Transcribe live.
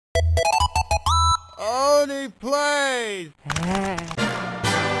OneyPlays!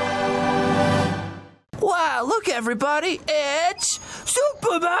 Wow, look everybody, it's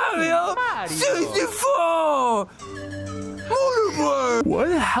Super Mario 64! Why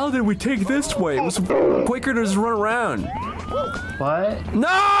the hell did we take this way? It was quicker to just run around. What?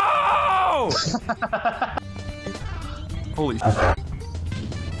 No! Holy shit.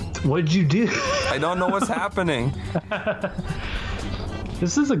 What'd you do? I don't know what's happening.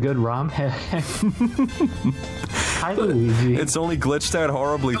 This is a good ROM hack. Hi, Luigi. It's only glitched out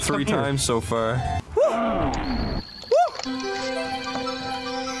horribly 3 times so far. Here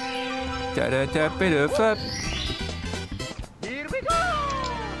we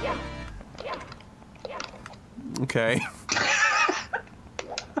go! Okay.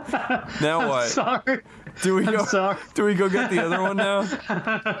 Now what? Sorry. Do we go? Sorry. Do we go get the other one now?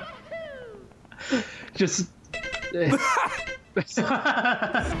 Just.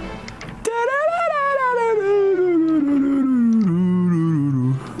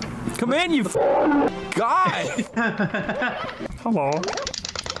 Come in, you guy! Hello.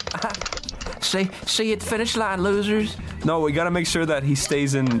 See you at the finish line, losers. No, we gotta make sure that he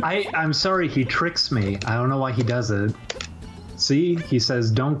stays in. I'm sorry, he tricks me. I don't know why he does it. See? He says,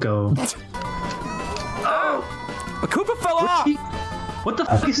 don't go. Oh! A Koopa fell off! What the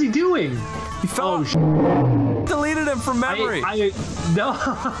fuck is he doing? He fell off. Deleted him from memory. No.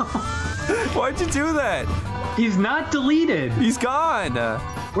 Why'd you do that? He's not deleted. He's gone.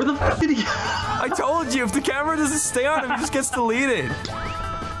 Where the fuck did he go? I told you, if the camera doesn't stay on him, he just gets deleted.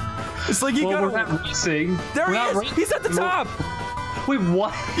 It's like you gotta. We're not racing. There he is. He's at the top. Wait,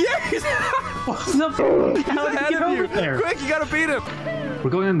 what? Yeah, he's. What the fuck? How did he get over there? Quick, you gotta beat him. We're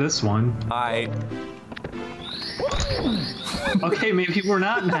going in this one. Alright. Okay, maybe we're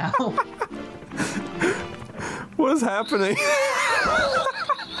not now. What is happening?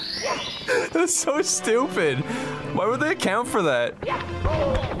 That's so stupid. Why would they account for that?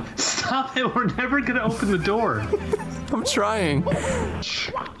 Stop it, we're never gonna open the door. I'm trying.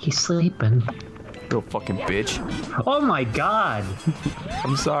 He's sleeping. Little fucking bitch. Oh my god.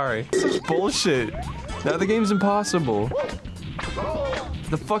 I'm sorry. Such bullshit. Now the game's impossible.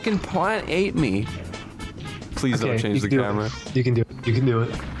 The fucking plant ate me. Please don't change the camera. You can do it. You can do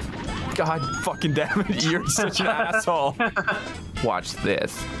it. God fucking damn it, you're such an asshole. Watch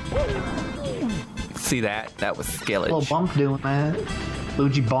this. See that? That was skillage. Little bump doing that.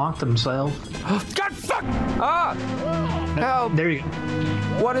 Luigi bonked himself. God fuck! Ah! Help! There you go.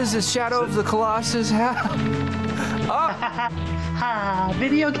 What is this, Shadow of the Colossus? Ha!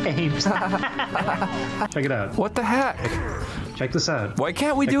 Video games. Check it out. What the heck? Check this out. Why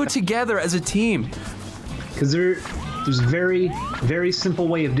can't we do it together as a team? Because there's a very simple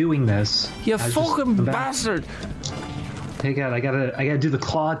way of doing this. You fucking bastard! Hey God, I gotta do the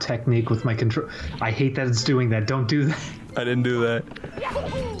claw technique with my control. I hate that it's doing that. Don't do that. I didn't do that.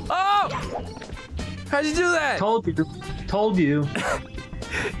 Oh! How'd you do that? Told you. Told you.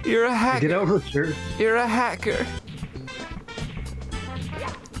 You're a hacker. Get over here. You're a hacker.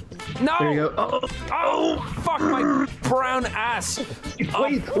 No! There you go. Oh! Fuck my brown ass!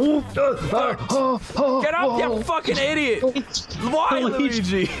 Wait! Get up, you fucking idiot! Why,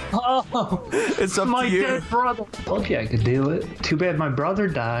 Luigi? Oh, It's up my to you. dead brother. Told you I could do it. Too bad my brother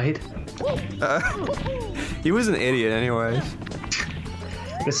died. He was an idiot anyways.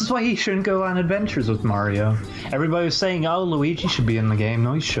 This is why he shouldn't go on adventures with Mario. Everybody was saying, oh, Luigi should be in the game.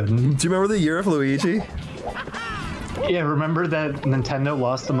 No, he shouldn't. Do you remember the year of Luigi? Yeah, remember that Nintendo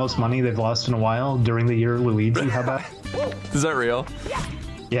lost the most money they've lost in a while during the year of Luigi? How about? Is that real?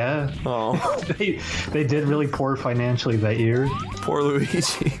 Yeah. Oh. They did really poor financially that year. Poor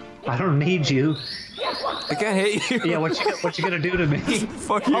Luigi. I don't need you. I can't hit you. Yeah, what you gonna do to me?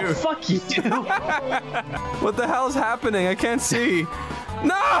 Fuck you. Oh, fuck you. What the hell is happening? I can't see.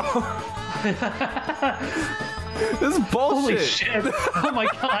 No! This is bullshit. Holy shit. Oh my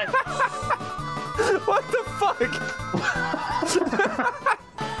god. What the fuck?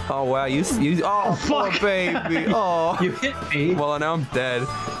 Oh wow, you oh fuck, baby. Oh. You hit me. Well, now I'm dead.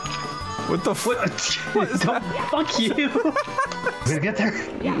 What the fuck? Don't fuck you. Gonna get there.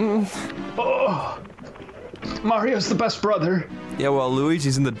 Oh. Mario's the best brother. Yeah, well,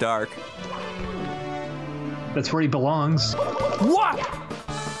 Luigi's in the dark. That's where he belongs. What?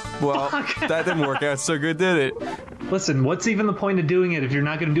 Well, that didn't work out so good, did it? Listen, what's even the point of doing it if you're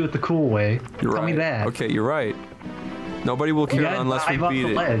not gonna do it the cool way? You're Tell right. me that. Okay, you're right. Nobody will care unless we beat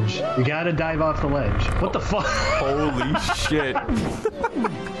it. Ledge. You gotta dive off the ledge. What the fuck? Holy shit.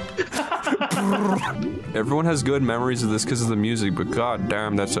 Everyone has good memories of this because of the music, but god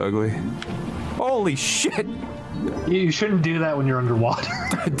damn, that's ugly. Holy shit. You shouldn't do that when you're underwater.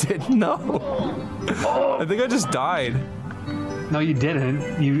 I didn't know. I think I just died. No, you didn't.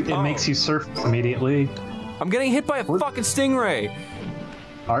 It makes you surface immediately. I'm getting hit by a fucking stingray.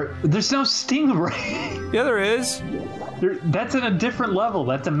 There's no stingray. Yeah, there is. That's in a different level.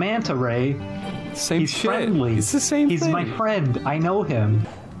 That's a manta ray. Same He's shit. friendly. It's the same thing. He's my friend. I know him.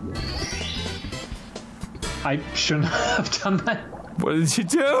 I shouldn't have done that. What did you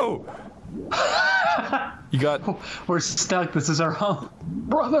do? You got... We're stuck. This is our home.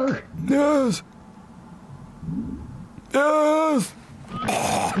 Brother. Yes. Yes.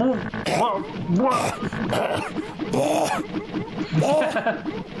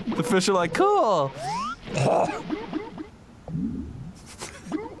 The fish are like, cool.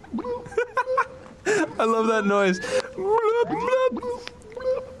 I love that noise.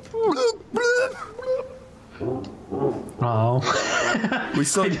 Oh. We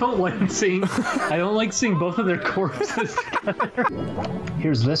still... I don't like seeing both of their corpses together.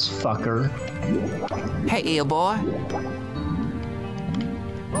 Here's this fucker. Hey, eel boy.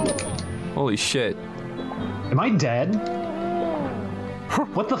 Holy shit. Am I dead?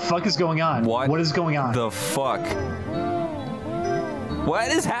 What the fuck is going on? What is going on? The fuck? What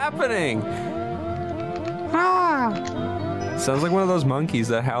is happening? Ah! Sounds like one of those monkeys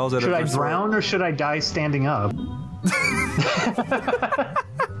that howls at Should I drown or should I die standing up?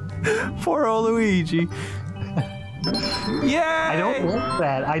 Poor old Luigi. Yeah. I don't like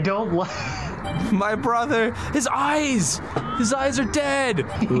that. I don't like... My brother! His eyes! His eyes are dead!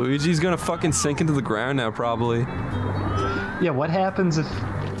 Luigi's gonna fucking sink into the ground now, probably. Yeah, what happens if...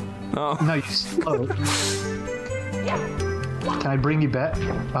 Oh. No, you slow. Can I bring you back?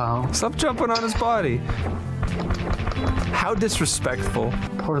 Oh. Stop jumping on his body. How disrespectful.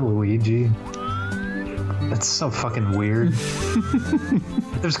 Poor Luigi. That's so fucking weird.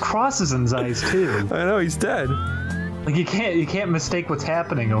 There's crosses in his eyes, too. I know, he's dead. Like, you can't mistake what's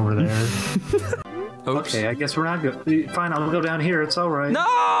happening over there. Oops. Okay, I guess we're not good. Fine, I'll go down here. It's all right.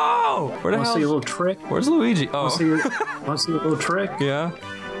 No! Where the hell? Want to see a little trick? Where's Luigi? Oh. Want to see a little trick? Yeah?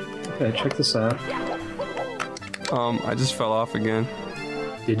 Okay, check this out. I just fell off again.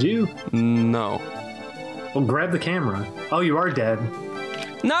 Did you? No. Well, grab the camera. Oh, you are dead.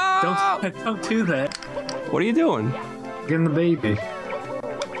 No! Don't do that. What are you doing? Getting the baby.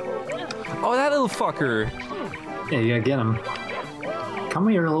 Oh, that little fucker. Yeah, you gotta get him. Come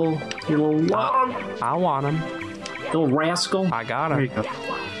here, you little... I want him. Little rascal. I got There him. you go.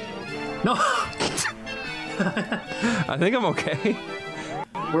 No! I think I'm okay.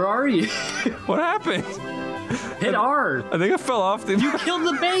 Where are you? What happened? Hit R. I think I fell off the... You killed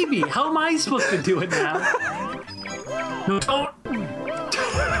the baby. How am I supposed to do it now? No, don't.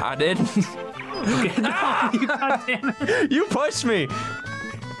 I didn't. Okay, no, you goddamn it. You pushed me.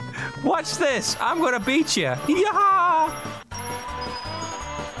 Watch this. I'm gonna beat you. Yeah.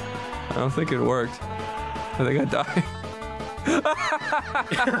 I don't think it worked. I think I died.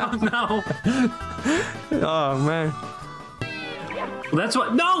 Oh, no. Oh man. Well, that's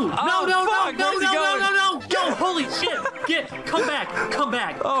what. No! Oh, No! No! fuck, No! No! where's he No! going? No! No! No! Yo! Holy shit! Come back! Come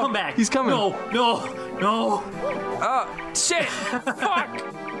back! Oh, Come back! he's coming. No! No! No! Oh shit! Fuck!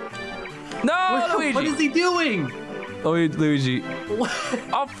 No, Luigi. What is he doing? Luigi.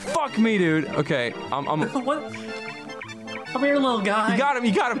 Oh fuck me, dude. Okay, I'm. What? Come here, little guy. You got him.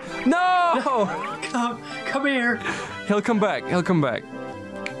 You got him. No! Come here. He'll come back. He'll come back.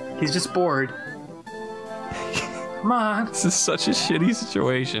 He's just bored. Come on. This is such a shitty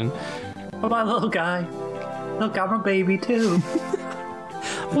situation. Come on, little guy. Look, I'm a baby too.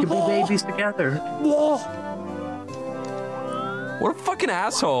 We can be babies together. Whoa! What a fucking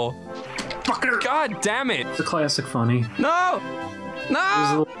asshole! Fucker! God damn it! It's a classic funny. No! It was a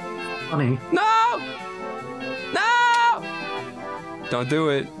No! little funny. No! No! Don't do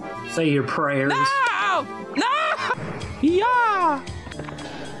it. Say your prayers. No! No! Yeah!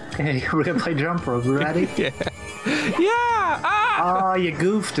 Okay, we're gonna play jump rope. Ready? Yeah! Yeah! Ah! Oh, you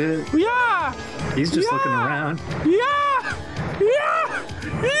goofed it. Yeah! He's just Yeah! looking around. Yeah! Yeah!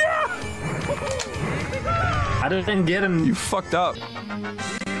 Yeah! I didn't get him. You fucked up.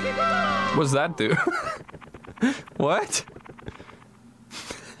 What does that do? What?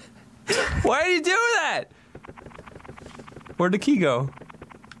 Why did you do that? Where'd the key go?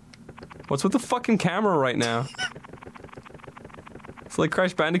 What's with the fucking camera right now? It's like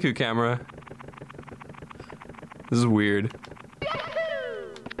Crash Bandicoot camera. This is weird.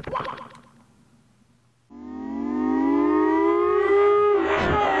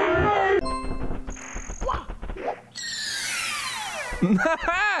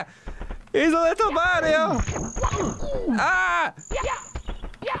 He's a little Mario! Ah!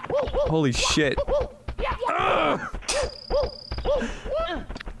 Holy shit.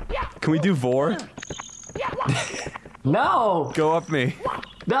 Can we do Vor? No! Go up me.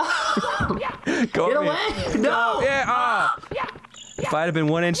 No! Go Get up away! me. No! Yeah, If I'd have been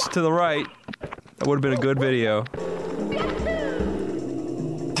 1 inch to the right, that would have been a good video.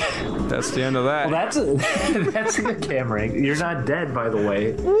 That's the end of that. Well, that's a good camera. You're not dead, by the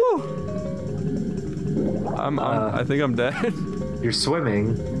way. Woo. I think I'm dead. You're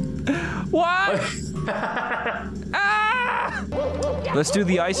swimming. What? Ah! Let's do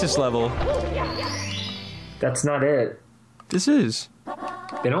the ISIS level. That's not it. This is.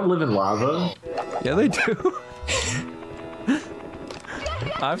 They don't live in lava. Yeah, they do.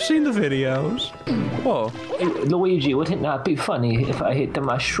 I've seen the videos. Whoa. Hey, Luigi, would it not be funny if I hit the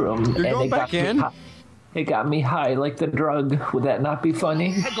mushroom You're and going back in? It got me high like the drug? Would that not be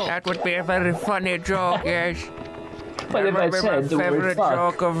funny? That would be a very funny joke, yes. But if I That would be said my the word favorite fuck,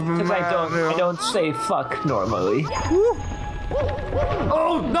 joke of because I don't say fuck normally.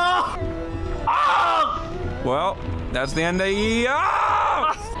 Oh no! Oh! Well, that's the end of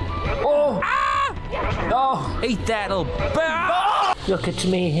Oh! No! Eat that little Look at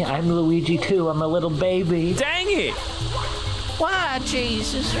me, I'm Luigi too, I'm a little baby. Dang it! Why,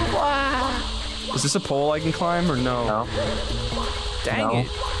 Jesus, why? Is this a pole I can climb or no? No. Dang No. it.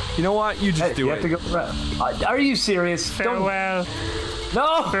 You know what? You just do you it. have to go. Are you serious? Farewell.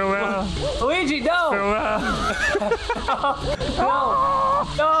 No! Farewell. Luigi, no! Farewell. No!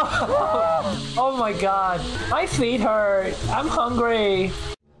 No! Oh my god. My feet hurt, I'm hungry.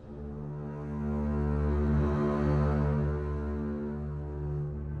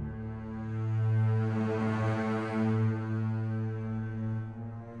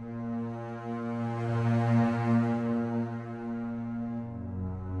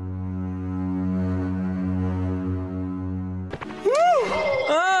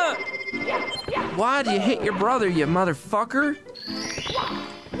 Why do you hit your brother, you motherfucker?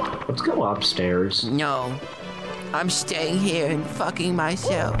 Let's go upstairs. No. I'm staying here and fucking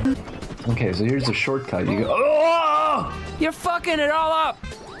myself. Okay, so here's the shortcut. You go. Oh! You're fucking it all up!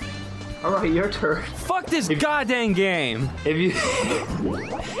 Alright, your turn. Fuck this goddamn game!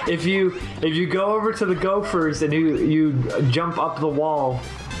 If you go over to the gophers and you jump up the wall,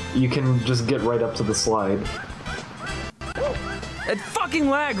 you can just get right up to the slide. It fucking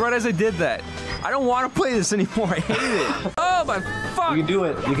lagged right as I did that. I don't want to play this anymore. I hate it. Oh my fuck! You can do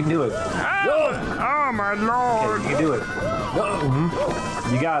it. You can do it. Oh, my lord. Okay, you can do it.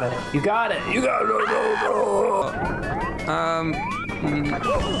 You got it. You got it. You got it.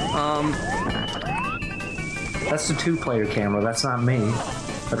 That's the two-player camera. That's not me.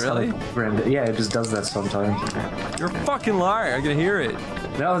 That's Really? how they programmed it. Yeah, it just does that sometimes. You're a fucking liar. I can hear it.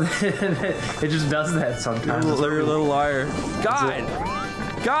 No, it just does that sometimes. You're a little liar. God!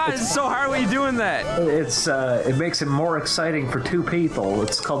 God, it's so hard when you're doing that. It makes it more exciting for two people.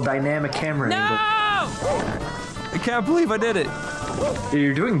 It's called dynamic camera No! angle. I can't believe I did it.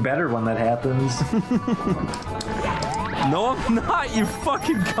 You're doing better when that happens. No, I'm not, you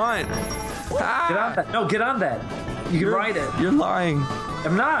fucking cunt. Ah, Get on that. No, get on that. You can ride it. You're lying.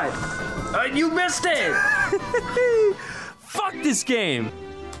 I'm not. You missed it. Fuck this game.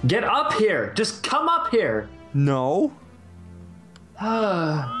 Get up here. Just come up here. No.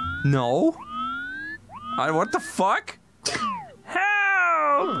 No. What the fuck? Help!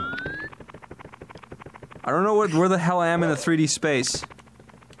 I don't know where the hell I am in the 3D space.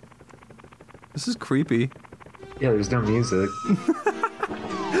 This is creepy. Yeah, there's no music.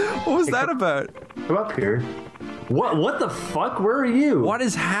 What was that about? Come up here. What the fuck? Where are you? What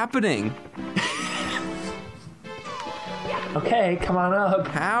is happening? Okay, come on up.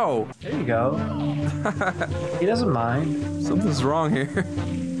 How? There you go. He doesn't mind. Something's wrong here.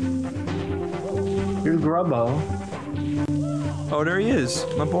 You're Grubbo. Oh, there he is.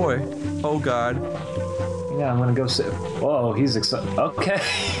 My boy. Oh, God. Yeah, I'm gonna go sit. Whoa, he's excited. Okay.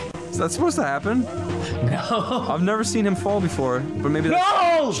 Is that supposed to happen? No. I've never seen him fall before, but maybe that's...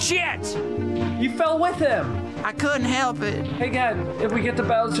 No! Shit! You fell with him. I couldn't help it. Hey, God, if we get to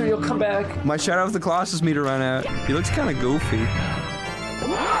Bowser, you'll come back. My Shadow of the Colossus meter ran out. He looks kind of goofy.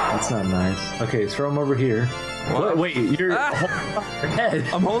 That's not nice. Okay, throw him over here. What? Wait, you're holding up your head.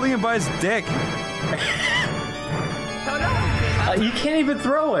 I'm holding him by his dick. You can't even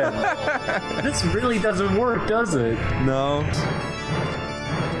throw him. This really doesn't work, does it? No.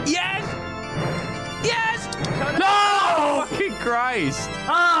 Yes! Yes! No! Fucking Christ!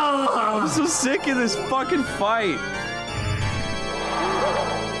 Oh! I'm so sick of this fucking fight.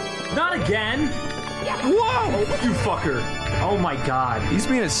 Not again! Whoa! You fucker! Oh my God! He's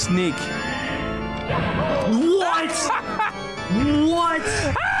being a sneak. What? What?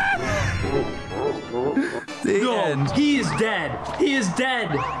 No, he is dead. He is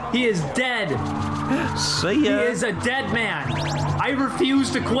dead. He is dead. See ya. He is a dead man. I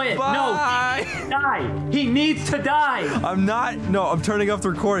refuse to quit. Bye. No, die. He needs to die. I'm not. No, I'm turning off the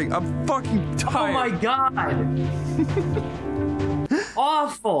recording. I'm fucking tired. Oh my god.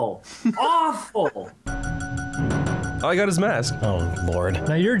 Awful. Awful. Oh, I got his mask. Oh, Lord.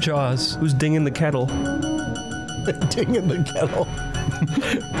 Now your Jaws. Who's dinging the kettle? Dinging the kettle.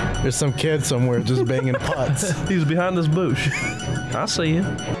 There's some kid somewhere just banging pots. He's behind this bush. I see you.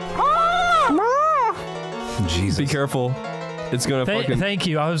 Jesus. Be careful. It's gonna fucking. Thank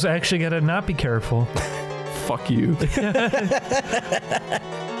you. I was actually gonna not be careful. Fuck you.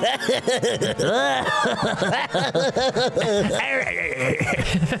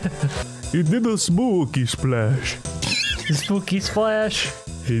 It did a spooky splash. Spooky splash.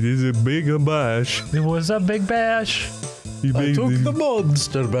 It is a big bash. It was a big bash. I took the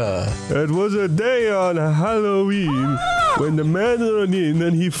monster bath. It was a day on Halloween when the man ran in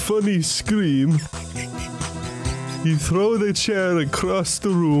and he funny scream. He throw the chair across the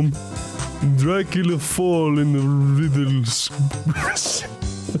room. Dracula fall in the riddles.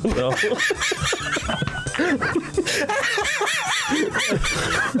 No.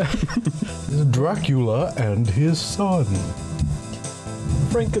 Dracula and his son.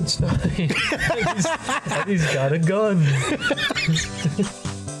 Frankenstein. and he's got a gun.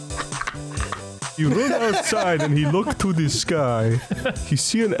 He run outside and he look to the sky. He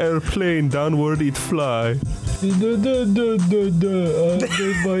see an airplane downward it fly.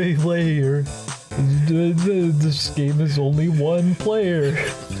 My player. This game is only one player.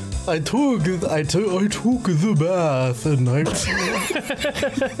 I took the bath and I.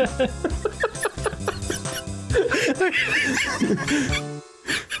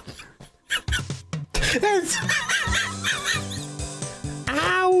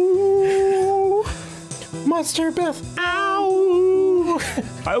 Ow! Monster bath. Ow!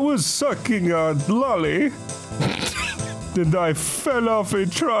 I was sucking on lolly. And I fell off a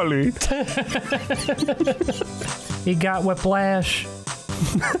trolley. He got whiplash.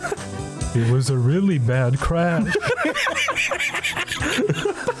 It was a really bad crash.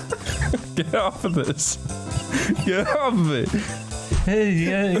 Get off of this. Get off of it. Hey,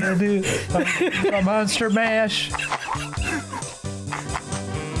 yeah, dude. A monster mash.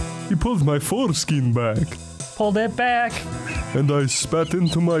 He pulled my foreskin back. Pulled it back. And I spat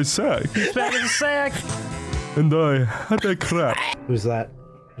into my sack. Spat in the sack. And I had a crap. Who's that?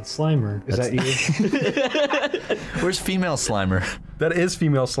 It's Slimer. Is that you? Where's female Slimer? That is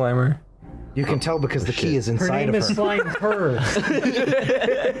female Slimer. You can tell because the key is Her inside name of is her. Slime Her.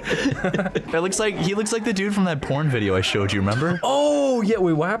 That looks like he looks like the dude from that porn video I showed you. Remember? Oh yeah.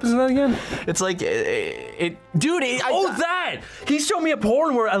 Wait, what happens in that again? It's like dude. That! He showed me a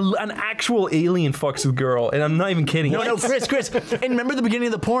porn where an actual alien fucks a girl, and I'm not even kidding. No, Chris. And remember the beginning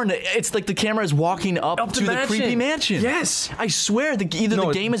of the porn? It's like the camera is walking up to the creepy mansion. Yes. I swear, either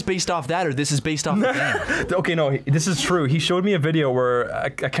the game is based off that or this is based off the game. Okay, no, this is true. He showed me a video where a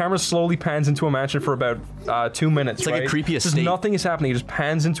camera slowly pans into a mansion for about 2 minutes. It's like a creepy estate. Nothing is happening. It just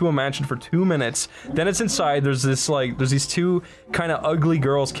pans into a mansion for 2 minutes. Then it's inside. There's these two kind of ugly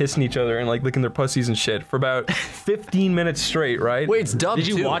girls kissing each other and like licking their pussies and shit for about 15 minutes straight, right? Wait, it's dubbed. Did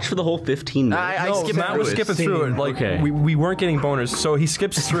you watch for the whole 15 minutes? I skipped Matt was skipping through it. Like we weren't getting boners, so he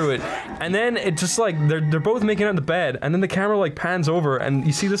skips through it, and then it just like they're both making out in the bed, and then the camera like pans over, and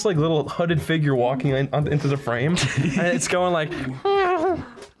you see this like little hooded figure walking into the frame, and it's going like.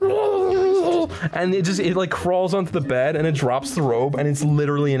 And it like crawls onto the bed and it drops the robe and it's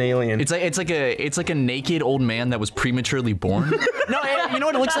literally an alien. It's like a naked old man that was prematurely born. No, you know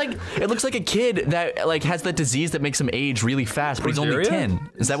what it looks like? It looks like a kid that like has that disease that makes him age really fast, but he's only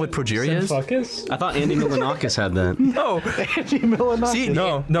 10. Is that what progeria is? I thought Andy Milonakis had that. No. Andy Milonakis. See,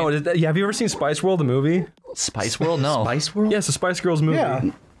 no. Have you ever seen Spice World, the movie? Spice World? No. Spice World? Yes, the Spice Girls movie.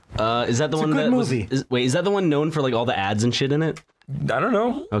 Yeah. Is that the one that movie. Wait, is that the one known for like all the ads and shit in it? I don't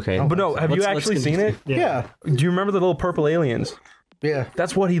know. Okay. But no, have you actually seen it? Yeah. Do you remember the little purple aliens? Yeah.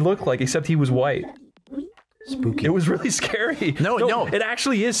 That's what he looked like, except he was white. Spooky. It was really scary. No. It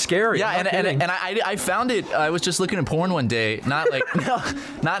actually is scary. Yeah, and I found it. I was just looking at porn one day, not in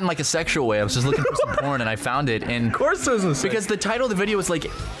like a sexual way. I was just looking for some porn, and I found it. And of course, it was because the title of the video was like,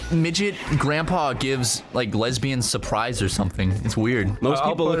 "Midget Grandpa gives like lesbian surprise" or something. It's weird. Most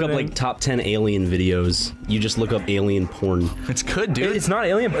people look up like top 10 alien videos. You just look up alien porn. It's good, dude. It's not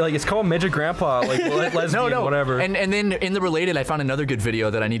alien, but like it's called Midget Grandpa, like lesbian, whatever. And then in the related, I found another good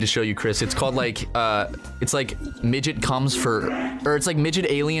video that I need to show you, Chris. It's called like it's like midget comes for, or it's like midget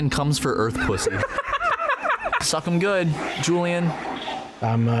alien comes for Earth pussy. Suck 'em good, Julian.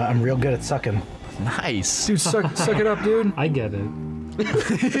 I'm real good at sucking. Nice. Dude, suck it up, dude. I get it.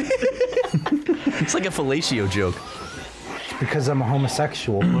 It's like a fellatio joke. Because I'm a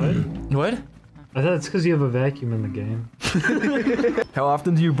homosexual. What? I thought it's because you have a vacuum in the game. How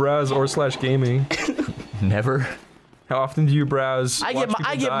often do you browse /gaming? Never. How often do you browse? I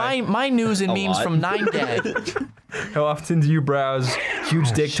get my news and memes from 9gag. How often do you browse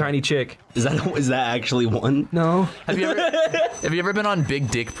huge dick, tiny chick? Is that actually one? No. Have you ever been on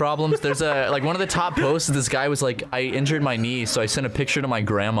big dick problems? There's like one of the top posts. This guy was like, I injured my knee, so I sent a picture to my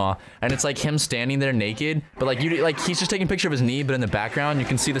grandma, and it's like him standing there naked, but like he's just taking a picture of his knee, but in the background you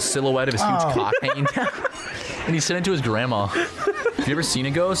can see the silhouette of his huge cock hanging down. And he sent it to his grandma. Have you ever seen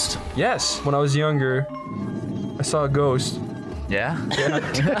a ghost? Yes. When I was younger, I saw a ghost. Yeah?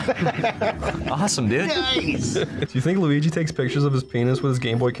 Awesome, dude. Nice. Do you think Luigi takes pictures of his penis with his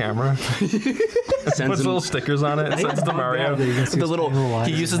Game Boy camera? Puts little stickers on it and sends it to Mario. He uses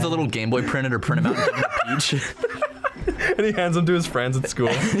the little Game Boy printer to print him out and give him a peach. And he hands them to his friends at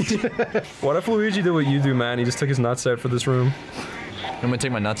school. What if Luigi did what you do, man? He just took his nuts out for this room. I'm gonna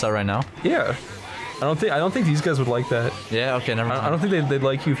take my nuts out right now? Yeah. I don't think these guys would like that. Yeah, okay, never mind. I don't think they'd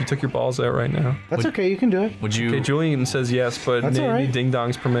like you if you took your balls out right now. That's okay, you can do it. Would you? Okay, Julian says yes, but need Ding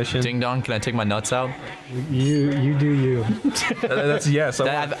Dong's permission. Ding Dong, can I take my nuts out? You do you. That's a yes.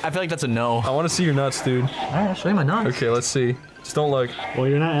 I feel like that's a no. I want to see your nuts, dude. Alright, I'll show you my nuts. Okay, let's see. Just don't look. Well,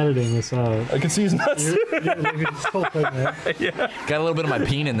 you're not editing this out. I can see his nuts. You're Yeah. Got a little bit of my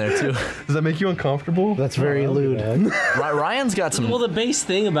peen in there too. Does that make you uncomfortable? That's very lewd. Ryan's got some. Well, the base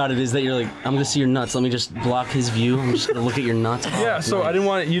thing about it is that you're like, I'm gonna see your nuts. Let me just block his view. I'm just gonna look at your nuts. Yeah, so I didn't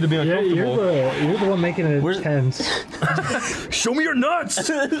want you to be uncomfortable. You're the one making it tense. Show me your nuts!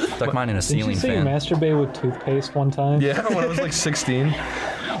 Stuck mine in a ceiling Did you say fan. you masturbated with toothpaste one time? Yeah, when I was like 16.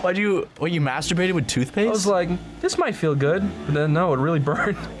 You masturbated with toothpaste? I was like, this might feel good, but then no, it really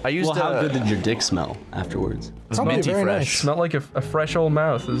burned. I used Well, how good did your dick smell afterwards? It was minty fresh. Nice. Smelled like a fresh old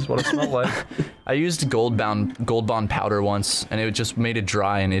mouth is what it smelled like. I used Gold Bond powder once, and it just made it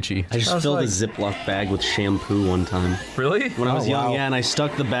dry and itchy. I just filled a Ziploc bag with shampoo one time. Really? When I was young, yeah, and I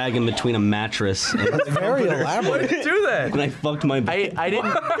stuck the bag in between a mattress. That's very elaborate. Why did you do that? And I fucked my. I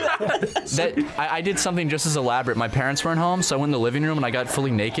didn't. I did something just as elaborate. My parents weren't home, so I went in the living room and I got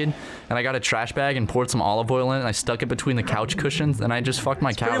fully naked, and I got a trash bag and poured some olive oil in it, and I stuck it between the couch cushions, and I just fucked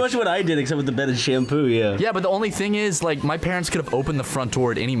my couch. Pretty much what I did, except with the bed and shampoo. Yeah. Yeah, but the only thing is, like, my parents could have opened the front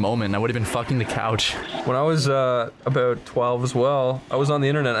door at any moment, and I would have been fucking the couch. When I was about 12 as well, I was on the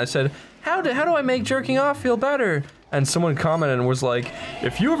internet. I said, how do I make jerking off feel better? And someone commented and was like,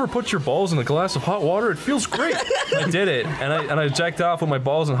 if you ever put your balls in a glass of hot water, it feels great. I did it, and I jacked off with my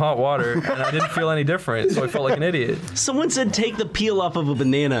balls in hot water, and I didn't feel any different, so I felt like an idiot. Someone said take the peel off of a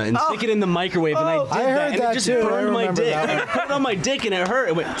banana and stick it in the microwave, and I did that, and it just burned my dick. And I put it on my dick, and it hurt.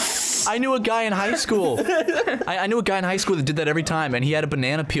 It went. I knew a guy in high school. I knew a guy in high school that did that every time, and he had a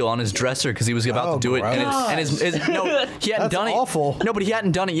banana peel on his dresser because he was about to do it. And he hadn't done it. Awful. No, but he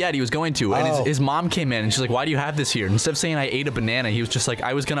hadn't done it yet. He was going to. And his mom came in, and she's like, "Why do you have this here?" And instead of saying I ate a banana, he was just like,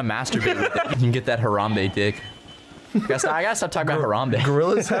 "I was gonna masturbate with it." You can get that Harambe dick. I gotta stop talking about Harambe.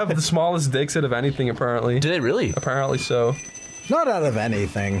 Gorillas have the smallest dicks out of anything, apparently. Do they really? Apparently so. Not out of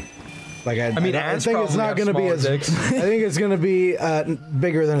anything. Like I mean, I think it's not going to be as. dicks. I think it's going to be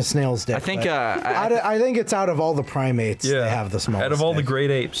bigger than a snail's dick. I think. I think it's out of all the primates. Yeah. They have the smallest. Out of all the dick.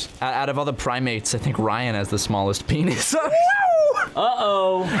 great apes. Out of all the primates, I think Ryan has the smallest penis.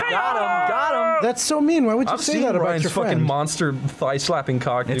 Uh-oh. Got him. That's so mean. Why would you I've say seen that about Ryan's your fucking friend? monster thigh-slapping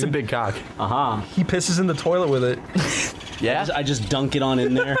cock, dude. It's a big cock. He pisses in the toilet with it. Yeah? I just dunk it on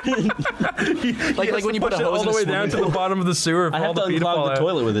in there. like when you put a hose all the way down to the bottom of the sewer. I have to unclog the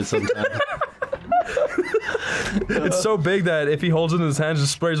toilet with it sometimes. It's so big that if he holds it in his hands, it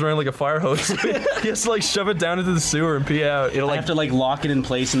just sprays around like a fire hose. He has to like shove it down into the sewer and pee out. I have to like lock it in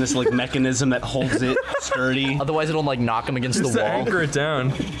place in this like mechanism that holds it sturdy. Otherwise, it'll like knock him against Just the to wall. anchor it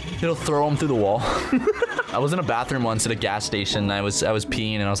down. It'll throw him through the wall. I was in a bathroom once at a gas station. And I was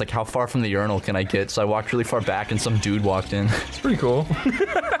peeing, and I was like, "How far from the urinal can I get?" So I walked really far back, and some dude walked in. It's pretty cool.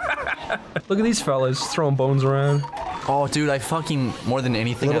 Look at these fellas throwing bones around. Oh, dude, I fucking more than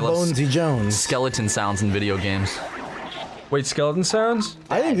anything, Little I love Bonesy Jones. skeleton sounds in video games. Wait, skeleton sounds?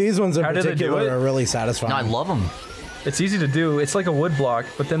 I think these ones in How do they do particular it? are really satisfying. No, I love them. It's easy to do. It's like a wood block,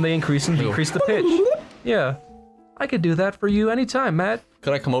 but then they increase and decrease the pitch. Yeah. I could do that for you anytime, Matt.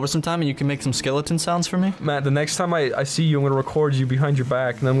 Could I come over sometime and you can make some skeleton sounds for me? Matt, the next time I see you, I'm gonna record you behind your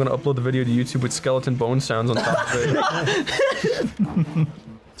back, and I'm gonna upload the video to YouTube with skeleton bone sounds on top of it.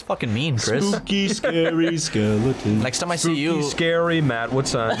 It's fucking mean, Chris. Spooky, scary skeleton. Next time I see you, Scary, Matt.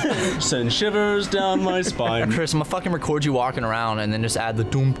 What's that? Send shivers down my spine. Chris, I'm gonna fucking record you walking around and then just add the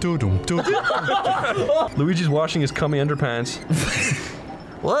doom doo doom doo. Luigi's washing his cummy underpants.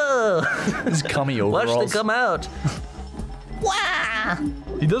 Whoa! His cummy overalls. Watch them come out. Wow!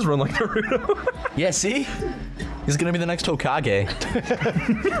 He does run like Naruto. Yeah, see? He's gonna be the next Hokage.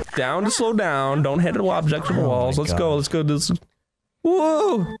 Down to slow down. Don't hit objects or walls. Let's go. Let's go.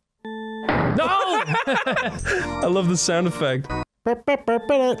 Whoa! No! I love the sound effect.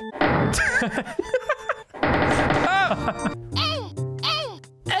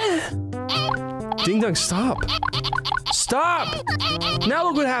 Ding dong, stop. Stop! Now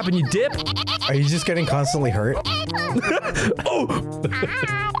look what happened, you dip! Are you just getting constantly hurt? Oh!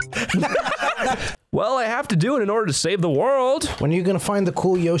 Well, I have to do it in order to save the world. When are you gonna find the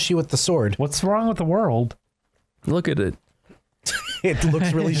cool Yoshi with the sword? What's wrong with the world? Look at it. It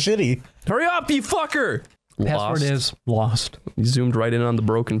looks really shitty. Hurry up, you fucker! Password is lost. You zoomed right in on the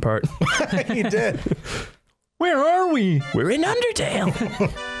broken part. He did. Where are we? We're in Undertale.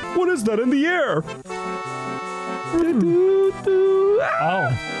 What is that in the air? Oh.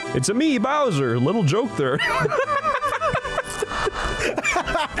 It's a me, Bowser. Little joke there.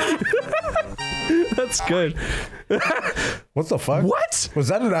 That's good. What the fuck? What? Was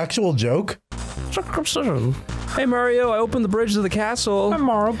that an actual joke? Circumcision. Hey Mario, I opened the bridge to the castle. Hey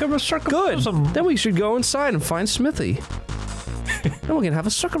Mario, give us circumcision. Good. Then we should go inside and find Smithy. Then we can have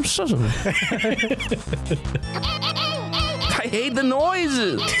a circumcision. I hate the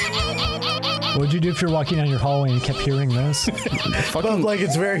noises. What'd you do if you're walking down your hallway and you kept hearing this? Fucking, like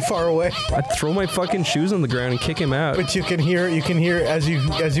it's very far away. I'd throw my fucking shoes on the ground and kick him out. But you can hear as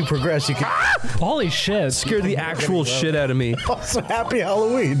you progress. You can. Holy shit! Scared the actual shit out of me. Also, happy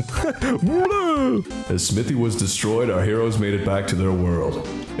Halloween. As Smithy was destroyed, our heroes made it back to their world.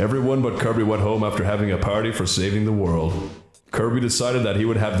 Everyone but Kirby went home after having a party for saving the world. Kirby decided that he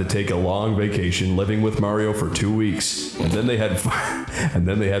would have to take a long vacation living with Mario for 2 weeks, and then they had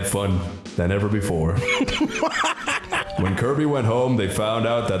fun than ever before. When Kirby went home, they found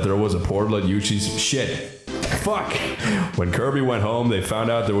out that there was a portal at Yoshi's When Kirby went home, they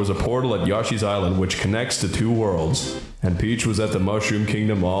found out there was a portal at Yoshi's Island which connects the two worlds, and Peach was at the Mushroom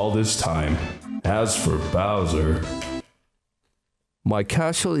Kingdom all this time. As for Bowser, my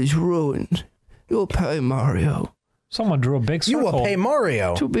castle is ruined. You'll pay, Mario. Someone drew a big circle. You will pay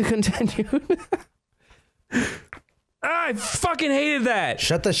Mario. To be continued. I fucking hated that.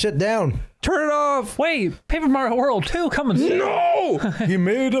 Shut that shit down. Turn it off. Wait, Paper Mario World 2 coming soon. No! He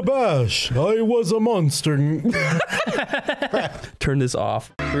made a bash. I was a monster. Turn this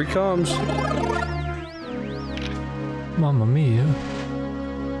off. Here he comes. Mamma mia.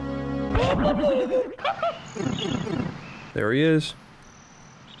 There he is.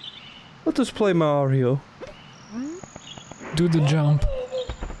 Let us play Mario. Do the jump.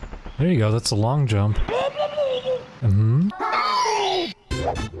 There you go, that's a long jump. Mm-hmm.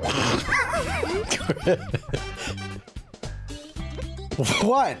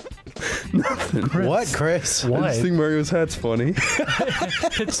 What? Nothing. Chris. What, Chris? What? I just think Mario's hat's funny.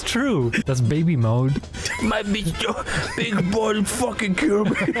 It's true. That's baby mode. My big boy fucking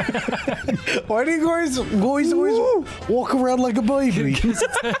Kirby. Why do you guys always walk around like a baby?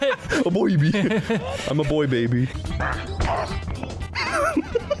 A boy baby. I'm a boy baby.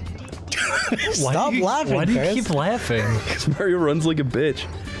 Stop laughing, Why do you Chris. keep laughing? Because Mario runs like a bitch.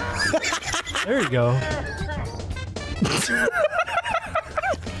 There you go.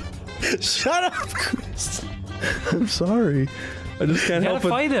 Shut up, Chris. I'm sorry. I just can't help it.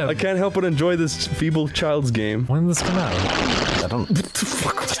 Fight him. I can't help but enjoy this feeble child's game. When did this come out? I don't. What the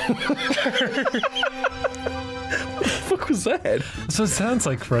fuck was that? That's what it sounds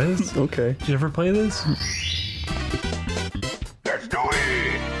like, Chris. Okay. Did you ever play this? Let's do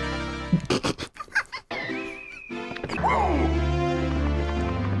it!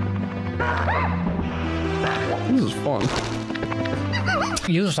 This is fun.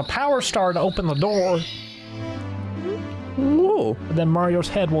 Use a power star to open the door. Whoa. And then Mario's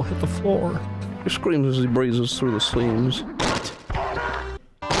head will hit the floor. He screams as he breezes through the seams.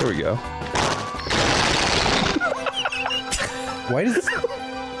 There we go.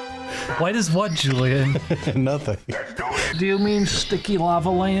 Why does what, Julian? Nothing. Do you mean Sticky Lava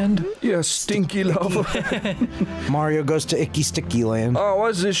Land? Yeah, stinky lava. Mario goes to Icky Sticky Land. Oh,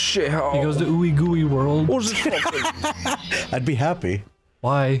 what's this shit? Oh. He goes to Ooey Gooey World. What's this fucking? I'd be happy.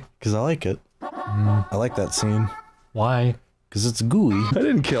 Why? Because I like it. I like that scene. Why? Because it's gooey. I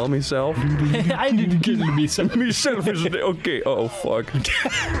didn't kill myself. I didn't kill myself. Myself is okay. Oh fuck.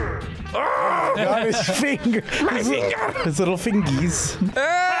 On his finger. My finger. His little fingies.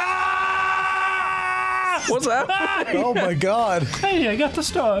 Ah! What's happening? Oh my god. Hey, I got the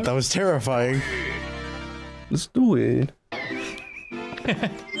star. That was terrifying. Let's do it.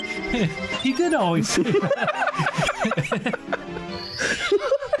 He did always say that.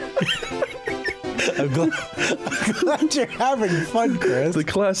 I'm glad you're having fun, Chris. The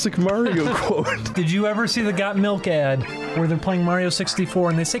classic Mario quote. Did you ever see the Got Milk ad where they're playing Mario 64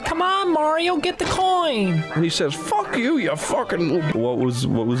 and they say, "Come on, Mario, get the coin"? And he says, "Fuck you, you fucking." What was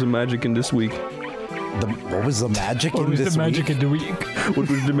the magic in this week? What was the magic in this week? What was the magic in the week? What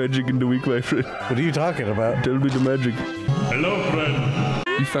was the magic in the week, my friend? What are you talking about? Tell me the magic. Hello, friend.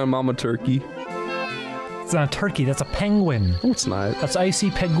 You found Mama Turkey. It's not a turkey, that's a penguin. No, it's not. That's Icy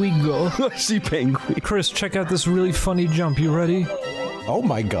Penguigo. Icy Penguin. Chris, check out this really funny jump. You ready? Oh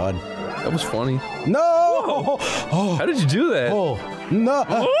my god. That was funny. No! Oh. How did you do that? Oh, no!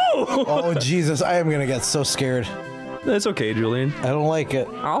 Oh, Oh, Jesus, I am gonna get so scared. That's okay, Julian. I don't like it.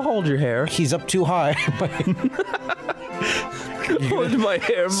 I'll hold your hair. He's up too high. Hold my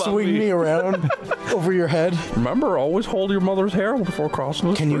hair, mommy. Swing me around over your head. Remember, always hold your mother's hair before crossing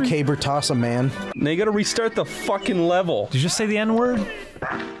the Can you street. caber toss a man? Now you gotta restart the fucking level. Did you just say the N-word?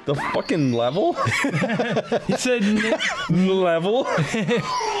 The fucking level? You said level?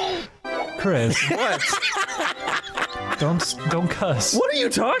 Chris. What? Don't cuss. What are you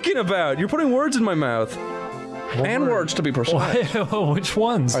talking about? You're putting words in my mouth. And words, to be precise. Which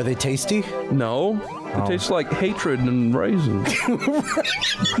ones? Are they tasty? No. It tastes like hatred and raisins.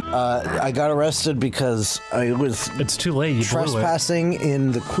 I got arrested because I was It's too late. You blew it. trespassing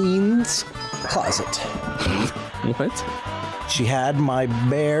in the Queen's closet. What? She had my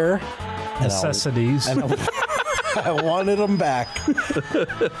bear Necessities. and I wanted them back.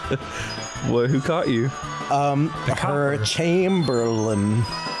 What? Who caught you? Her Chamberlain.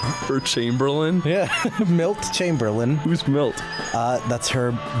 Her Chamberlain? Yeah, Milt Chamberlain. Who's Milt? That's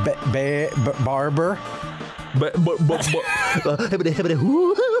her barber. I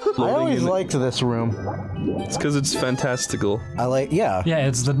always liked this room. It's because it's fantastical. I like, yeah. Yeah,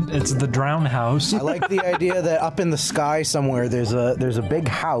 it's the drown house. I like the idea that up in the sky somewhere there's a big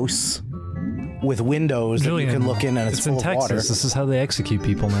house with windows Julian, that you can look in, and it's full in of Texas. water. This is how they execute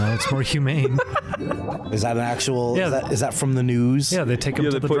people now. It's more humane. Is that an actual? Yeah. Is that from the news? Yeah, they take them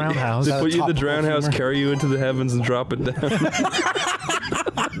to the drown house. They put you in the drown house, humor? carry you into the heavens, and drop it down.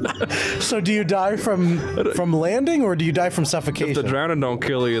 So do you die from landing, or do you die from suffocation? If the drowning don't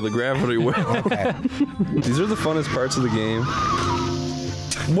kill you, the gravity will. Okay. These are the funnest parts of the game.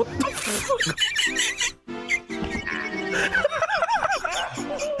 What the fuck?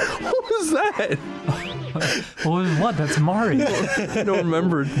 What was that? What? That's Mario. I don't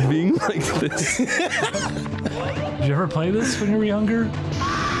remember it being like this. Did you ever play this when you were younger?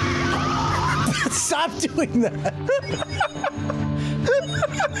 Stop doing that.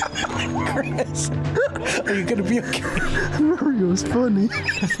 Chris, are you gonna be okay? Mario's funny.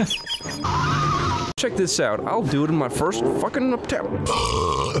 Check this out. I'll do it in my first fucking attempt.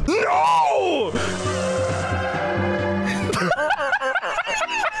 No!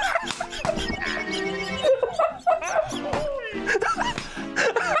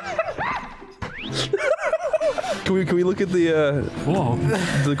 Can we look at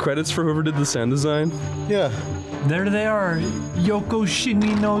the credits for whoever did the sound design? Yeah. There they are. Yoko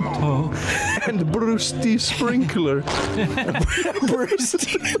Shininoto. And Bruce T. Sprinkler. Bruce.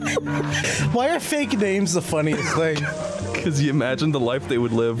 Why are fake names the funniest thing? Because you imagine the life they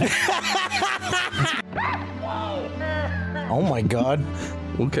would live. Oh my god.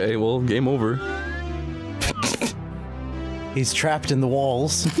 Okay, well, game over. He's trapped in the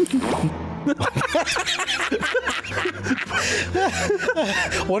walls.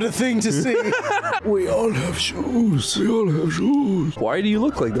 What a thing to see. We all have shoes. We all have shoes. Why do you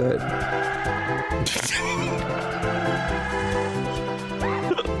look like that?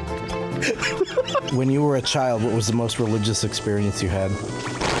 When you were a child, what was the most religious experience you had?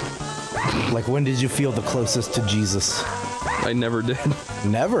 Like, when did you feel the closest to Jesus? I never did.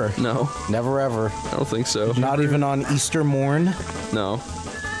 Never? No. Never ever? I don't think so. Not even on Easter morn? No.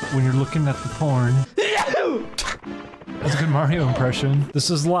 When you're looking at the porn. That's a good Mario impression. This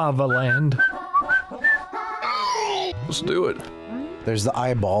is Lava Land. Let's do it. There's the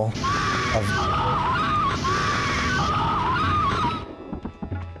eyeball of...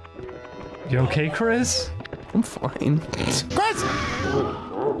 You okay, Chris? I'm fine. Chris!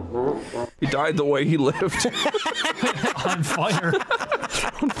 He died the way he lived. On fire.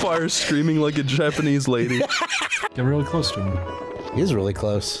 On fire, screaming like a Japanese lady. Get really close to him. He is really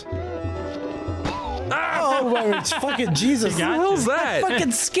close. Ah! Oh It's fucking Jesus. What the hell's that? That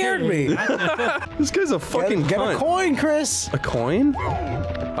fucking scared me. This guy's a fucking Get cunt. a coin, Chris. A coin?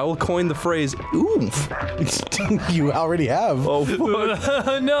 I will coin the phrase oomph. You already have. Oh,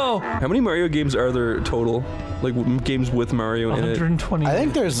 fuck. No. How many Mario games are there total? Like games with Mario in it? 120. I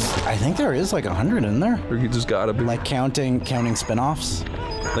think there is like 100 in there. Or you just gotta be. Like counting spin-offs.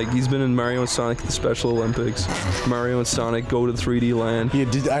 Like he's been in Mario and Sonic the Special Olympics. Mario and Sonic go to 3D land.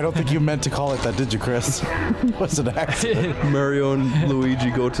 I don't think you meant to call it that, did you, Chris? Was it an accident? Mario and Luigi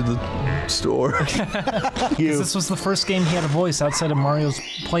go to the store. This was the first game he had a voice outside of Mario's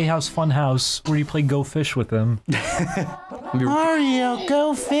Playhouse Funhouse, where you play Go Fish with him. Mario,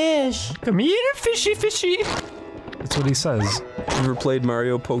 go fish. Come here, fishy, fishy. That's what he says. Ever played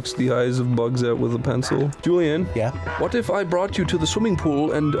Mario pokes the eyes of bugs out with a pencil? Julian? Yeah? What if I brought you to the swimming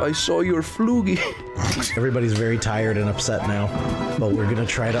pool and I saw your floogie? Everybody's very tired and upset now, but we're gonna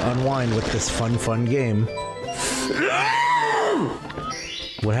try to unwind with this fun game.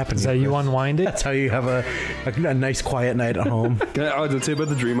 What happened? Is that you unwind it? That's how you have a nice quiet night at home. Did I say about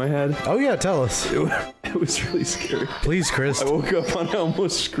the dream I had? Oh yeah, tell us. It was really scary. Please, Chris. I woke up and I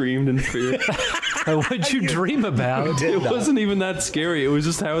almost screamed in fear. What'd you dream about? It wasn't even that scary. It was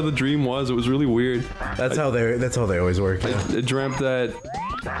just how the dream was. It was really weird. That's how they always work. Yeah. I dreamt that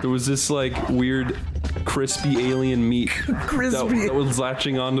there was this like weird crispy alien meat that was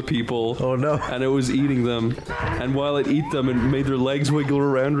latching onto people. Oh no. And it was eating them. And while it ate them, it made their legs wiggle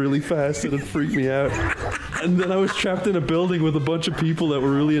around really fast and it freaked me out. And then I was trapped in a building with a bunch of people that were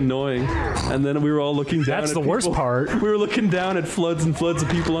really annoying. And then we were all looking down That's at the people. worst part. We were looking down at floods and floods of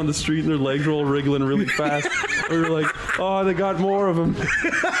people on the street and their legs were all wriggling really fast. We were like, oh, they got more of them.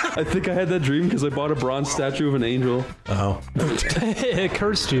 I think I had that dream because I bought a bronze statue of an angel. Oh. It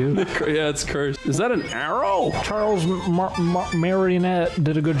cursed you. Yeah, it's cursed. Is that an arrow? Charles Marionette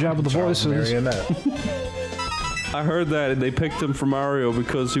did a good job with the voices. Marionette. I heard that they picked him for Mario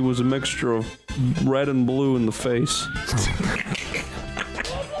because he was a mixture of red and blue in the face.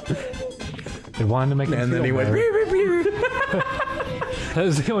 They wanted to make him And then he feel went. better. That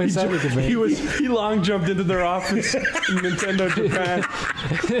was the only sound he could make. He long jumped into their office in Nintendo Japan.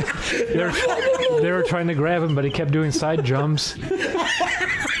 They were trying to grab him, but he kept doing side jumps.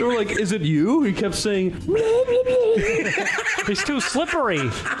 They were like, "Is it you?" He kept saying, He's too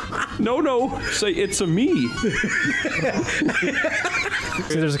slippery. No, say it's a me.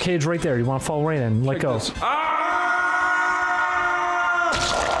 See, there's a cage right there. You want to fall right in. Let go.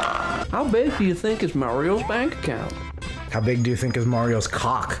 How big do you think is Mario's bank account? How big do you think is Mario's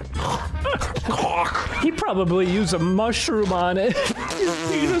cock? He probably used a mushroom on it.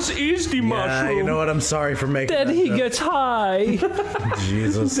 Penis is the mushroom. Yeah, you know what? I'm sorry for making Then that he joke. gets high.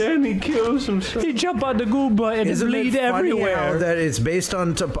 Jesus. Then he kills himself. He jump on the Goomba and Isn't bleed it funny everywhere. how that it's based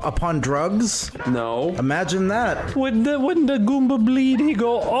upon drugs? No. Imagine that. When the Goomba bleed, he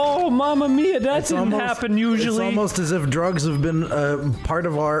go, "Oh, Mamma Mia, that didn't happen usually." It's almost as if drugs have been part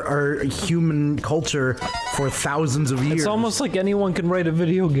of our human culture for thousands of years. It's almost like anyone can write a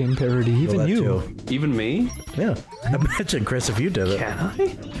video game parody, even that you. too. Even me? Yeah. Imagine, Chris, if you did it. Can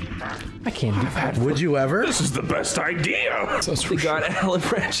I? I can't do that. Would you ever? This is the best idea. They got olive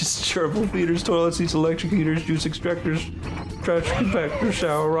branches, gerbil feeders, toilet seats, electric heaters, juice extractors, trash compactors,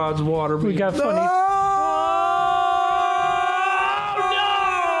 shower rods, water. We got funny.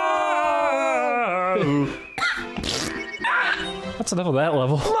 That's enough of that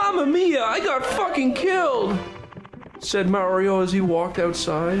level. Mamma Mia! I got fucking killed. Said Mario as he walked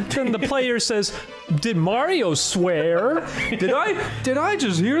outside. Then the player says, "Did Mario swear?" Did I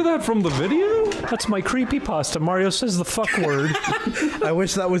just hear that from the video? That's my creepypasta. Mario says the fuck word. I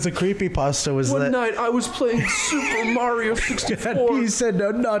wish that was a creepypasta. One night I was playing Super Mario 64. He said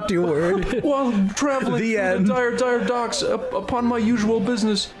no naughty word. While traveling The through end. the dire docks upon my usual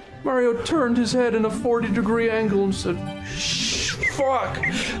business, Mario turned his head in a 40-degree angle and said, "Shh, fuck."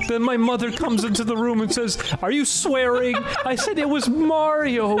 Then my mother comes into the room and says, "Are you swearing?" I said it was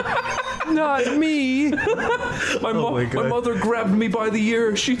Mario, not me. My mother grabbed me by the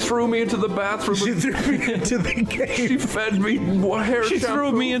ear. She threw me into the bathroom. She threw me into the game. She fed me hair She shampoo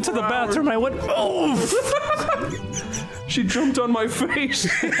threw me into the for bathroom. I went, "Oh!" hours. She jumped on my face.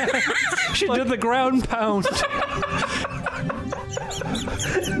 She did the ground pound.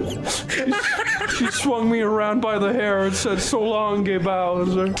 She swung me around by the hair and said, "So long, gay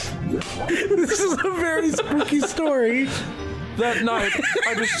Bowser." This is a very spooky story. That night,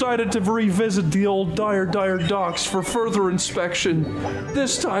 I decided to revisit the old dire docks for further inspection.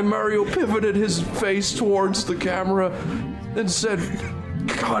 This time, Mario pivoted his face towards the camera and said,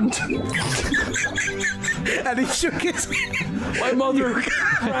 cunt. And he shook his. My mother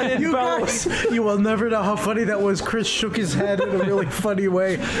ran in bellows. You will never know how funny that was. Chris shook his head in a really funny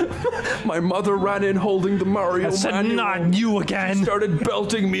way. My mother ran in holding the Mario manual. Not you again. She started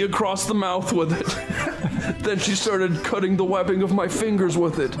belting me across the mouth with it. Then she started cutting the webbing of my fingers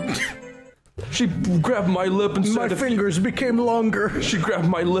with it. She grabbed my lip and said, my fingers became longer. She grabbed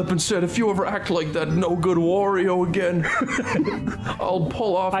my lip and said, if you ever act like that no good Wario again, I'll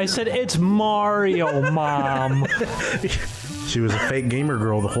pull off. I said, it's Mario, Mom. She was a fake gamer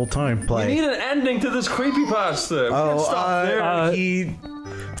girl the whole time. We need an ending to this creepypasta. We can't stop there.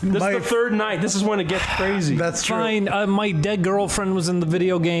 This is the third night. This is when it gets crazy. That's true. Fine. My dead girlfriend was in the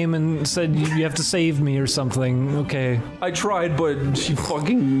video game and said you have to save me or something. Okay. I tried, but she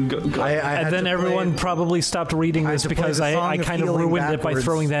fucking got and then everyone probably stopped reading this because I kind of ruined it by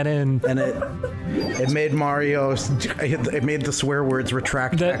throwing that in. And it made Mario, it made the swear words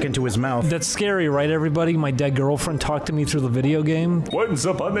retract back into his mouth. That's scary, right, everybody? My dead girlfriend talked to me through the video game. Once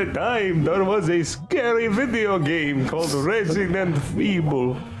upon a time, there was a scary video game called Resident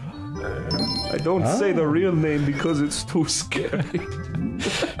Evil. I don't say the real name because it's too scary.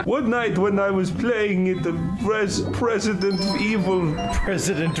 One night when I was playing it, the President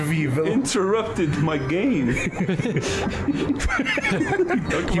of Evil interrupted my game.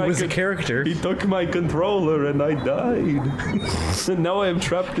 He was a character. He took my controller and I died. And now I am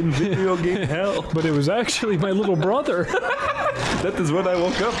trapped in video game hell. But it was actually my little brother. That is when I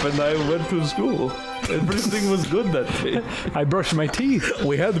woke up and I went to school. Everything was good that day. I brushed my teeth.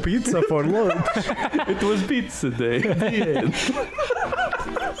 We had pizza for lunch. It was pizza day at the end.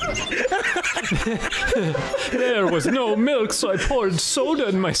 There was no milk, so I poured soda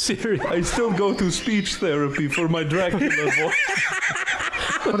in my cereal. I still go to speech therapy for my Dracula voice.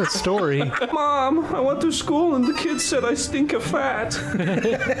 What a story. Mom, I went to school and the kids said I stink of fat.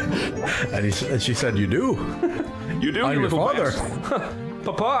 And she said, you do. You do, I'm you your little father.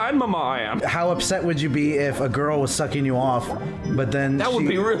 Papa and Mama I am. How upset would you be if a girl was sucking you off, but then that would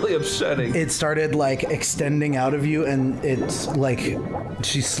be really upsetting. It started like extending out of you, and it's like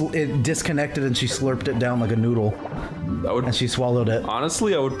it disconnected, and she slurped it down like a noodle. And she swallowed it.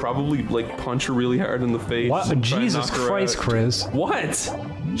 Honestly, I would probably like punch her really hard in the face. What? Jesus Christ, Chris! What?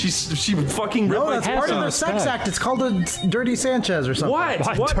 She fucking ripped my that's part of the sex act. It's called a dirty Sanchez or something. What?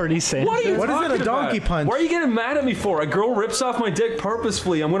 Dirty Sanchez? What is it? A donkey punch? Why are you getting mad at me for? A girl rips off my dick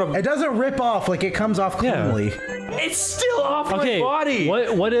purposefully. I'm gonna. It doesn't rip off. Like it comes off cleanly. Yeah. It's still off my body.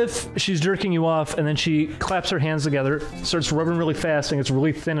 What if she's jerking you off and then she claps her hands together, starts rubbing really fast, and it's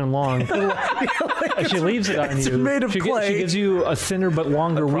really thin and long, and she leaves it on you? Made of clay. She gives you a thinner but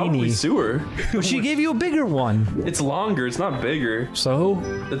longer weenie. Sue her. But she gave you a bigger one. It's longer. It's not bigger. So?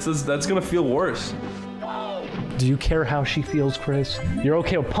 That's gonna feel worse. Do you care how she feels, Chris? You're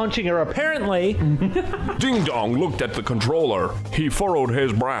okay with punching her, apparently. Ding Dong looked at the controller. He furrowed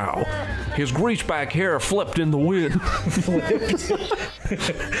his brow. His greaseback hair flipped in the wind.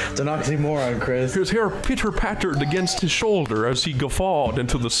 It's an oxymoron, Chris. His hair pitter-pattered against his shoulder as he guffawed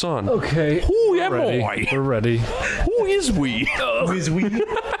into the sun. Okay. Who am I? We're ready. Who is we? Who is we?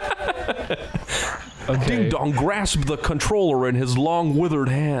 Okay. Ding Dong grasped the controller in his long, withered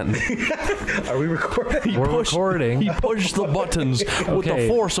hand. Are we recording? We're recording. He pushed the buttons with the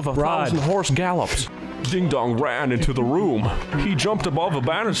force of 1,000 horse gallops. Ding Dong ran into the room. He jumped above a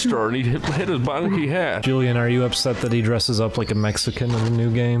banister and he hit his banky head. Julian, are you upset that he dresses up like a Mexican in the new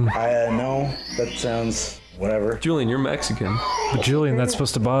game? No, that sounds whatever. Julian, you're Mexican. But Julian, that's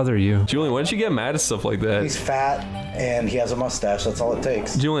supposed to bother you. Julian, why don't you get mad at stuff like that? He's fat and he has a mustache. That's all it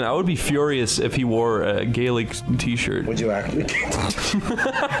takes. Julian, I would be furious if he wore a Gaelic t-shirt. Would you actually? T-shirt.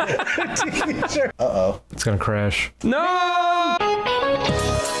 Uh-oh. It's gonna crash. No!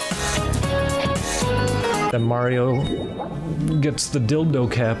 Then Mario gets the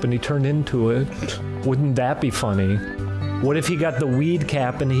dildo cap and he turned into it. Wouldn't that be funny? What if he got the weed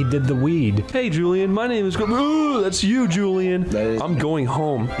cap and he did the weed? Hey, Julian, my name is... Ooh, that's you, Julian. I'm going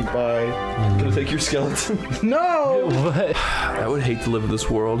home. Bye. Gonna take your skeleton. No! What? I would hate to live in this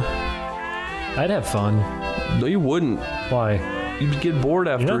world. I'd have fun. No, you wouldn't. Why? You'd get bored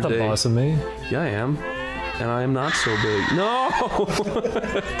after You're not a day. the boss of me. Yeah, I am. And I am not so big. No!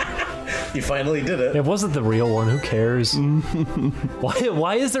 You finally did it. It wasn't the real one. Who cares?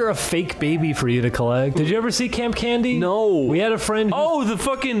 Why is there a fake baby for you to collect? Did you ever see Camp Candy? No. We had a friend. Oh,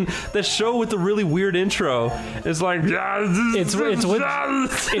 the show with the really weird intro. It's like it's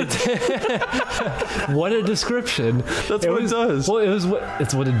what a description. That's what it does. Well,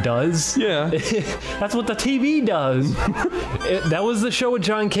 it's what it does. Yeah. That's what the TV does. That was the show with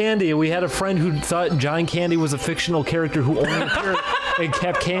John Candy. We had a friend who thought John Candy was a fictional character who only appeared and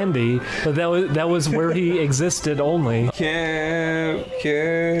Cap Candy, but that was where he existed only. Cap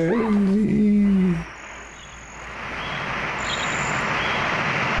Candy.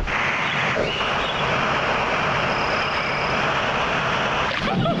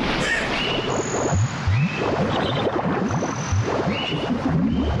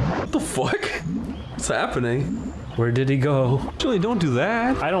 What the fuck? What's happening? Where did he go? Julian, don't do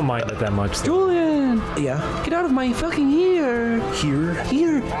that. I don't mind it that much. Though. Julian! Yeah? Get out of my fucking ear!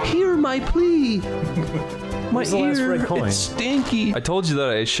 Hear my plea! My the last red coin? It's stinky! I told you that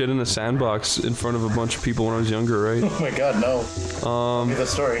I shit in a sandbox in front of a bunch of people when I was younger, right? Oh my god, no. Tell me the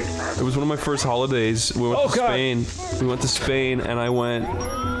story. It was one of my first holidays. We went to Spain. We went to Spain and I went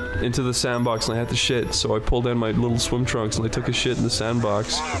into the sandbox and I had to shit. So I pulled down my little swim trunks and I took a shit in the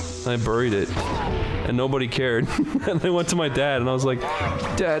sandbox and I buried it. And nobody cared. And I went to my dad and I was like,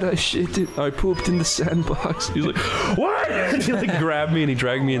 Dad, I pooped in the sandbox. He was like, what? He like grabbed me and he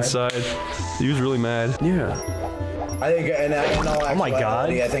dragged me inside. He was really mad. Yeah. I think, oh my god!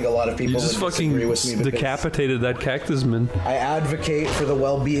 I think a lot of people you just fucking decapitated that cactus man. I advocate for the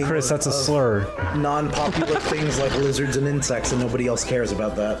well-being. Chris, that's a slur. Non-popular things like lizards and insects, and nobody else cares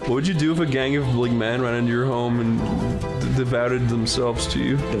about that. What would you do if a gang of like men ran into your home and devoured themselves to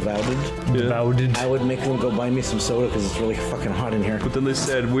you? Devoured? Yeah. Devoured. I would make them go buy me some soda because it's really fucking hot in here. But then they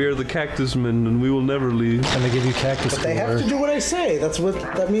said, "We are the cactus men, and we will never leave." And they give you cactus. But they have to do what I say. That's what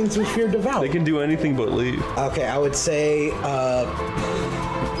that means if you're devout. They can do anything but leave. Okay, I would say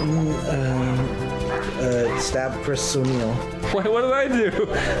stab Chris O'Neill. What did I do?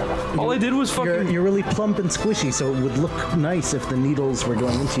 All I did was fucking... You're really plump and squishy, so it would look nice if the needles were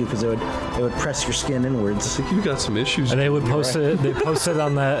going into you because it would press your skin inwards. I think you've got some issues. And they would post it. They post it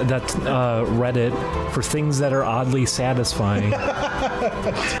on that Reddit for things that are oddly satisfying.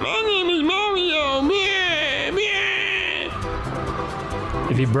 My name is Mario.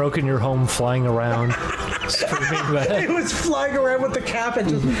 If you broke in your home flying around, screaming that. It was flying around with the cap and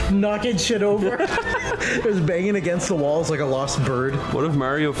just knocking shit over. It was banging against the walls like a lost bird. What if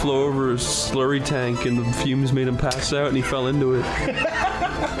Mario flew over a slurry tank and the fumes made him pass out and he fell into it?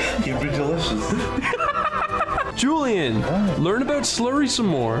 You'd be delicious. Julian, learn about slurry some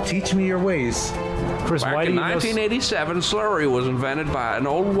more. Teach me your ways. Chris, Back why do in you 1987, slurry was invented by an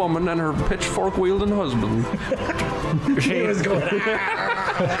old woman and her pitchfork-wielding husband. He was going...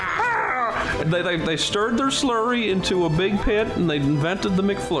 They stirred their slurry into a big pit and they invented the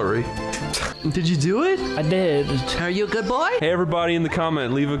McFlurry. Did you do it? I did. Are you a good boy? Hey, everybody in the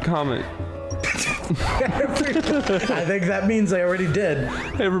comment, leave a comment. I think that means I already did.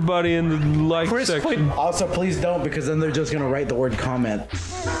 Everybody in the like section. Also, please don't, because then they're just going to write the word comment.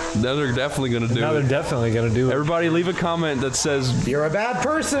 Now they're definitely going to do it. Now they're definitely going to do it. Everybody leave a comment that says... You're a bad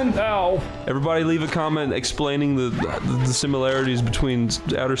person. No. Everybody leave a comment explaining the similarities between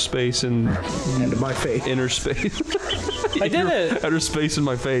outer space and my face. Inner space. I did it. Outer space in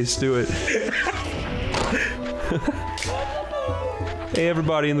my face. Do it. Hey,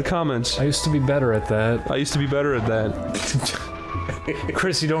 everybody in the comments. I used to be better at that. I used to be better at that.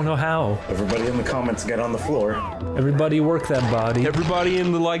 Chris, you don't know how. Everybody in the comments, get on the floor. Everybody work that body. Everybody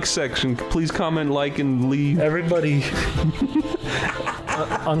in the like section, please comment, like, and leave. Everybody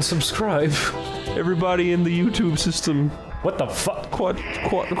unsubscribe. Everybody in the YouTube system. What the fuck? Quad.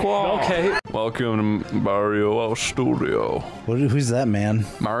 Okay. Welcome to Mario Studio. Who's that man?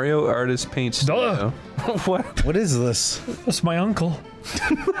 Mario Artist Paint Studio. What? What is this? That's my uncle.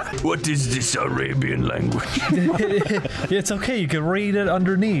 What is this Arabian language? It's okay, you can read it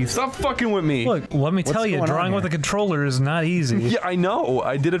underneath. Stop fucking with me. Look, let me tell you, drawing with a controller is not easy. Yeah, I know.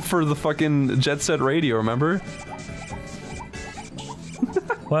 I did it for the fucking Jet Set Radio, remember?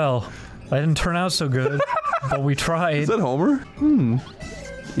 Well, that didn't turn out so good, but we tried. Is that Homer?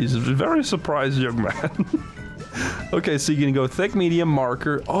 He's a very surprised young man. Okay, so you're gonna go thick, medium,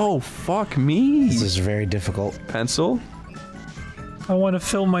 marker. Oh, fuck me. This is very difficult. Pencil. I want to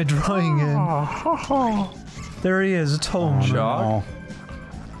fill my drawing in. There he is, it's home. Chalk.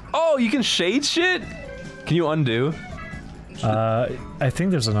 Oh, you can shade shit? Can you undo? I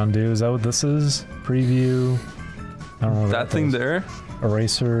think there's an undo. Is that what this is? Preview. I don't know what that thing there?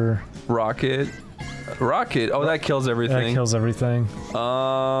 Eraser. Rocket. Rocket. Oh, that kills everything. That kills everything.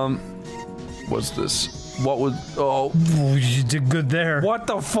 What's this? What was... Oh. You did good there. What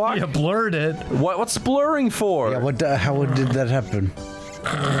the fuck? You blurred it. What's blurring for? Yeah, how did that happen?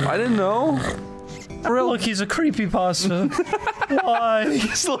 I didn't know. Look, he's a creepypasta. Why?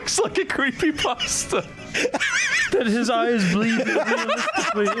 This looks like a creepypasta. That his eyes bleed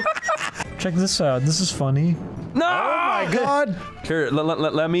realistically. Check this out. This is funny. No! Oh my god! Here,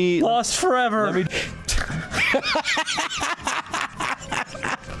 let me... Lost forever. Let me...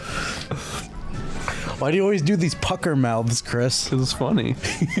 Why do you always do these pucker mouths, Chris? Because it's funny.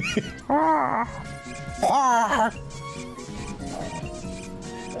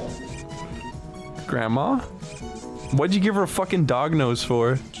 Grandma? What'd you give her a fucking dog nose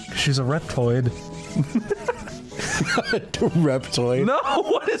for? She's a reptoid. Reptoid. No,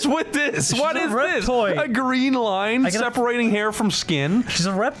 what is with this? She's What a is reptoid. this? A green line separating hair from skin? She's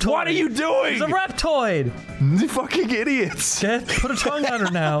a reptoid. What are you doing? She's a reptoid. You fucking idiots. Put a tongue on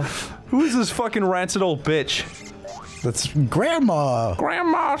her now. Who is this fucking rancid old bitch? That's Grandma.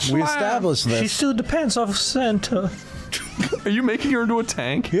 Grandma Slam. We established this. She still depends off Santa. Are you making her into a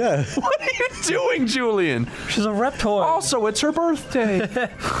tank? Yeah. What are you doing, Julian? She's a reptoid. Also, it's her birthday.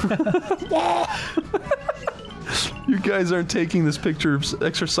 You guys aren't taking this picture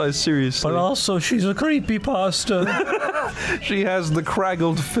exercise seriously. But also, she's a creepypasta. She has the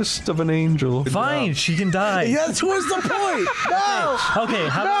craggled fist of an angel. Fine, she can die. Yes, what's the point? No! Okay,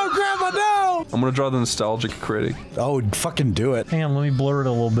 No, Grandma, no! I'm gonna draw the nostalgic critic. Oh, fucking do it. Hang on, let me blur it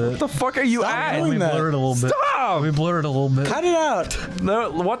a little bit. What the fuck are you at? Let me blur it a little bit. Stop! Let me blur it a little bit. Cut it out.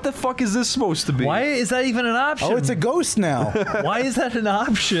 No, what the fuck is this supposed to be? Why is that even an option? Oh, it's a ghost now. Why is that an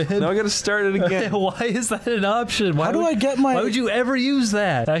option? Now I gotta start it again. Why is that an option? How do I get my... Why would you ever use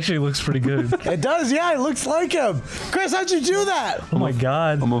that? Actually, it looks pretty good. It does, yeah, it looks like him. Chris, how'd you do that? Oh my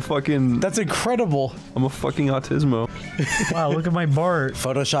god. I'm a fucking... That's incredible. I'm a fucking autismo. Wow, look at my Bart.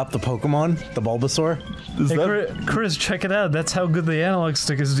 Photoshop the Pokemon, the Bulbasaur. Hey, Chris, check it out. That's how good the analog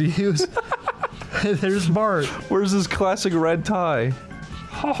stick is to use. There's Bart. Where's his classic red tie?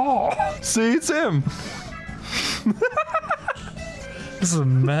 See, it's him. This is a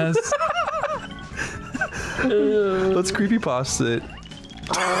mess. Let's creepypasta it.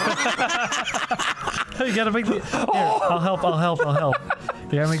 You gotta make the... Here, I'll help.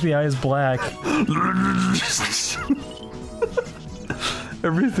 You gotta make the eyes black.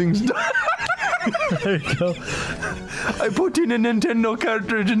 Everything's done. There you go. I put in a Nintendo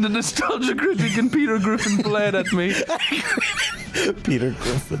cartridge and the nostalgia critic and Peter Griffin played at me. Peter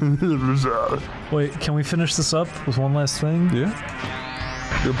Griffin. Wait, can we finish this up with one last thing? Yeah.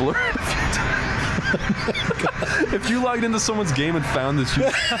 You're blurred. If you logged into someone's game and found this, you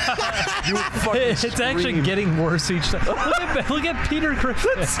would fucking It's actually scream. getting worse each time. Look at Peter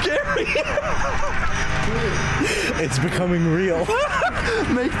Griffin. That's scary. It's becoming real.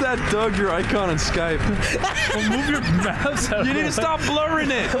 Make that Doug your icon on Skype. Well, move your mouse out. You need to stop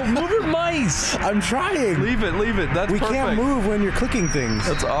blurring it. Move your mice. I'm trying. Leave it. That's We perfect. can't move when you're clicking things.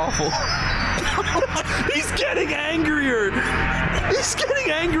 That's awful. He's getting angrier. He's getting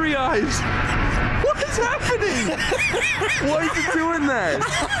angry eyes. What is happening? Why is he doing that?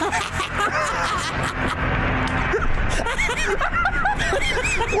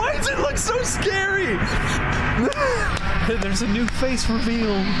 Why does it look so scary? There's a new face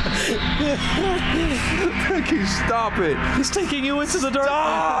revealed. Okay, stop it. He's taking you into the dark.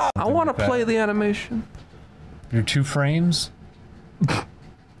 I want to play the animation. Your 2 frames?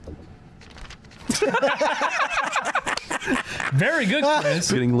 Very good, Chris.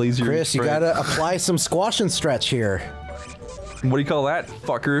 Getting lazier. Chris, you gotta apply some squash and stretch here. What do you call that,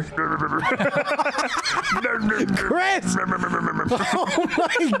 fucker? Chris!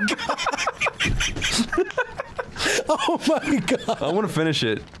 Oh my god! I want to finish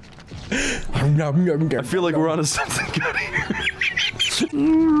it. I feel like we're onto something good here.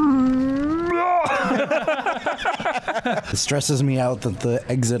 It stresses me out that the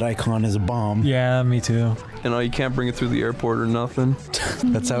exit icon is a bomb. Yeah, me too. You know, you can't bring it through the airport or nothing.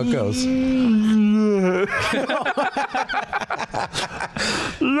 That's how it goes. Do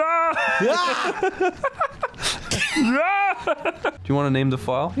you want to name the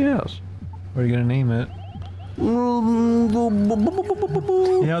file? Yes. What are you gonna name it? You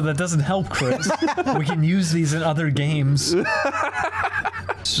know, that doesn't help, Chris. We can use these in other games.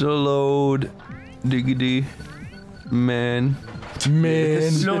 Slowed diggity man.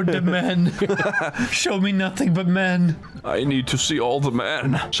 Slow the men. Show me nothing but men. I need to see all the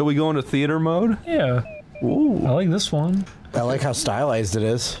men. Shall we go into theater mode? Yeah. Ooh. I like this one. I like how stylized it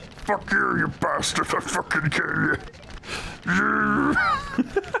is. Fuck you, you bastard! I fucking kill you.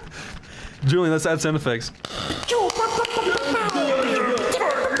 Julian, let's add sound effects.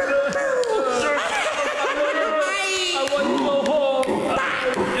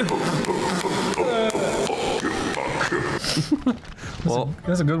 Well,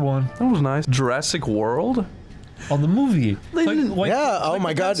 that's a good one. That was nice. Jurassic World? Oh, the movie. Yeah, oh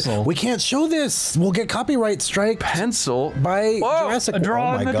my god. We can't show this. We'll get copyright strike. Pencil? By Jurassic World.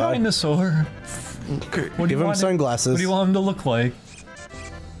 Drawing a dinosaur. Okay. What do Give you him want sunglasses. What do you want him to look like?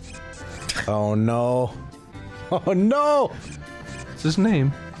 Oh no. Oh no! What's his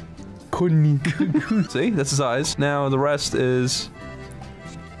name? Honey. See, that's his eyes. Now the rest is,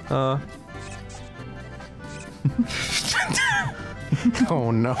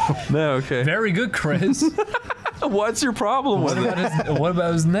 Oh no. No, okay. Very good, Chris. What's your problem with it? What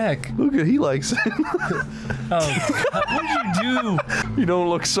about his neck? Look at, he likes it. Oh, what did you do? You don't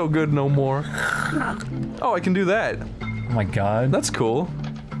look so good no more. Oh, I can do that. Oh my god. That's cool.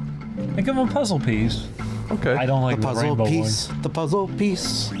 Think of a puzzle piece. Okay. I don't like the puzzle rainbow piece. one. The puzzle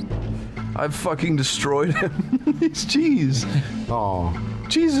piece. I've fucking destroyed him. He's cheese. Oh.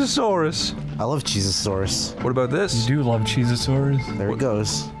 Cheezosaurus. I love Cheezosaurus. What about this? You do love Cheezosaurus. There he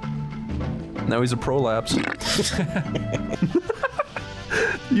goes. Now he's a prolapse.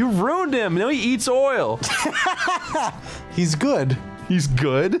 You ruined him. Now he eats oil. He's good. He's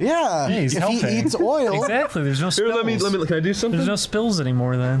good? Yeah. He's if healthy. he eats oil. Exactly. There's no spills. Here, let me, can I do something? There's no spills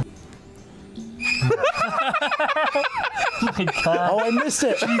anymore then. Oh my god. Oh, I missed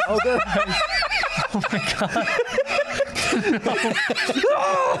it. Oh, there. Oh my god.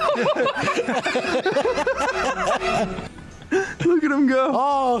 Look at him go.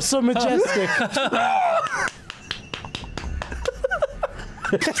 Oh, so majestic.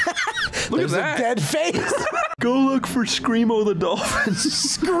 Look There's at that. a dead face. Go look for Screamo the dolphin.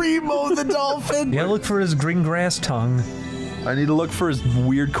 Screamo the dolphin. Yeah, look for his green grass tongue. I need to look for his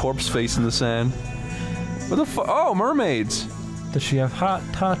weird corpse face in the sand. What the fuck? Oh, mermaids. Does she have hot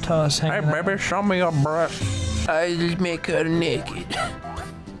tatas hanging out? baby, show me your breast. I'll make her naked.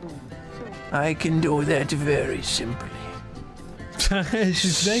 I can do that very simply.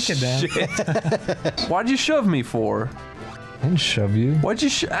 She's naked now. Why'd you shove me for? I didn't shove you. Why'd you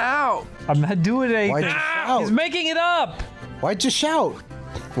Ow! I'm not doing anything. Why'd you shout? He's making it up. Why'd you shout?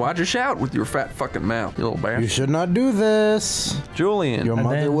 Why'd you shout with your fat fucking mouth, you little You bastard? should not do this. Julian. Your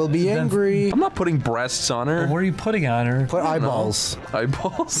mother then- will be then- angry. I'm not putting breasts on her. What are you putting on her? Put eyeballs.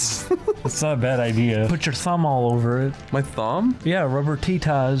 Eyeballs? It's not a bad idea. Put your thumb all over it. My thumb? Yeah, rubber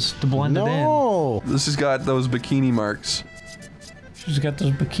titas to blend it in. No. This has got those bikini marks. She's got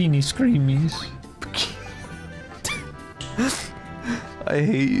those bikini screamies. I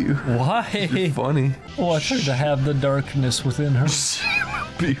hate you. Why? You're funny. Want her to have the darkness within her.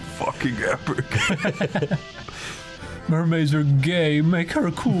 Be fucking epic. Mermaids are gay. Make her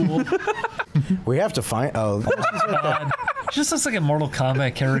cool. We have to find. Oh. God. She just looks like a Mortal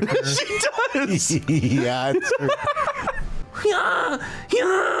Kombat character. She does. Yeah. It's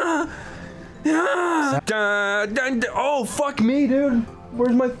true. Oh, fuck me, dude.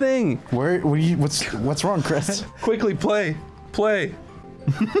 Where's my thing? What's wrong, Chris? Quickly, play. Play.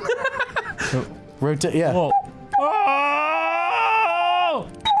 Rotate. Yeah. Whoa. Oh!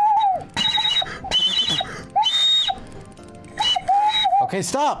 Okay,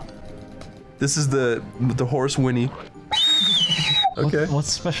 stop. This is the horse Winnie. Okay.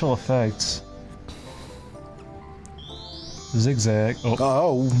 What's special effects? Zigzag.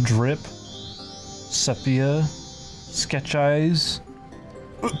 Oh. Drip. Sepia. Sketch eyes.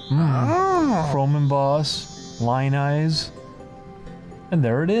 Chrome emboss. Line eyes. And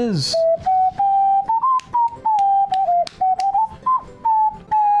there it is.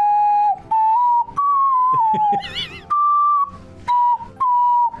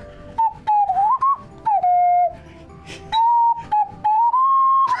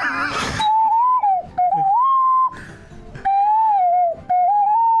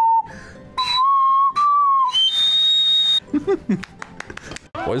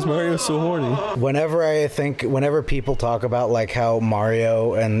 Why is Mario so horny? Whenever people talk about like how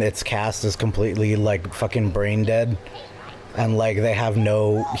Mario and its cast is completely like fucking brain dead and like they have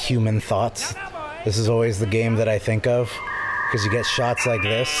no human thoughts, this is always the game that I think of because you get shots like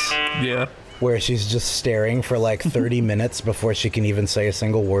this. Yeah. Where she's just staring for like 30 minutes before she can even say a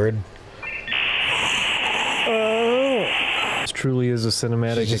single word. This truly is a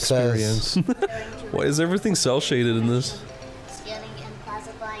cinematic experience. Why is everything cell shaded in this?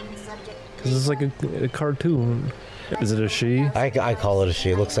 This is like a cartoon. Is it a she? I call it a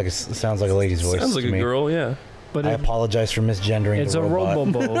she. It looks like it sounds like a lady's voice. Sounds like to a me. girl, yeah. But I apologize for misgendering it's the a robot.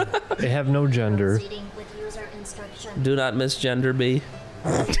 robobo. They have no gender. Do not misgender me.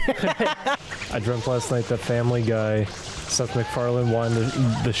 I dreamt last night that Family Guy, Seth MacFarlane wanted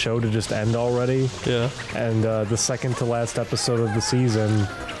the show to just end already. Yeah. And the second to last episode of the season,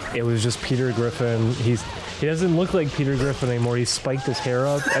 it was just Peter Griffin. He doesn't look like Peter Griffin anymore. He spiked his hair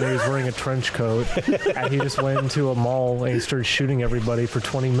up and he was wearing a trench coat. And he just went into a mall and he started shooting everybody for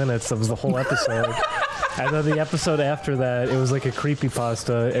 20 minutes. That was the whole episode. And then the episode after that, it was like a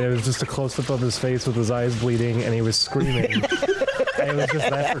creepypasta, and it was just a close-up of his face with his eyes bleeding, and he was screaming. And it was just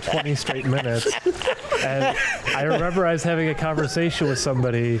that for 20 straight minutes. And I remember I was having a conversation with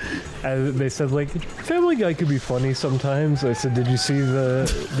somebody, and they said like, Family Guy could be funny sometimes. I said, Did you see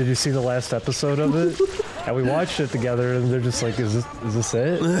the last episode of it? And we watched it together, and they're just like, Is this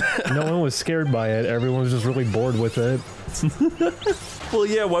it? No one was scared by it. Everyone was just really bored with it. Well,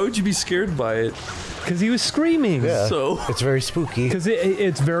 yeah. Why would you be scared by it? Because he was screaming. Yeah, so it's very spooky. Because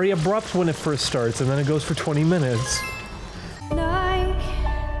it's very abrupt when it first starts, and then it goes for 20 minutes.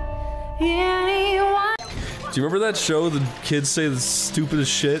 Do you remember that show? The kids say the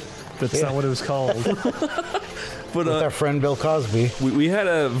stupidest shit. That's not what it was called. But with our friend Bill Cosby. We had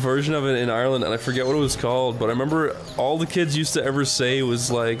a version of it in Ireland, and I forget what it was called. But I remember all the kids used to ever say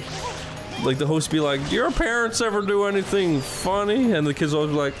was like the host be like, "Do your parents ever do anything funny?" And the kids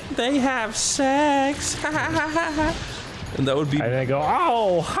always be like, "They have sex." And that would be. And they go,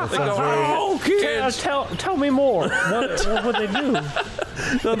 "Oh, they go, oh, kids, tell me more. What would they do?"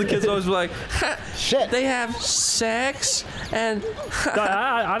 No, the kids always be like, "Shit, they have sex." And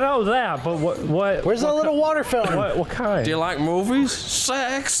I know that, but what? Where's the little water fountain? What kind? Do you like movies?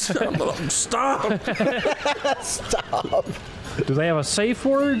 Sex? Stop! Stop! Do they have a safe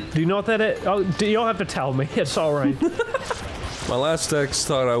word? Do you know what that is? Oh, you don't have to tell me. It's all right. My last ex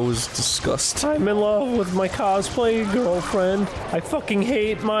thought I was disgusting. I'm in love with my cosplay girlfriend. I fucking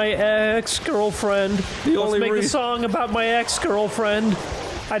hate my ex-girlfriend. Let's make a song about my ex-girlfriend.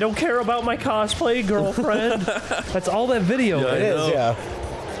 I don't care about my cosplay girlfriend. That's all that video is. It is, yeah.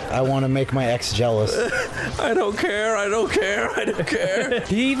 I want to make my ex jealous. I don't care. I don't care. I don't care.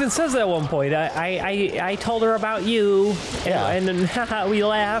 He even says that at one point. I told her about you. And then we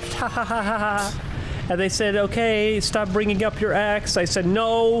laughed. Ha ha ha ha ha. And they said, okay, stop bringing up your ex. I said,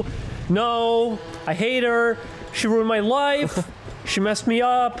 no, I hate her. She ruined my life. She messed me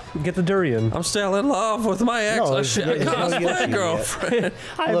up. Get the durian. I'm still in love with my ex. Cosplay girlfriend.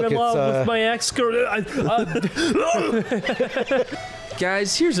 I'm in love with my ex girl.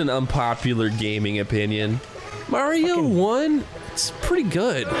 Guys, here's an unpopular gaming opinion. Mario 1, it's pretty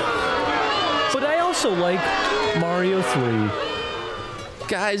good. But I also like Mario 3.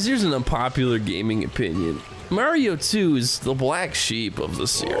 Guys, here's an unpopular gaming opinion. Mario 2 is the black sheep of the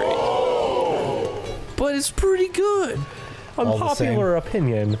series. But it's pretty good. Unpopular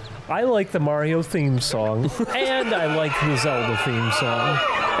opinion. I like the Mario theme song, and I like the Zelda theme song.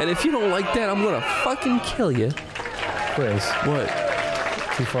 And if you don't like that, I'm gonna fucking kill you. Chris. What?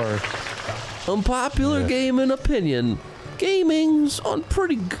 Too far. Unpopular gaming opinion. Gaming's on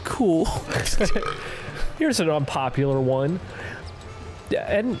pretty cool. Here's an unpopular one.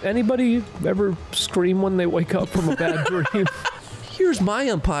 Anybody ever scream when they wake up from a bad dream? Here's my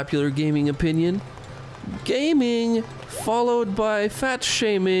unpopular gaming opinion. Gaming followed by fat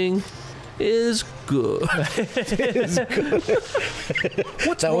shaming is good. What's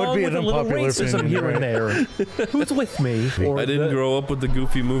that wrong would be with an a little unpopular racism opinion, here and there? Who's with me? I didn't grow up with the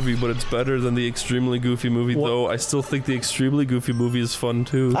Goofy movie, but it's better than the Extremely Goofy movie, though I still think the Extremely Goofy movie is fun,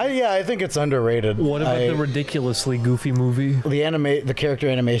 too. I think it's underrated. What about the ridiculously goofy movie? The character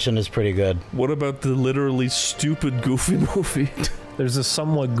animation is pretty good. What about the literally stupid Goofy movie? There's a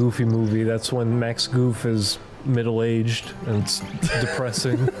somewhat goofy movie. That's when Max Goof is middle-aged, and it's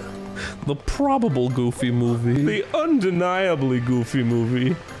depressing. The probable Goofy movie. The undeniably Goofy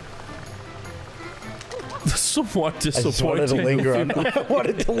movie. The somewhat disappointing. I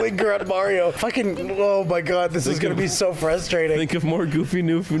wanted to linger on Mario. Fucking, oh my god, this is going to be so frustrating. Think of more Goofy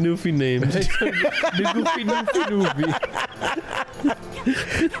Noofy names. The Goofy Noofy.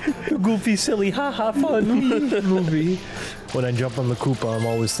 Goofy, silly, haha, fun movie. When I jump on the Koopa, I'm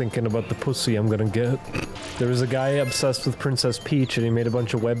always thinking about the pussy I'm gonna get. There was a guy obsessed with Princess Peach, and he made a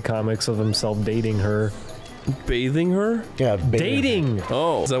bunch of webcomics of himself dating her. Bathing her? Yeah, dating!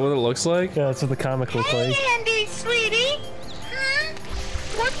 Oh, is that what it looks like? Yeah, that's what the comic looks like. Andy, sweetie.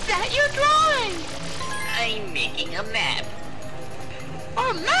 What's that you're drawing? I'm making a map.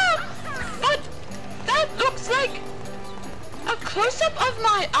 A map? But that looks like a close-up of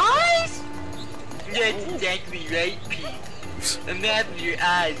my eyes? That's exactly right, Pete. A map of your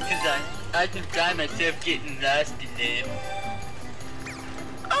eyes, because I can find myself getting lost in them.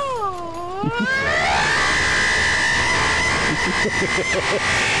 Oh.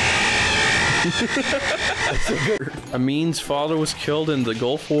 Amin's father was killed in the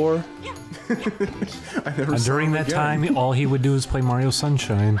Gulf War. And during that time, all he would do is play Mario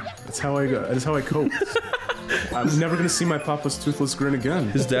Sunshine. That's how I cope. I'm never gonna see my papa's toothless grin again.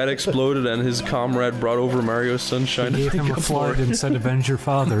 His dad exploded and his comrade brought over Mario Sunshine. He gave him a flood and said, avenge your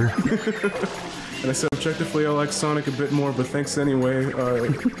father. And I said, objectively, I like Sonic a bit more, but thanks anyway.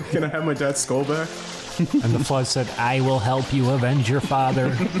 Can I have my dad's skull back? And the flood said, I will help you avenge your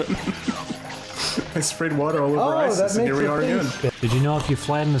father. I sprayed water all over ISIS, and here we are again. Did you know if you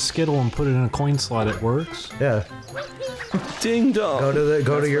flatten a Skittle and put it in a coin slot, it works? Yeah. Ding dong.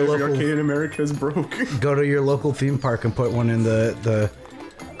 Go to your local arcade in America is broke. Go to your local theme park and put one in the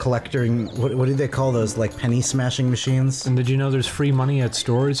collecting. What do they call those? Like penny smashing machines? And did you know there's free money at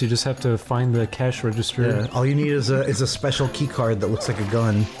stores? You just have to find the cash register. Yeah. All you need is a special key card that looks like a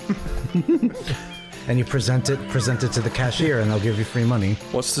gun. And you present it to the cashier, and they'll give you free money.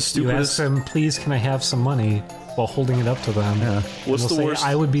 What's the You ask stupidest? them, please, can I have some money, while holding it up to them. Yeah. What's the say, worst?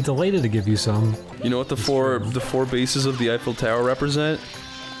 I would be delighted to give you some. You know what the four bases of the Eiffel Tower represent?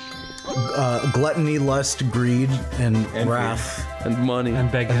 Gluttony, lust, greed, and wrath. And money. And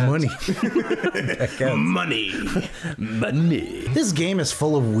baguette. Money. Money. This game is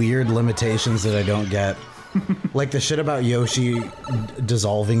full of weird limitations that I don't get. Like the shit about Yoshi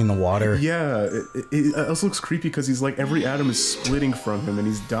dissolving in the water. Yeah, it also looks creepy because he's like every atom is splitting from him and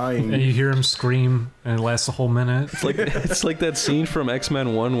he's dying. And you hear him scream, and it lasts a whole minute. It's like that scene from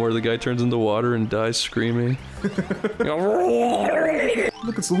X-Men 1 where the guy turns into water and dies screaming.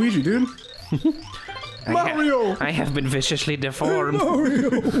 Look, it's Luigi, dude. Mario! I have been viciously deformed. Mario!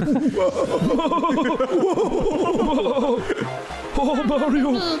 Oh,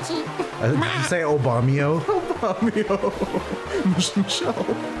 Mario! Did you say Obamio? Obamio. Michelle.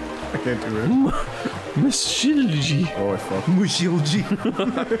 I can't do it. Mishilji. Oh, I fucked. Mushilji.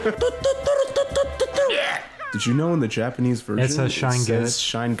 Did you know in the Japanese version It's a Shine says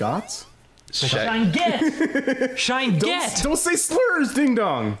Shine Gots? Shine get! Shine get! Don't say slurs, ding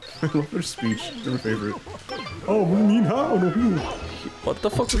dong! I love their speech. They're my favorite. Oh, mean how? What the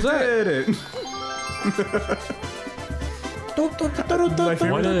fuck was that? Did it.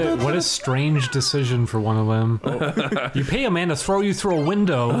 What a strange decision for one of them. You pay a man to throw you through a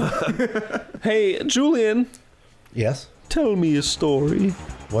window. Hey, Julian. Yes? Tell me a story.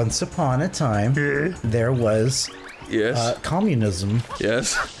 Once upon a time, there was communism.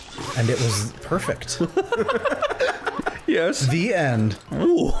 Yes. And it was perfect. Yes. The end.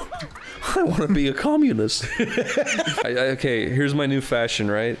 Ooh, I want to be a communist. Okay, here's my new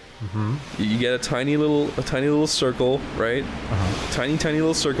fashion, right? You get a tiny little circle, right? Tiny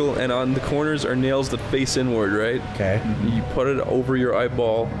little circle, and on the corners are nails that face inward, right? Okay. You put it over your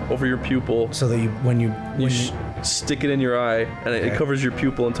eyeball, over your pupil, so that when you stick it in your eye, and it covers your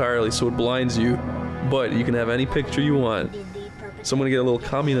pupil entirely, so it blinds you. But you can have any picture you want. So I'm gonna get a little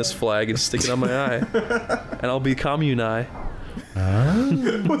communist flag and stick it on my eye, and I'll be Communi.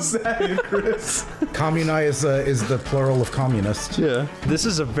 What's that, Chris? Communi is the plural of communist. Yeah. This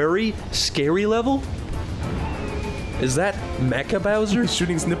is a very scary level. Is that Mecha Bowser? He's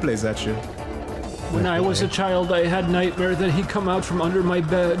shooting Snipples at you. When I was a child, I had nightmare that he'd come out from under my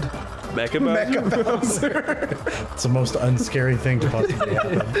bed. Mecha Bowser? Mecha Bowser. It's the most unscary thing to possibly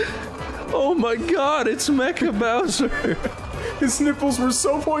happen. Oh my god, it's Mecha Bowser. His nipples were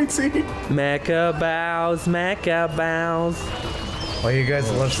so pointy. Mecha bows, mecha bows. Why you guys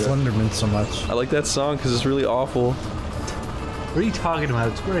love Slenderman so much? I like that song because it's really awful. What are you talking about?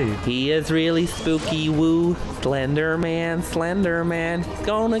 It's great. He is really spooky woo. Slender Man, he's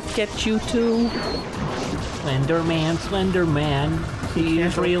gonna get you too. Slender Man. He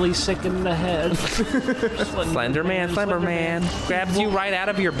is really sick in the head. Slender Man, grabs you right out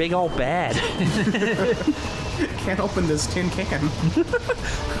of your big old bed. Can't open this tin can.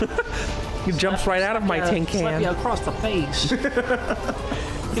 He jumps right out of my tin can. Slap you across the face.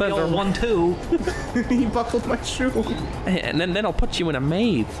 Give me old 1-2. He buckled my shoe. And then I'll put you in a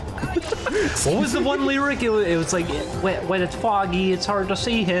maze. What was the one lyric? It was like, when it's foggy, it's hard to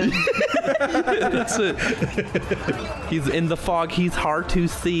see him. That's it. He's in the fog, he's hard to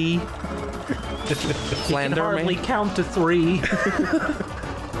see. Slender Man. Hardly count to 3.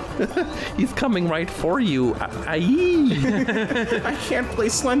 He's coming right for you. I can't play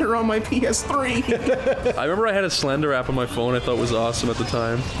Slender on my PS3. I remember I had a Slender app on my phone I thought was awesome at the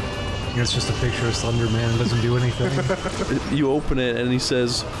time. It's just a picture of Slender Man. It doesn't do anything. You open it and he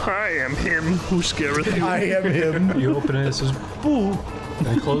says, I am him who scareth you. I am him. You open it, it says, boo.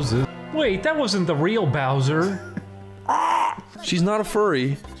 And close it. Wait, that wasn't the real Bowser. She's not a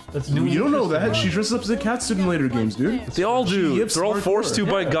furry. That's new. You don't know that. She dresses up as a cat in later games, dude. They all do. They're all forced to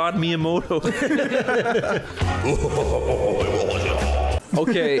by God Miyamoto.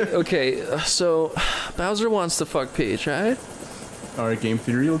 Okay, so Bowser wants to fuck Peach, right? Alright, game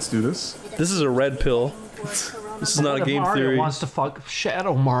theory, let's do this. This is a red pill. This is not a game Mario theory. Wants to fuck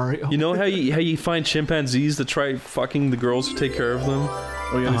Shadow Mario. You know how you find chimpanzees to try fucking the girls who take care of them?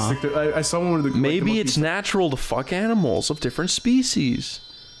 Oh yeah, they stick to, I saw one where the maybe it's natural to fuck animals of different species.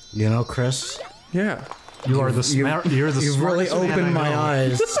 You know, Chris? Yeah. You're the You've really opened my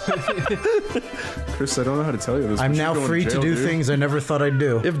eyes. Chris, I don't know how to tell you this. I'm now free to do things I never thought I'd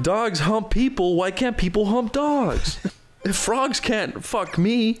do. If dogs hump people, why can't people hump dogs? If frogs can't fuck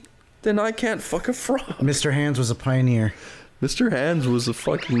me, then I can't fuck a frog. Mr. Hands was a pioneer. Mr. Hands was a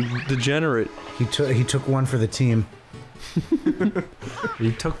fucking degenerate. He took one for the team.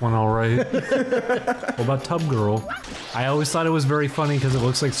 He took one all right. What about Tub Girl? I always thought it was very funny because it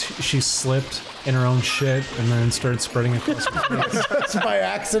looks like she slipped in her own shit and then started spreading across her face. That's by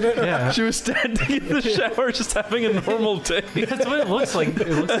accident? Yeah. She was standing in the shower just having a normal day. That's what it looks like. It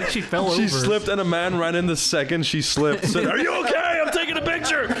looks like she fell over. She slipped and a man ran in the second she slipped. Said, "Are you okay? I'm taking a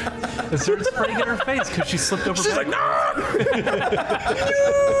picture." And started spraying in her face because she slipped over. She's like, "No!"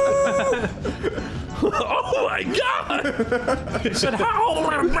 Oh my god! He said,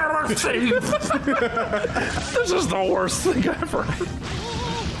 "How embarrassing!" This is the worst thing ever.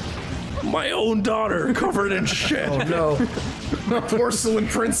 My own daughter covered in shit. Oh no. Porcelain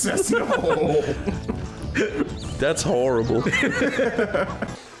princess, no. That's horrible.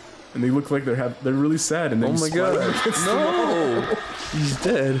 And they look like they're really sad. And then oh my god! No, he's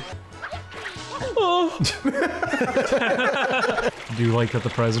dead. Oh. Do you like that the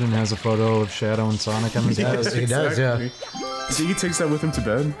president has a photo of Shadow and Sonic on his desk? He does, yeah. See, he takes that with him to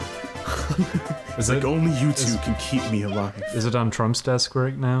bed. It's like only you two can keep me alive. Is it on Trump's desk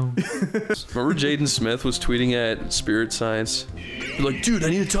right now? Remember Jaden Smith was tweeting at Spirit Science? He's like, dude, I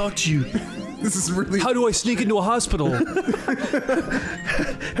need to talk to you. This is really. How do I sneak into a hospital? How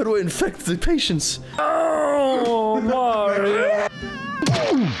do I infect the patients? Oh, Mario.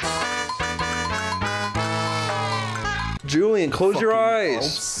 Julian, close your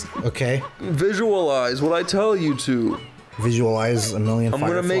eyes. Okay. Visualize what I tell you to. Visualize a million fireflies.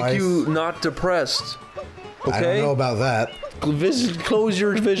 I'm gonna make you not depressed. Okay? I don't know about that. Close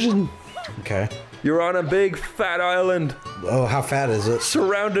your vision. Okay. You're on a big fat island. Oh, how fat is it?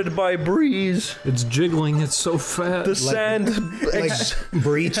 Surrounded by breeze. It's jiggling, it's so fat. The sand. Like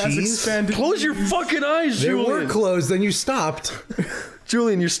brie cheese? Close your fucking eyes, They Julian. were closed, then you stopped.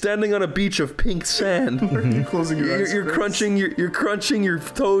 Julian, you're standing on a beach of pink sand. Closing your eyes. You're crunching your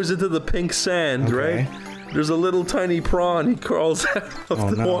toes into the pink sand, right? There's a little tiny prawn. He crawls out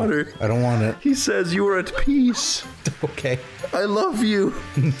of the water. I don't want it. He says, "You are at peace." Okay. I love you.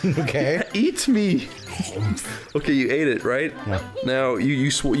 Okay. Eat me. Okay, you ate it, right? Yeah. Now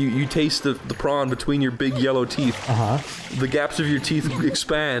you taste the prawn between your big yellow teeth. The gaps of your teeth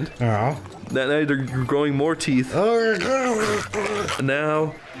expand. Now you're growing more teeth.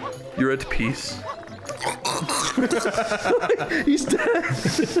 Now you're at peace. He's dead.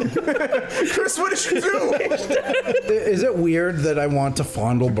 Chris, what did you do? Is it weird that I want to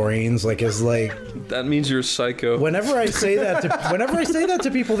fondle brains? Like, that means you're a psycho. Whenever I say that to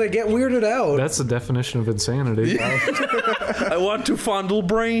people, they get weirded out. That's the definition of insanity. I want to fondle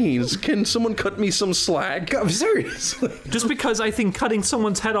brains. Can someone cut me some slack? Seriously. Just because I think cutting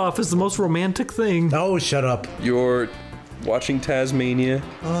someone's head off is the most romantic thing. Oh, shut up. You're watching Tasmania.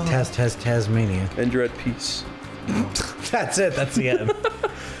 Tasmania. And you're at peace. That's it. That's the end.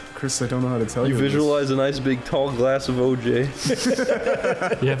 Chris, I don't know how to tell you. You visualize a nice big tall glass of OJ.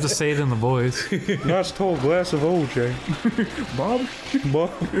 You have to say it in the voice. Nice tall glass of OJ. Bob?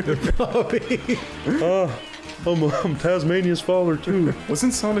 Bobby. I'm Tasmania's father too.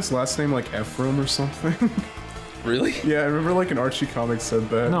 Wasn't Sonic's last name like Ephraim or something? Really? Yeah, I remember like an Archie comic said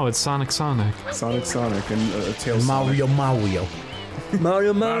that. No, it's Sonic. Sonic and Tails. Mario. Mario.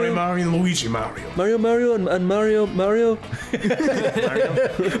 Mario, Luigi, Mario. Mario, and Mario. Mario.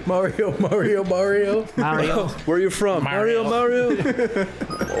 Where are you from? Mario.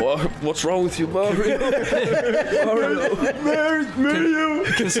 What's wrong with you, Mario? Mario.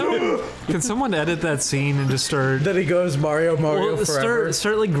 Can someone edit that scene and just start? Then he goes Mario forever.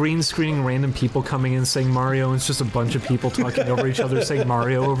 Start like green screening random people coming in saying Mario, and it's just a bunch of people talking over each other saying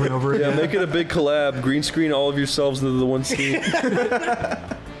Mario over and over again. Yeah, make it a big collab. Green screen all of yourselves into the one scene.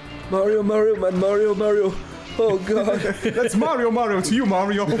 Mario. Oh god. That's Mario to you,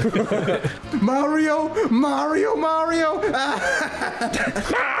 Mario. Mario.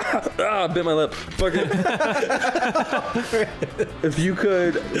 Bit my lip. Fucking. If you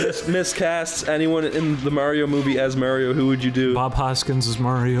could miscast anyone in the Mario movie as Mario, who would you do? Bob Hoskins as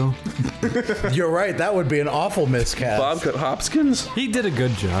Mario. You're right. That would be an awful miscast. Bob Hopkins? He did a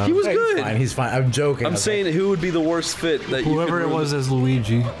good job. He was good. He's fine. I'm joking. I'm saying who would be the worst fit that whoever you could it was as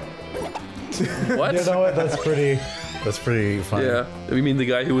Luigi. What? You know what? That's pretty funny. Yeah. You mean the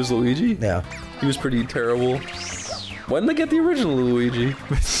guy who was Luigi? Yeah. He was pretty terrible. Why didn't they get the original Luigi?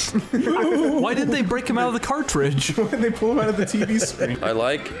 Why didn't they break him out of the cartridge? Why did they pull him out of the TV screen? I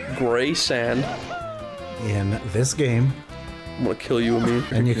like gray sand. in this game. I'm gonna kill you and me.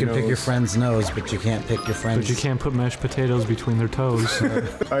 And you can pick your friend's nose, but you can't pick your friend's. But you can't put mashed potatoes between their toes.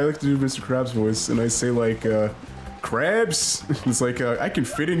 I like to do Mr. Krabs' voice, and I say like, Krabs? It's like, I can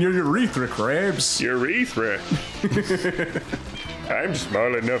fit in your urethra, Krabs. Urethra? I'm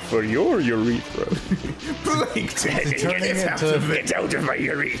small enough for your urethra. Blake, get out of my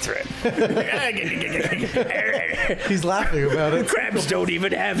urethra. He's laughing about it. Crabs don't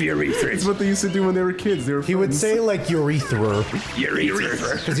even have urethras. It's what they used to do when they were kids. He would say like urethra.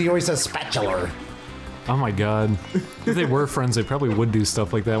 Urethra. Because he always says spatula. Oh my god. If they were friends, they probably would do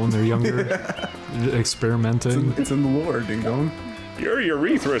stuff like that when they're younger. Experimenting. It's in the lore, Ding Dong. Your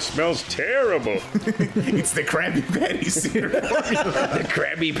urethra smells terrible. It's the Krabby Patty secret formula. The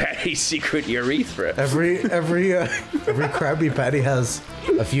Krabby Patty secret urethra. Every Krabby Patty has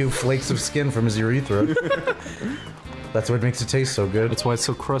a few flakes of skin from his urethra. That's what makes it taste so good. That's why it's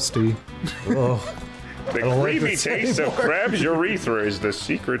so crusty. Oh. The creamy taste of Krab's urethra is the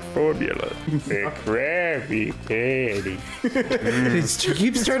secret formula. The Krabby Patty. He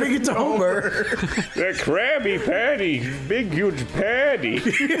keeps turning it to Homer. The Krabby Patty. Big, huge patty.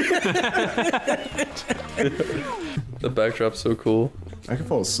 The backdrop's so cool. I could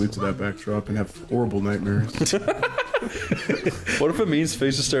fall asleep to that backdrop and have horrible nightmares. What if Amin's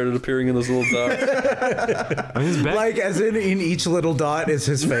face just started appearing in those little dots? Like, as in each little dot is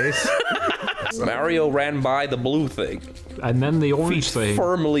his face. Mario ran by the blue thing. And then the orange thing.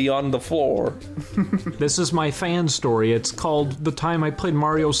 Firmly on the floor. This is my fan story. It's called The Time I Played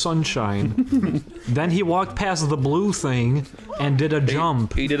Mario Sunshine. Then he walked past the blue thing and did a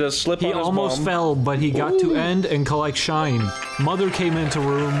jump. He did a slip on his almost bum. fell, but he got to end and collect shine. Mother came into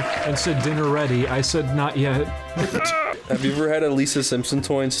room and said, dinner ready. I said, not yet. Have you ever had a Lisa Simpson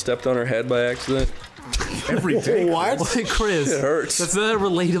toy and stepped on her head by accident? Every day. What? Chris, It hurts. that's not a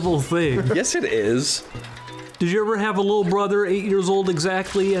relatable thing. Yes, it is. Did you ever have a little brother, 8 years old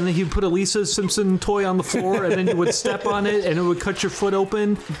exactly, and then he'd put a Lisa Simpson toy on the floor, and then you would step on it, and it would cut your foot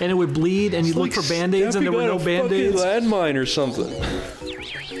open, and it would bleed, and you'd look for Band-Aids, and there were no Band-Aids? Landmine or something.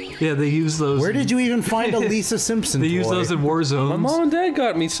 Yeah, they use those. Where did you even find a Lisa Simpson They toy? use those in Warzone. My mom and dad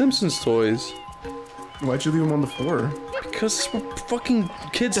got me Simpsons toys. Why'd you leave them on the floor? Because it's where fucking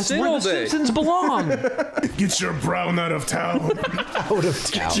kids That's sit where all the day. Simpsons belong. Get your brown out of town. Out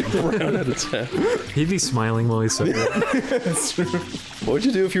of town. Brown out of town. He'd be smiling while he said that. That's true. What would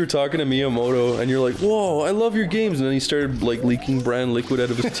you do if you were talking to Miyamoto and you're like, whoa, I love your games, and then he started like leaking brown liquid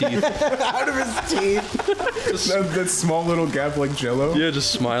out of his teeth? Out of his teeth. that small little gap like Jello. Yeah, just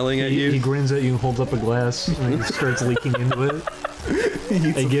smiling at you. He grins at you and holds up a glass, and he starts leaking into it.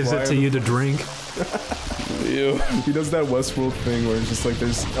 He gives it to you to drink. Ew. He does that Westworld thing where it's just like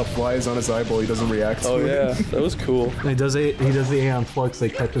there's a fly is on his eyeball, he doesn't react to Oh it. yeah, that was cool. And he does the Aeon Flux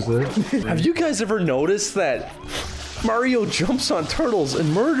that catches it. Have you guys ever noticed that Mario jumps on turtles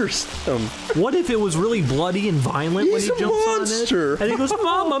and murders them? What if it was really bloody and violent when he He's a jumps monster. on it? And he goes,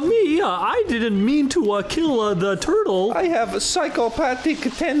 Mamma Mia, I didn't mean to kill the turtle. I have a psychopathic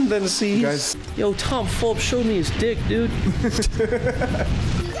tendencies. Guys. Yo, Tom Fulp showed me his dick, dude.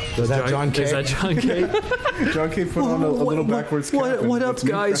 Was that John K? Is that John K? John K put on a little backwards cap. What up,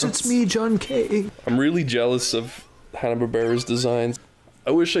 guys? It's me, John K. I'm really jealous of Hanna-Barbera's designs.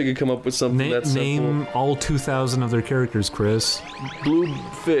 I wish I could come up with something that's simple. Name all 2,000 of their characters, Chris. Blue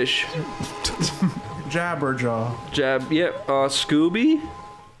fish. Jabberjaw. Scooby.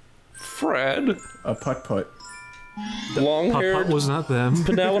 Fred. A putt-putt. Long-haired. Putt was not them.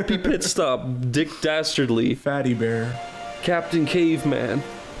 Penelope Pitstop. Dick Dastardly. Fatty Bear. Captain Caveman.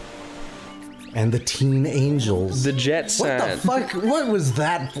 And the Teen Angels. The Jet Sand. What the fuck? What was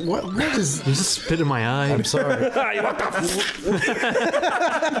that? What is... You just spit in my eye. I'm sorry.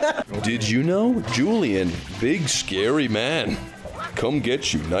 Did you know? Julian, big scary man. Come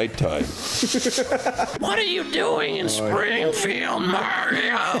get you nighttime. What are you doing in Springfield,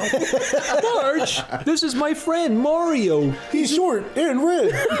 Mario? Marge, this is my friend Mario. He's short and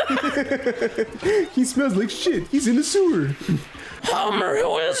red. He smells like shit. He's in the sewer. Homer,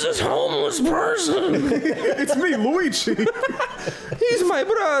 who is this homeless person? It's me, Luigi. He's my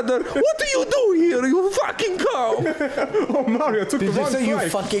brother. What do you do here, you fucking cow? Oh, Mario, I took the Did you wrong say you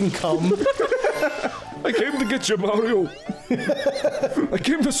flight. fucking cum? I came to get you, Mario. I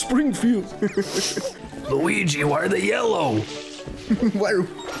came to Springfield. Luigi, why are they yellow? Why?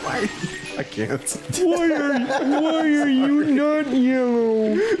 I can't. Why are you not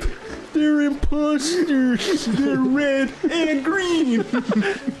yellow? They're imposters. They're red and green.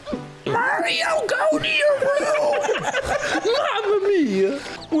 Mario, go to your room! Mamma mia.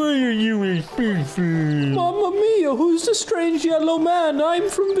 Why are you a species? Mamma mia, who's the strange yellow man? I'm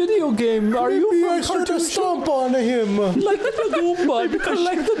from video game. Are you from I should have stomp on him. Like the Goomba,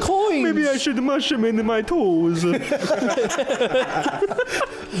 collect the coins. Maybe I should mush him into my toes.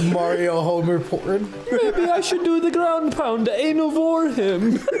 Mario home report. Maybe I should do the ground pound to anal-vor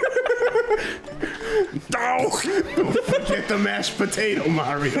him. Don't forget the mashed potato,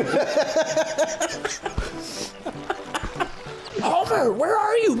 Mario. Homer, where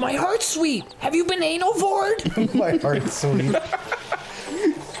are you? My heart's sweet. Have you been anal-vored? My heart's sweet.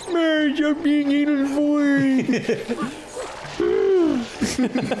 Marge, I'm being anal-vored.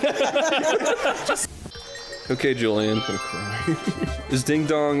 Okay, Julian. Is Ding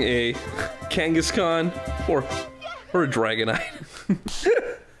Dong a Kangaskhan or a Dragonite?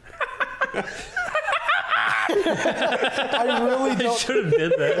 I really don't. should have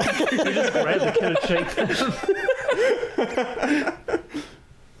did that. You just grabbed the kid and shake.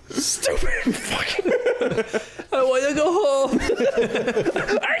 Stupid fucking. I want to go home.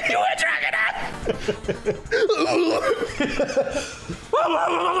 Are you a Dragonite?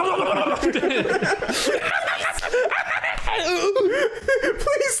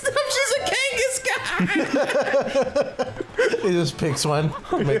 Please stop, she's a Kangaskhan! He just picks one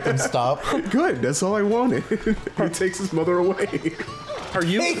to make them stop. Good, that's all I wanted. He takes his mother away. Are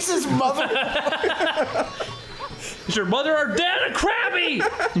you? Takes his mother. Is your mother or dad a crabby?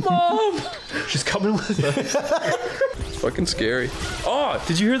 Mom! She's coming with us. It's fucking scary. Oh,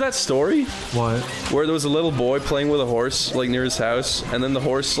 did you hear that story? What? Where there was a little boy playing with a horse, like near his house, and then the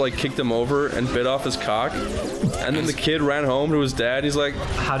horse like kicked him over and bit off his cock. And then the kid ran home to his dad. And he's like,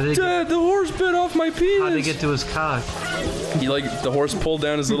 How did Dad, the horse bit off my penis. How did he get to his cock? He the horse pulled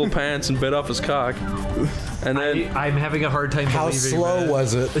down his little pants and bit off his cock. And then I'm having a hard time How believing slow that.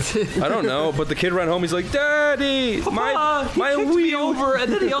 was it? I don't know, but the kid ran home. He's like, Daddy, my kicked me over,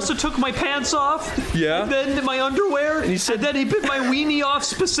 and then he also took my pants off. Yeah. And then my underwear. And he said, then he bit my weenie off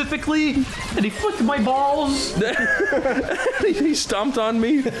specifically, and he flicked my balls. He stomped on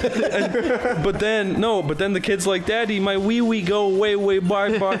me. But then the kid's like, Daddy, my wee go way bye.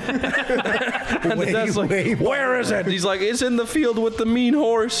 And the dad's like, where is it? He's like, it's in the field with the mean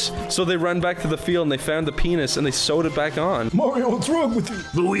horse. So they run back to the field and they found the penis and they sewed it back on. Mario, what's wrong with you?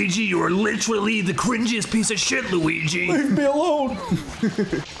 Luigi, you are literally the cringiest piece of shit, Luigi. Leave me alone.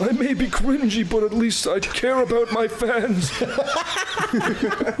 I may be cringy, but at least I care about my fans.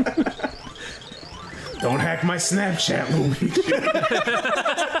 Don't hack my Snapchat, Luigi.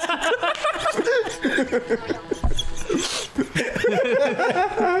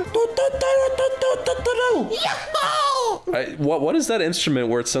 What is that instrument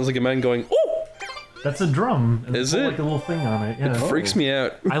where it sounds like a man going, ooh? That's a drum. Is it? Like a little thing on it. Yeah. It freaks me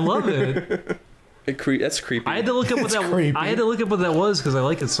out. I love it. That's creepy. I had to look up what that. I had to look up what that was because I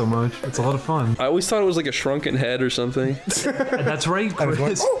like it so much. It's a lot of fun. I always thought it was like a shrunken head or something. That's right,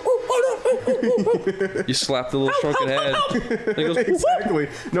 Chris. You slap the little shrunken head. And it goes, Exactly.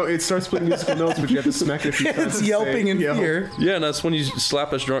 No, it starts playing musical notes, but you have to smack it a few times. It's yelping in fear. Yeah, and that's when you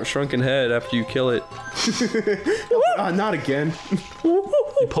slap a shrunken head after you kill it. Not again.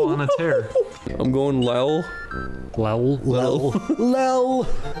 You pull on a tear. I'm going lel. Lel.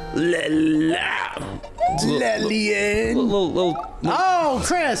 Lelian. Oh,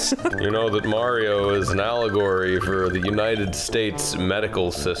 Chris. You know that Mario is an allegory for the United States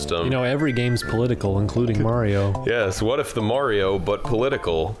medical system. You know, every game's political, including Mario. Yes, what if the Mario, but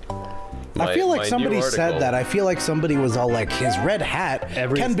political? I feel like somebody said that. I feel like somebody was all like, his red hat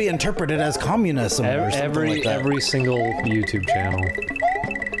can be interpreted as communism or something like that. Every single YouTube channel.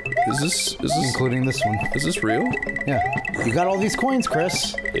 Is this including this one? Is this real? Yeah. You got all these coins,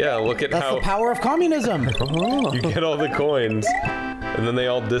 Chris. Yeah, look at That's how the power of communism. you get all the coins, and then they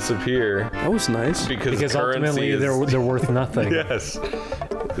all disappear. That was nice. Because ultimately they're worth nothing. Yes,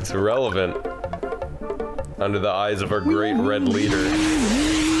 it's irrelevant under the eyes of our great red leader.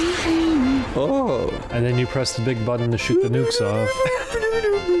 Oh. And then you press the big button to shoot the nukes off.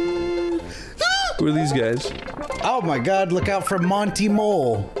 Who are these guys? Oh my god, look out for Monty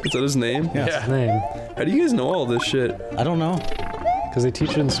Mole. Is that his name? Yeah, that's his name. How do you guys know all this shit? I don't know. Because they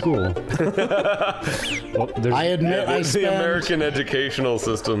teach it in school. I admit I The American educational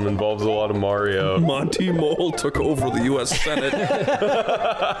system involves a lot of Mario. Monty Mole took over the U.S. Senate.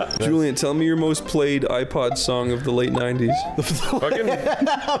 Julian, tell me your most played iPod song of the late 90s.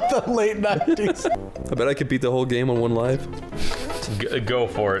 The late 90s. I bet I could beat the whole game on one live. Go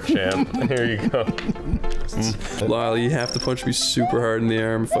for it, champ. Here you go. Lyle, you have to punch me super hard in the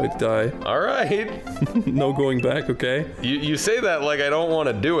arm if I die. All right. No going back, okay? You say that like I don't want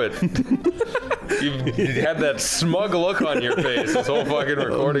to do it. You had that smug look on your face this whole fucking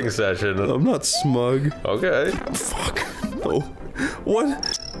recording session. I'm not smug. Okay. Fuck. Oh.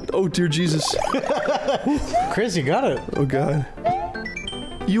 What? Oh, dear Jesus. Chris, you got it. Oh, God.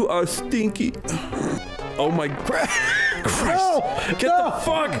 You are stinky. Oh, my Christ. No! Get the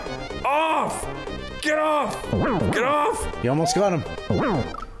fuck off! Get off! Get off! You almost got him.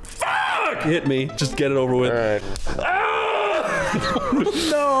 Fuck! Hit me. Just get it over with. All right.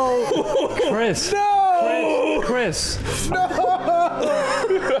 No! Chris. No! Chris. No!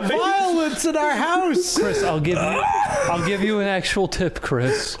 Violence in our house! Chris, I'll give you an actual tip,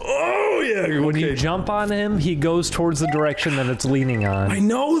 Chris. Oh, yeah. Okay. When you jump on him, he goes towards the direction that it's leaning on. I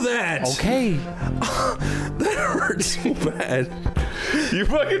know that. Okay. That hurts so bad. You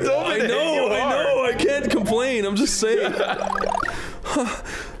fucking told me. I know. I can't complain. I'm just saying.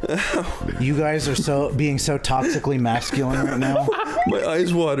 You guys are being so toxically masculine right now. My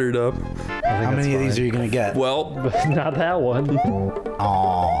eyes watered up. How many of these are you gonna get? Well, not that one.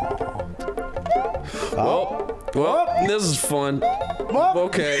 Well, this is fun.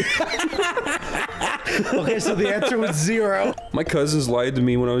 Okay. Okay, so the answer was 0. My cousins lied to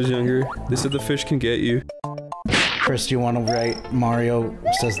me when I was younger. They said the fish can get you. Chris, do you want to write Mario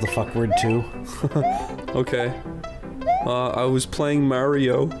says the fuck word too? Okay. I was playing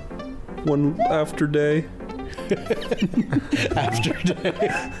Mario one after day. After day.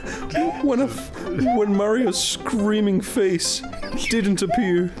 When Mario's screaming face didn't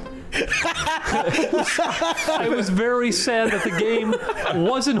appear. I was very sad that the game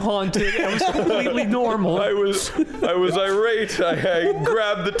wasn't haunted. It was completely normal. I was irate. I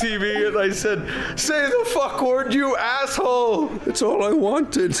grabbed the TV and I said, "Say the fuck word, you asshole!" That's all I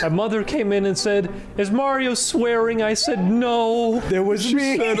wanted. My mother came in and said, "Is Mario swearing?" I said, "No." There was She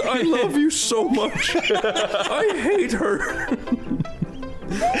me. said, "I love you so much. I hate her."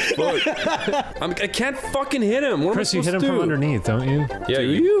 Look, I can't fucking hit him. What Chris, am I you hit him supposed to from do? underneath, don't you? Yeah,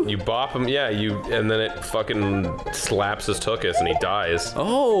 Do you bop him. Yeah, and then it fucking slaps his tuchus and he dies.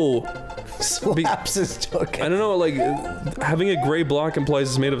 Oh, Slaps his took. I don't know. Like having a gray block implies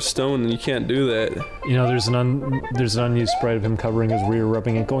it's made of stone, and you can't do that. You know, there's an unused sprite of him covering his rear,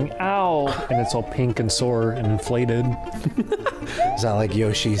 rubbing it, going "ow," and it's all pink and sore and inflated. Is that like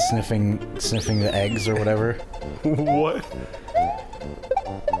Yoshi sniffing the eggs or whatever? What?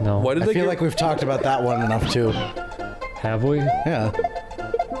 No. Why did I feel like we've talked about that one enough too. Have we? Yeah.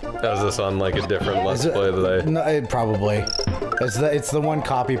 Is this on like a different Let's Play that I... No, probably. It's the one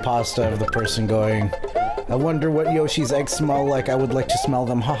copy pasta of the person going, "I wonder what Yoshi's eggs smell like. I would like to smell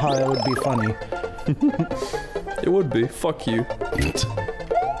them. Haha, that would be funny." It would be. Fuck you.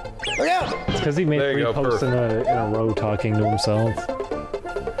 Look out! It's because he made There you 3 go, posts in a row talking to himself.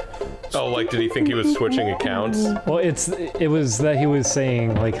 Oh, like did he think he was switching accounts? Well, it was that he was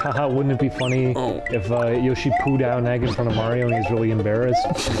saying like, "Haha, wouldn't it be funny if Yoshi pooed out an egg in front of Mario and he's really embarrassed?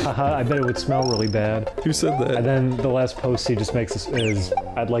 Haha, I bet it would smell really bad." Who said that? And then the last post he just makes is,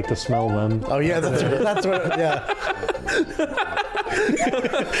 "I'd like to smell them." Oh yeah, that's what. Yeah.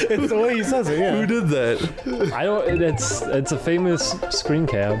 It's the way he says it. Yeah. Who did that? I don't. It's a famous screen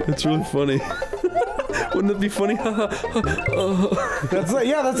cap. It's really funny. Wouldn't it be funny? That's like,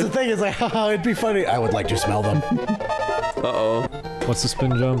 yeah, that's the thing. It's like, haha, it'd be funny. I would like to smell them. Uh-oh. What's the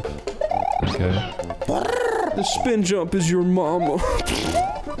spin jump? Okay. The spin jump is your mama.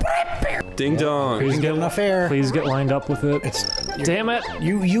 Ding dong. Please get enough air. Please get lined up with it. Damn it!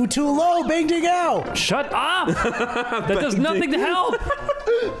 You too low. Bang ding out. Shut up! That does nothing to help.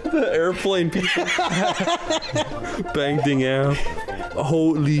 The airplane people. Bang ding out.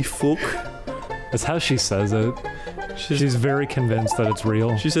 Holy fuck. That's how she says it. She's very convinced that it's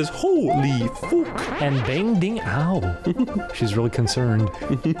real. She says, "Holy fuck!" And bang ding ow. She's really concerned.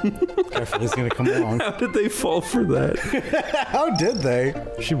 Careful, he's gonna come along. How did they fall for that? How did they?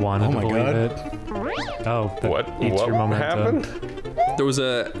 She wanted to believe it. Oh, What your happened? There was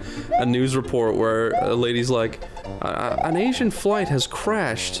a news report where a lady's like, "An Asian flight has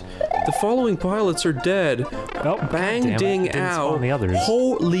crashed. The following pilots are dead. Oh, bang ding ow. The others.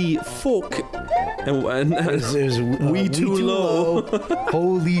 Holy fuck!" And we too low.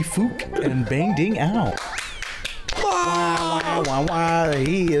 Holy fuck and bang ding ow. Wah, wah, wah,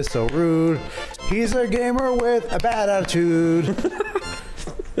 he is so rude. He's a gamer with a bad attitude.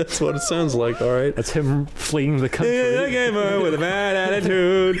 That's what it sounds like, alright? That's him fleeing the country. He's a gamer with a bad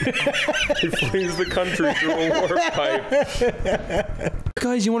attitude. He flees the country through a warp pipe.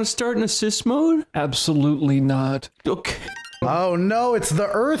 Guys, you want to start in assist mode? Absolutely not. Okay. Oh no, it's the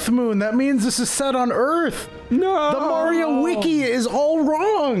Earth Moon. That means this is set on Earth. No. The Mario Wiki is all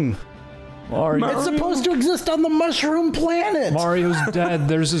wrong. Mario. It's supposed to exist on the mushroom planet. Mario's dead.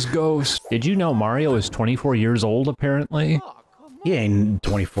 There's his ghost. Did you know Mario is 24 years old, apparently? He ain't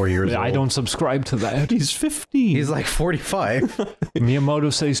 24 years old. I don't subscribe to that. He's 15. He's like 45.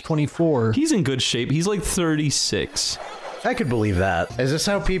 Miyamoto says 24. He's in good shape. He's like 36. I could believe that. Is this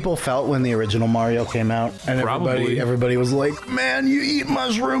how people felt when the original Mario came out? And everybody was like, man, you eat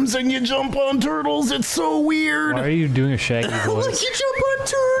mushrooms and you jump on turtles. It's so weird. Why are you doing a Shaggy voice? Like you jump on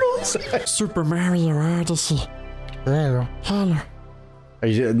turtles. Super Mario Odyssey. Hello. Are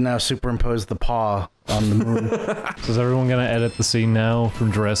you now superimpose the paw on the moon? So is everyone gonna edit the scene now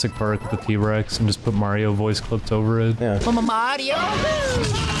from Jurassic Park with the T-Rex and just put Mario voice clips over it? Yeah. Mama Mario.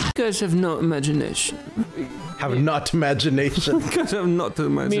 You guys have no imagination. Have not imagination. You guys have not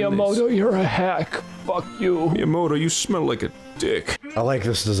imagination. Miyamoto, you're a hack. Fuck you. Miyamoto, you smell like a dick. I like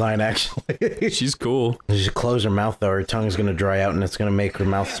this design, actually. She's cool. You should close her mouth, though. Her tongue's gonna dry out and it's gonna make her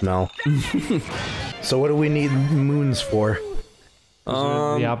mouth smell. So what do we need moons for?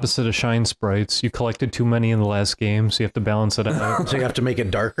 The opposite of shine sprites. You collected too many in the last game, so you have to balance it out. So you have to make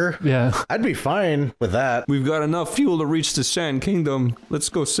it darker? Yeah. I'd be fine with that. We've got enough fuel to reach the Sand Kingdom. Let's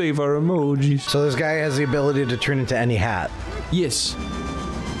go save our emojis. So this guy has the ability to turn into any hat. Yes.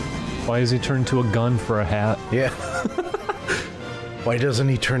 Why is he turned to a gun for a hat? Yeah. Why doesn't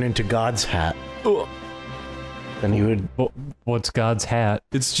he turn into God's hat? Then he would... What's God's hat?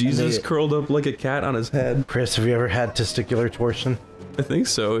 It's Jesus curled up like a cat on his head. Chris, have you ever had testicular torsion? I think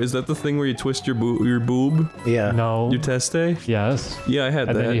so. Is that the thing where you twist your boob? Yeah. No. Your testes? Yes. Yeah, I had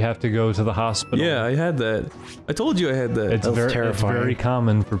that. And then you have to go to the hospital. Yeah, I had that. I told you I had that. It's terrifying. It's very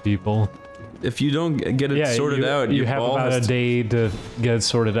common for people. If you don't get it sorted out, you have about a day to get it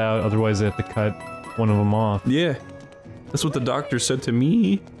sorted out. Otherwise, they have to cut one of them off. Yeah, that's what the doctor said to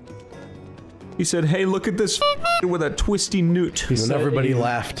me. He said, "Hey, look at this with a twisty newt." And everybody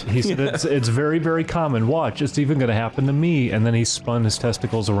laughed. He said, "It's very, very common. Watch, it's even gonna happen to me." And then he spun his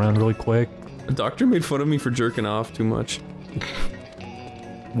testicles around really quick. The doctor made fun of me for jerking off too much.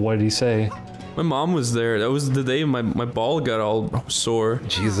 What did he say? My mom was there. That was the day my ball got all sore.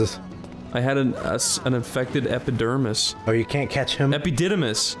 Jesus. I had an infected epidermis. Oh, you can't catch him?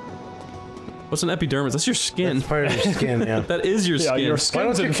 Epididymis. What's an epidermis? That's your skin. That's part of your skin, yeah. That is your skin. Your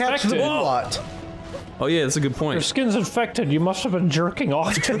skin's infected. Oh yeah, that's a good point. Your skin's infected. You must have been jerking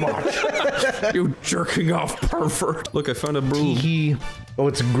off too much. You jerking off pervert. Look, I found a boob. Oh,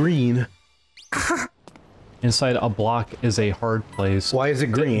 it's green. Inside a block is a hard place. Why is it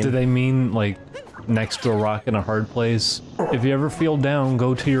green? Do they mean, like, next to a rock in a hard place? If you ever feel down,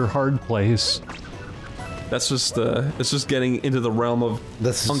 go to your hard place. That's just, it's just getting into the realm of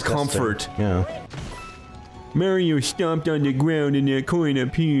uncomfort. Yeah. Mario stomped on the ground and that coin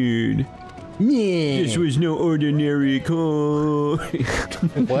appeared. Yeah. This was no ordinary coin.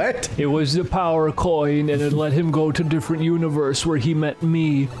 What? It was the power coin, and it let him go to different universe where he met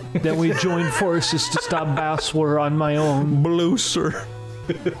me. Then we joined forces to stop Baswar on my own. Blue, sir.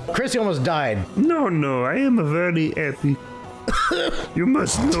 Chris, you almost died. No, I am a very happy. You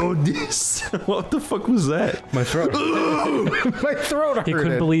must know this. What the fuck was that? My throat. My throat hurt. He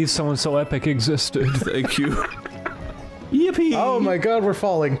couldn't believe someone so epic existed. Thank you. Yippee! Oh my god, we're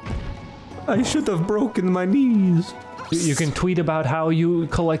falling. I should have broken my knees. You can tweet about how you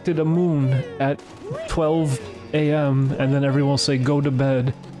collected a moon at 12 a.m. and then everyone will say, go to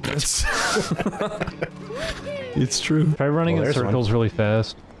bed. That's it's true. Try running in circles really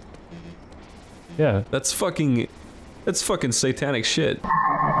fast. Yeah. That's fucking satanic shit.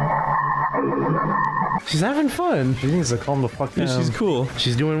 She's having fun. She needs to calm the fuck down. Yeah, she's cool.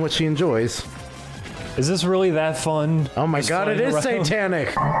 She's doing what she enjoys. Is this really that fun? Oh my god, it is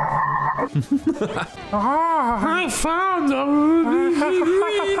satanic! I found the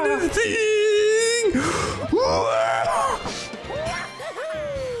thing!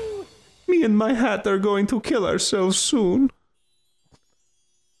 Me and my hat are going to kill ourselves soon.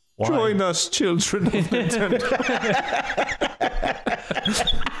 Why? Join us, children of Nintendo.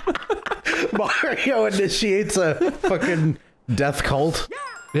 Mario initiates a fucking death cult.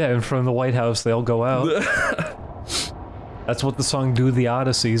 Yeah, in front of the White House, they all go out. That's what the song Do the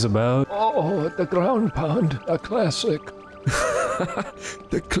Odyssey is about. Oh, the ground pound, a classic.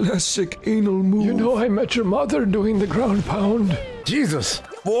 The classic anal move. You know I met your mother doing the ground pound. Jesus.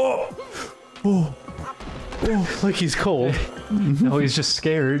 Whoa! Oh. Like he's cold. No, he's just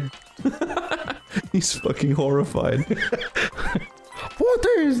scared. He's fucking horrified. What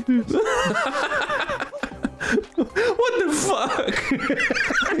is this? What the fuck?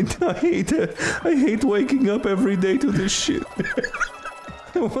 I hate waking up every day to this shit.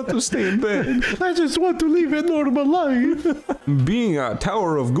 I don't want to stay in bed. I just want to live a normal life. Being a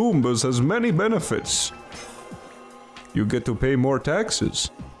Tower of Goombas has many benefits. You get to pay more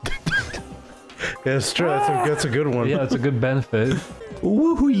taxes. Yeah, it's true. That's a good one. Yeah, it's a good benefit.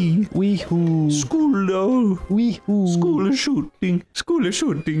 Woohoo! Weehoo! School though. Weehoo! School shooting. School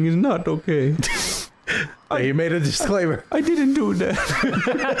shooting is not okay. You made a disclaimer. I didn't do that.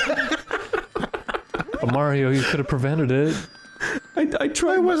 But Mario, you could have prevented it. I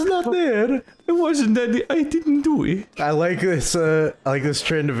tried. I was not there. It wasn't that. I didn't do it. I like this. I like this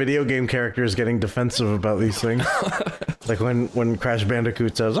trend of video game characters getting defensive about these things. Like when Crash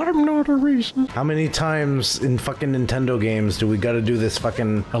Bandicoot says, "I'm not a racist." How many times in fucking Nintendo games do we got to do this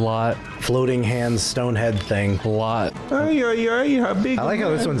fucking a lot floating hands stonehead thing? A lot. How big? I like how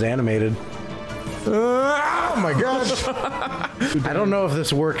this one's animated. Oh my gosh! I don't know if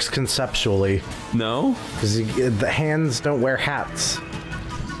this works conceptually. No? Because the hands don't wear hats.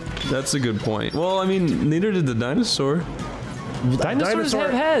 That's a good point. Well, I mean, neither did the dinosaur. Dinosaurs have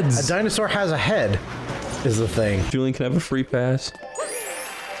heads! A dinosaur has a head, is the thing. Julian can have a free pass.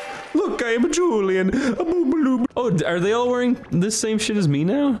 Look, I am Julian. Oh, are they all wearing this same shit as me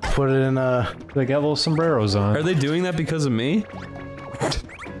now? Put it in a... They got little sombreros on. Are they doing that because of me?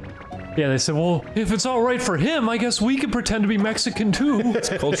 Yeah, they said, well, if it's all right for him, I guess we can pretend to be Mexican too. It's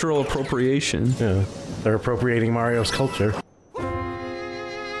cultural appropriation. Yeah, they're appropriating Mario's culture.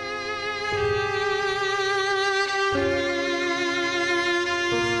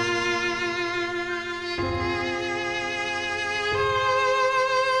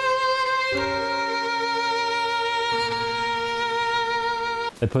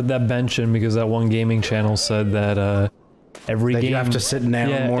 They put that bench in because that one gaming channel said that every game you have to sit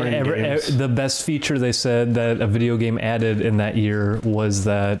down morning games. The best feature they said that a video game added in that year was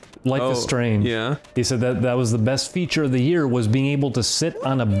that Life is Strange. Yeah. He said that was the best feature of the year was being able to sit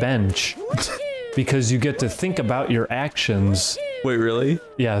on a bench because you get to think about your actions. Wait, really?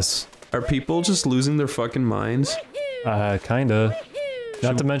 Yes. Are people just losing their fucking minds? Kinda.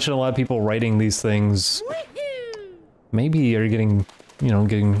 Not to mention a lot of people writing these things maybe are getting, you know,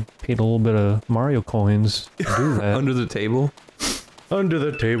 getting paid a little bit of Mario coins to do that. Under the table? Under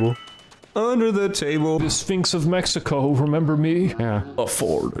the table. Under the table. The Sphinx of Mexico, remember me? Yeah.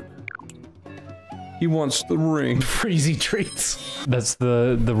 Afford it. He wants the ring. Freezy treats. That's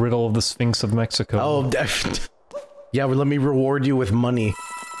the riddle of the Sphinx of Mexico. Oh, yeah, well, let me reward you with money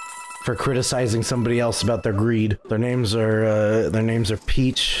for criticizing somebody else about their greed. Their names are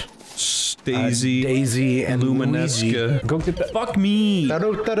Peach, Daisy, and Luigi. Go get that. Fuck me.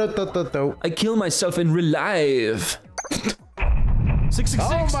 I kill myself in real life. 666.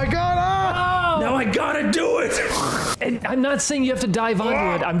 Oh my god! Ah! Now I gotta do it. And I'm not saying you have to dive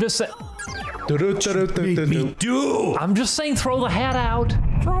onto it. I'm just saying. I'm just saying throw the hat out.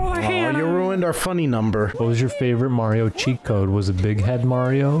 Throw the hat out. You ruined our funny number. What was your favorite Mario cheat code? Was it Big Head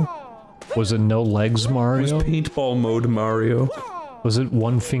Mario? Was it No Legs Mario? It was Paintball Mode Mario. Was it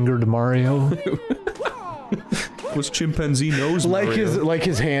One-Fingered Mario? Was Chimpanzee Nose Mario? Like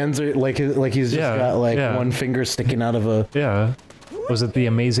his hands are like he's just got like one finger sticking out of a... Yeah. Was it the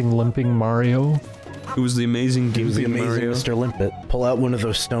Amazing Limping Mario? It was the Amazing Gimpy Mario. Mr. Limpet. Pull out one of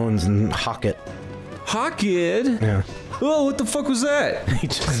those stones and hawk it. Hawk it? Yeah. Oh, what the fuck was that? He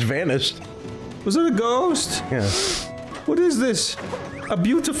just vanished. Was it a ghost? Yeah. What is this? A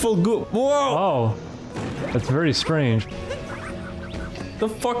beautiful Whoa! Oh. That's very strange. The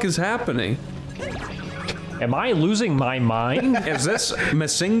fuck is happening? Am I losing my mind? Is this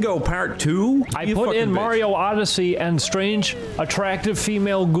Masingo Part 2? I put in Mario Odyssey and strange, attractive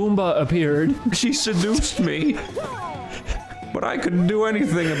female Goomba appeared. She seduced me. But I couldn't do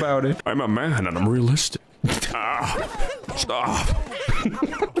anything about it. I'm a man and I'm realistic. Stop.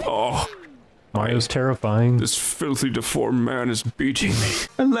 Oh. Mario's terrifying. This filthy deformed man is beating me.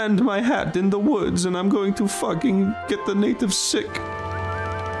 I land my hat in the woods and I'm going to fucking get the natives sick.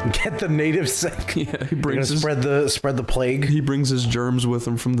 Get the natives sick. Yeah, he brings his, spread the plague. He brings his germs with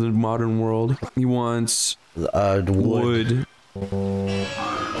him from the modern world. He wants wood.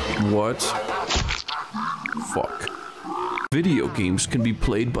 What? Fuck. Video games can be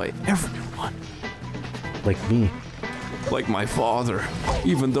played by everyone. Like me. Like my father,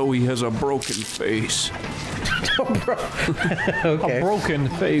 even though he has a broken face. Okay. A broken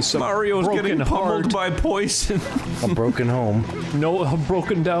face. Mario's getting pummeled by poison. A broken home. No, a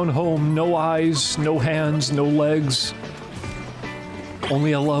broken down home. No eyes, no hands, no legs.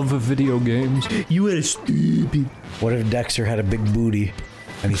 Only a love of video games. You are stupid. What if Dexter had a big booty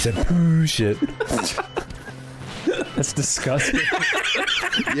and he said, "Poo shit"? That's disgusting.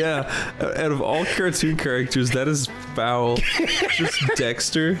 Yeah, out of all cartoon characters, that is foul. Just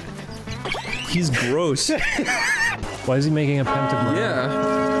Dexter. He's gross. Why is he making a pentagram?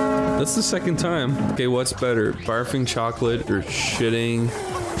 Yeah. That's the second time. Okay, what's better? Barfing chocolate or shitting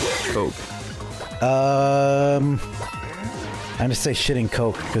Coke? I'm gonna say shitting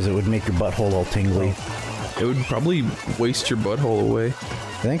Coke because it would make your butthole all tingly. It would probably waste your butthole away.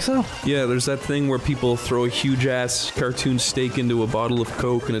 You think so? Yeah, there's that thing where people throw a huge ass cartoon steak into a bottle of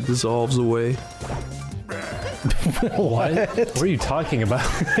Coke and it dissolves away. What? What are you talking about?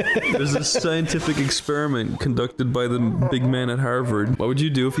 There's a scientific experiment conducted by the big man at Harvard. What would you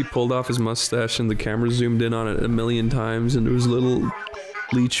do if he pulled off his mustache and the camera zoomed in on it 1,000,000 times and there was little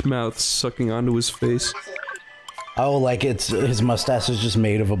leech mouth sucking onto his face? Oh, like his mustache is just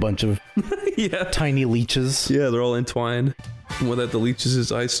made of a bunch of yeah, tiny leeches. Yeah, they're all entwined. And when that the leeches,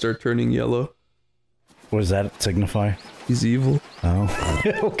 his eyes start turning yellow. What does that signify? He's evil. Oh,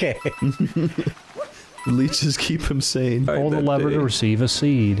 okay. The leeches keep him sane. Pull the lever to receive a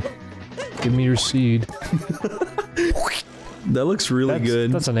seed. Give me your seed. That looks really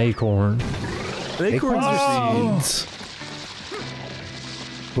good. That's an acorn. Acorns are seeds.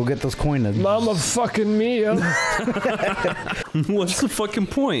 We'll get those coins. Mama fucking Mia. What's the fucking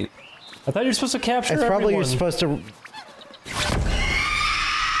point? I thought you were supposed to capture It's probably everyone. you're supposed to...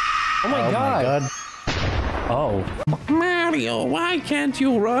 Oh my god. Oh. Mario, why can't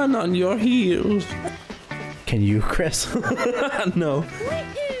you run on your heels? Can you, Chris? No.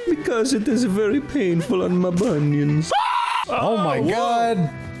 Because it is very painful on my bunions. Oh my god.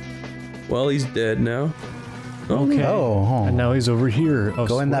 Well, he's dead now. Okay. Oh. And now he's over here. Oh,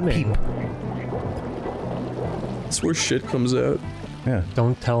 Go in that peep. That's where shit comes out. Yeah.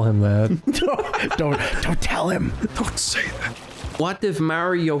 Don't tell him that. don't tell him. Don't say that. What if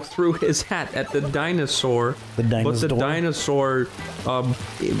Mario threw his hat at the dinosaur, but the dinosaur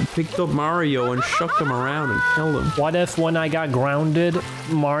picked up Mario and shucked him around and killed him? What if when I got grounded,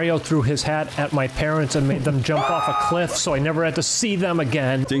 Mario threw his hat at my parents and made them jump off a cliff so I never had to see them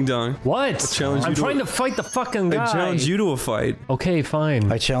again? Ding dong. What? I'm trying to fight the fucking guy. I challenge you to a fight. Okay,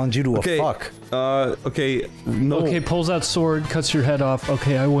 fine. I challenge you to a fuck. Okay, no. Okay, pulls out sword, cuts your head off.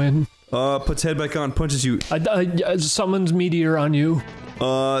 Okay, I win. Puts head back on, punches you. Summons meteor on you.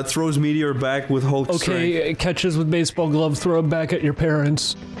 Throws meteor back with Hulk strength. Okay, catches with baseball glove, throw it back at your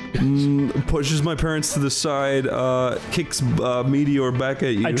parents. Pushes my parents to the side, kicks meteor back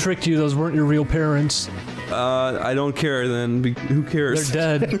at you. I tricked you, those weren't your real parents. I don't care then. Who cares?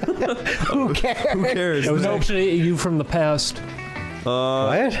 They're dead. Who cares? Who cares? It was actually you from the past.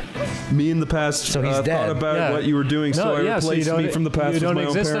 What? Me in the past so he's dead. thought about what you were doing, so I replaced me from the past with my own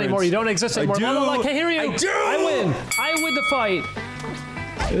parents. You don't exist anymore. You don't exist anymore. I do. Mama, I can't hear you. I do. I win. I win the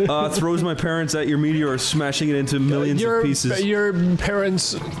fight. Throws my parents at your meteor, smashing it into millions of pieces. Your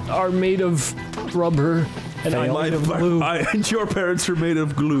parents are made of rubber. And I'm made of glue. And your parents are made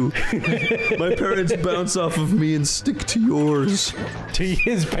of glue. My parents bounce off of me and stick to yours. To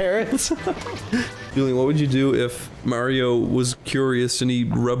his parents? Julian, what would you do if Mario was curious and he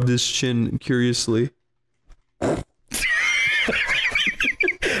rubbed his chin curiously?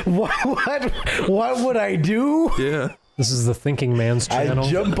 What would I do? Yeah. This is the Thinking Man's channel. I'd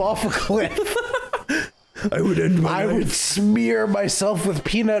jump off a cliff. I would end my life. would smear myself with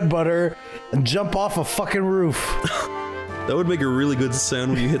peanut butter and jump off a fucking roof. That would make a really good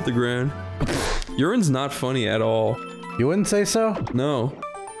sound when you hit the ground. Urine's not funny at all. You wouldn't say so? No.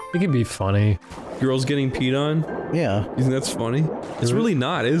 It could be funny. Girls getting peed on? Yeah. You think that's funny? It's really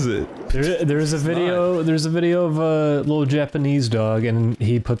not, is it? There's a video. There's a video of a little Japanese dog, and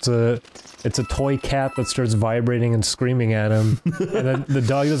he puts it's a toy cat that starts vibrating and screaming at him. And then the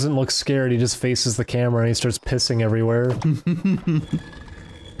dog doesn't look scared. He just faces the camera and he starts pissing everywhere.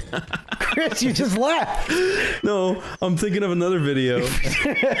 Chris, you just laughed. No, I'm thinking of another video.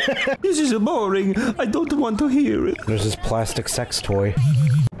 This is boring. I don't want to hear it. There's this plastic sex toy.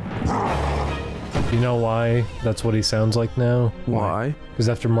 You know why that's what he sounds like now? Why? Because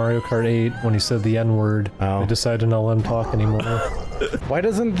after Mario Kart 8, when he said the N-word, they decided to not let him talk anymore. Why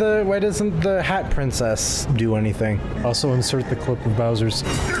doesn't the Hat Princess do anything? Also insert the clip of Bowser's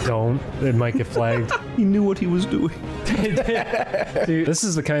don't. It might get flagged. He knew what he was doing. Dude, this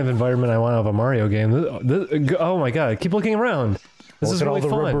is the kind of environment I want out of a Mario game. Oh my god, keep looking around. This is really fun.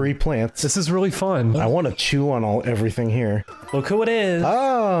 Look at all the rubbery plants. This is really fun. I want to chew on everything here. Look who it is.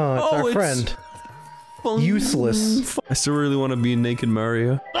 Oh, it's our friend. Useless. I still really want to be naked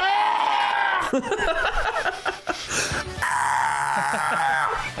Mario.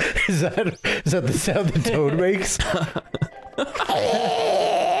 Is that the sound the toad makes?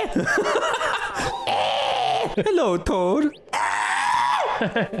 Hello, Toad.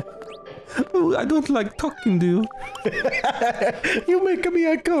 Oh, I don't like talking to you. You make me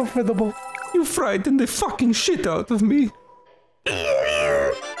uncomfortable. You frightened the fucking shit out of me.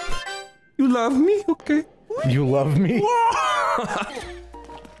 You love me? Okay. You love me?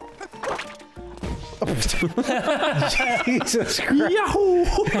 Jesus Christ. Yahoo!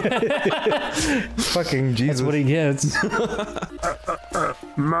 Fucking Jesus. That's what he gets.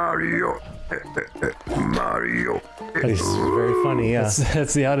 Mario. Mario. This is very funny, yeah.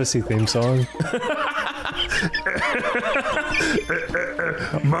 That's the Odyssey theme song.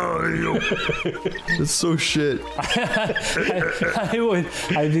 Mario. That's so shit.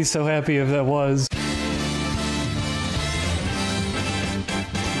 I'd be so happy if that was.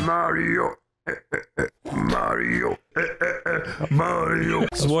 Mario. Mario. Mario.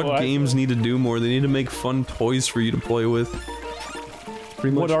 This is what games need to do more. They need to make fun toys for you to play with.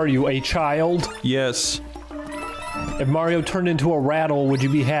 What are you, a child? Yes. If Mario turned into a rattle, would you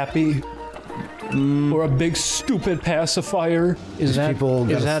be happy? Or a big stupid pacifier? Is that a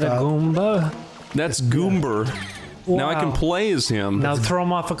Goomba? That's Goomber. Wow. Now I can play as him. Now throw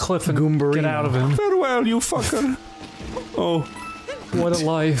him off a cliff and get out of him. Farewell, you fucker. Oh. What a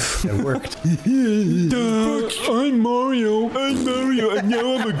life. It worked. I'm Mario. I'm Mario, and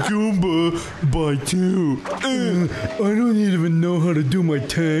now I'm a Goomba by 2. I don't even know how to do my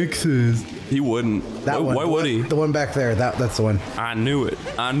taxes. He wouldn't. Why would he? The one back there. That's the one. I knew it.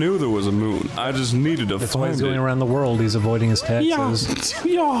 I knew there was a moon. I just needed to That's why find he's going it. around the world. He's avoiding his taxes.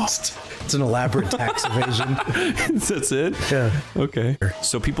 Yeah. It's an elaborate tax evasion. That's it? Yeah. Okay.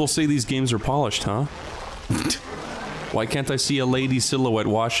 So people say these games are polished, huh? Why can't I see a lady silhouette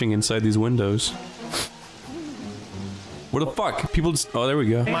washing inside these windows? What the fuck? People just... Oh, there we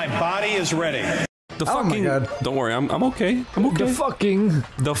go. My body is ready. The fucking... my God. Don't worry, I'm okay. I'm okay.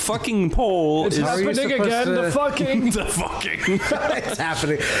 The fucking pole It's is... happening again, the fucking... The fucking... It's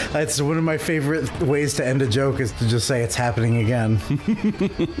happening. That's one of my favorite ways to end a joke is to just say it's happening again.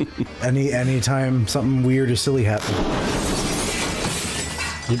 Anytime something weird or silly happens.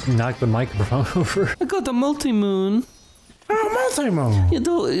 You knocked the microphone over. I got a multi-moon. Oh, multi-moon. You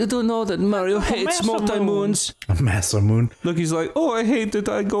don't know that Mario hates multi-moons. A massive moon. Look, he's like, oh, I hate it.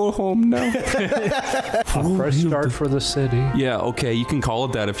 I go home now. A fresh start for the city. Yeah, okay, you can call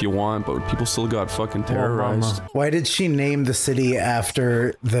it that if you want, but people still got fucking terrorized. Why did she name the city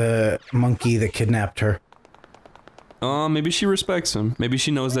after the monkey that kidnapped her? Maybe she respects him. Maybe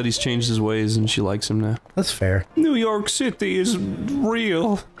she knows that he's changed his ways and she likes him now. That's fair. New York City is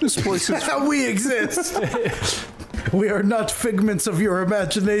real. This place is... We exist! We are not figments of your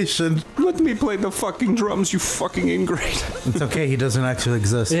imagination. Let me play the fucking drums, you fucking ingrate. It's okay, he doesn't actually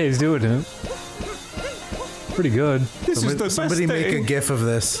exist. Yeah, he's doing it. Pretty good. Somebody make a GIF of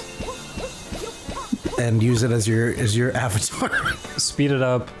this. And use it as your avatar. Speed it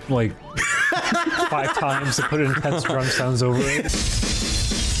up, like, 5 times to put in intense drum sounds over it.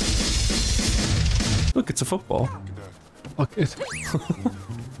 Look, it's a football. Fuck it.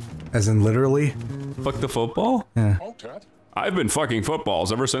 As in literally? Fuck the football? Yeah. I've been fucking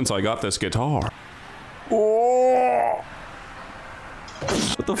footballs ever since I got this guitar. Oh!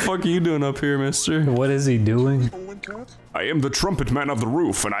 What the fuck are you doing up here, mister? What is he doing? I am the trumpet man of the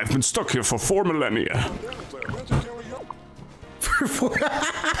roof, and I've been stuck here for 4 millennia.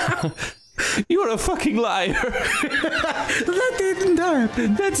 You're a fucking liar. That didn't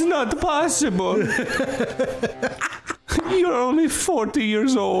happen. That's not possible. You're only 40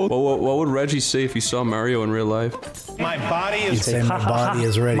 years old. Well, what would Reggie say if he saw Mario in real life? My body is He'd say, my body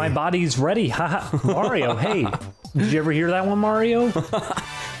is ready. My body's ready. Haha. Mario, hey. Did you ever hear that one, Mario?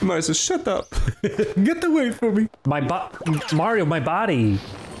 Mario says, shut up. Get away from me. Mario, my body.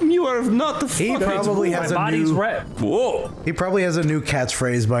 You are not the He probably has my a body's new... Whoa. He probably has a new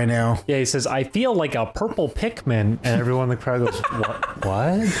catchphrase by now. Yeah, he says, I feel like a purple Pikmin. And everyone in the crowd goes,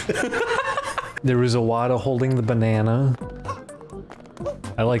 what? There was Iwata holding the banana.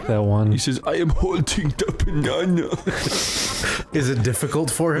 I like that one. He says, I am holding the banana. Is it difficult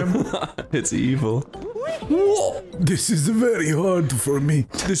for him? It's evil. This is very hard for me.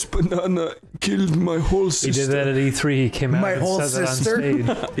 This banana killed my whole sister. He did that at E3. He came out My and whole said sister? that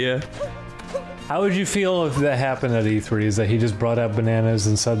on stage. Yeah. How would you feel if that happened at E3? Is that he just brought out bananas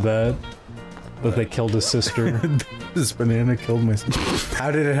and said that they killed his sister? This banana killed my sister. How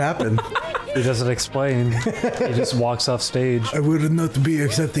did it happen? He doesn't explain. He just walks off stage. I would not be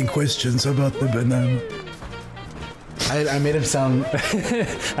accepting questions about the banana. I made him sound...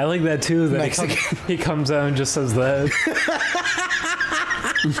 I like that too, that he comes out and just says that.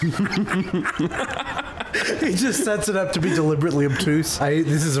 He just sets it up to be deliberately obtuse.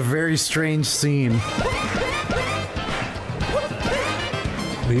 This is a very strange scene.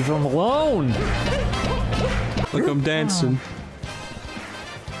 Leave him alone. Look, I'm dancing.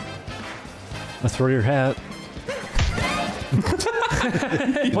 Let's throw your hat.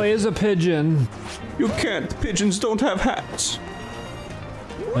 Play as a pigeon. You can't. Pigeons don't have hats.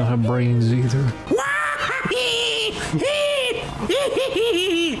 Don't have brains either.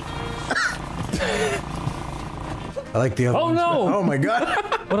 I like the other Oh ones. no! Oh my god.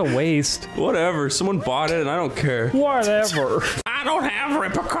 What a waste. Whatever. Someone bought it and I don't care. Whatever. I don't have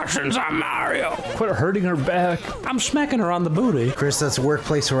repercussions on Mario. Quit hurting her back. I'm smacking her on the booty. Chris, that's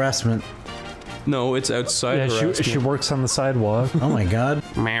workplace harassment. No, it's outside Yeah, harassment. she works on the sidewalk. Oh my god.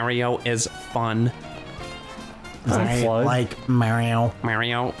 Mario is fun. I like Mario.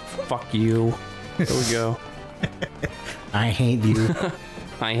 Mario, fuck you. There we go. I hate you.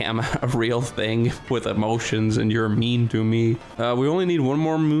 I am a real thing with emotions and you're mean to me. We only need one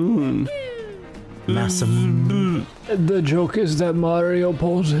more moon. Massive. The joke is that Mario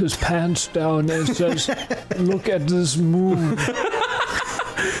pulls his pants down and says, "Look at this moon."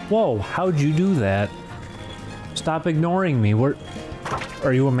 Whoa, how'd you do that? Stop ignoring me.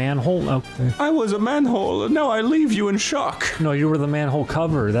 Are you a manhole? Okay. I was a manhole, and now I leave you in shock. No, you were the manhole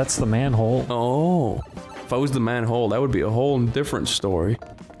cover. That's the manhole. Oh. If I was the manhole, that would be a whole different story.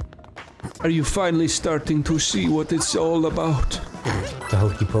 Are you finally starting to see what it's all about? The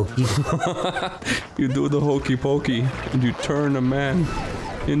hokey pokey. You do the hokey pokey, and you turn a man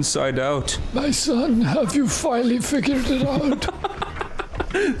inside out. My son, have you finally figured it out?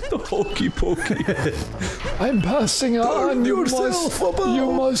 The hokey pokey. I'm passing on. You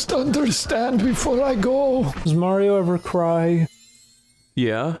must understand before I go. Does Mario ever cry?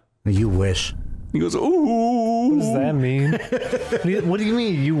 Yeah. You wish. He goes, ooh. What does that mean? What do you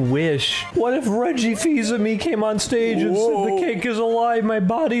mean, you wish? What if Reggie Fils-Aimé came on stage and said, "The cake is alive, my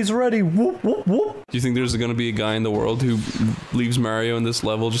body's ready, whoop, whoop, whoop"? Do you think there's gonna be a guy in the world who leaves Mario in this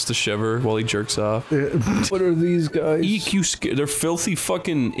level just to shiver while he jerks off? What are these guys? They're filthy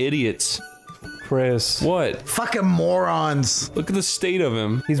fucking idiots. Chris. What? Fucking morons. Look at the state of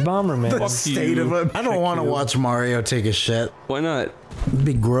him. He's Bomberman. The state of him. I don't want to watch Mario take a shit. Why not? It'd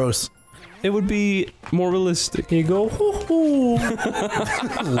be gross. It would be more realistic. You go, hoo hoo.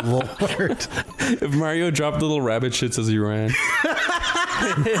 Lord. If Mario dropped little rabbit shits as he ran.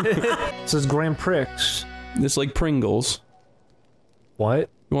 It says Grand Prix. It's like Pringles.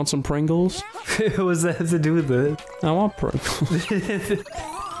 What? You want some Pringles? What does that have to do with it? I want Pringles.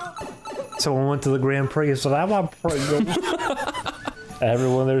 Someone went to the Grand Prix and said, "I want Pringles."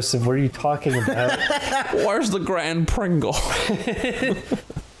 Everyone there said, "What are you talking about?" Where's the Grand Pringle?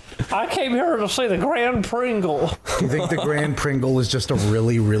 I came here to see the Grand Pringle. Do you think the Grand Pringle is just a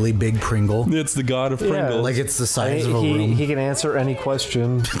really, really big Pringle? It's the god of Pringles. Like it's the size of a room. He can answer any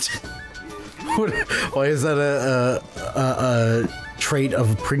question. Why is that a trait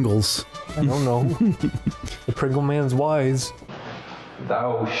of Pringles? I don't know. The Pringle man's wise.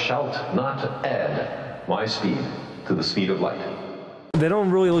 Thou shalt not add my speed to the speed of light. They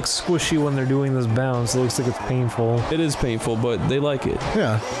don't really look squishy when they're doing this bounce. It looks like it's painful. It is painful, but they like it.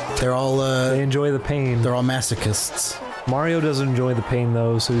 Yeah. They're all, they enjoy the pain. They're all masochists. Mario doesn't enjoy the pain,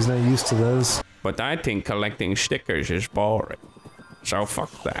 though, so he's not used to this. But I think collecting stickers is boring. So fuck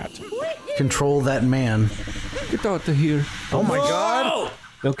that. Control that man. Get out of here. Oh my god!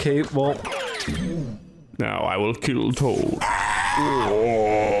 Okay, well... Now I will kill Toad.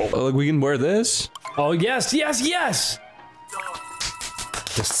 Oh, look, we can wear this? Oh, yes, yes, yes!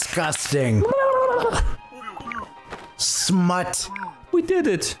 Disgusting. Smut. We did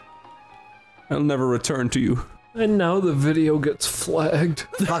it. I'll never return to you. And now the video gets flagged.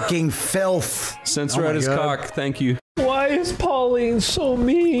 Fucking filth. Censor at his cock, thank you. Why is Pauline so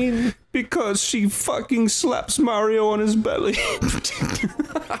mean? Because she fucking slaps Mario on his belly.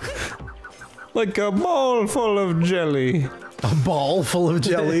 Like a ball full of jelly. A ball full of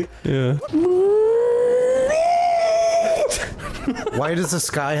jelly? Yeah. Why does the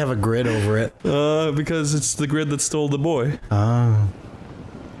sky have a grid over it? Because it's the grid that stole the boy. Oh.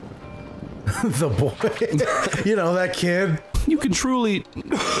 The boy. You know, that kid. You can truly...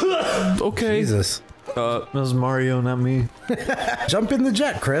 Okay. Jesus. That was Mario, not me. Jump in the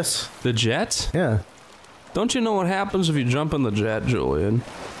jet, Chris. The jet? Yeah. Don't you know what happens if you jump in the jet, Julian?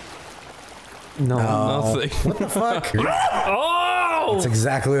 No. Nothing. What the fuck? Oh! That's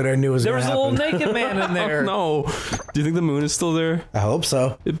exactly what I knew was There gonna was a happen. little naked man in there. No. Do you think the moon is still there? I hope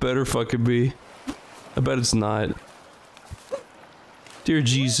so. It better fucking be. I bet it's not. Dear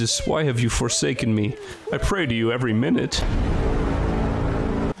Jesus, why have you forsaken me? I pray to you every minute.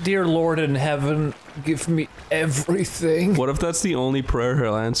 Dear Lord in heaven, give me everything. What if that's the only prayer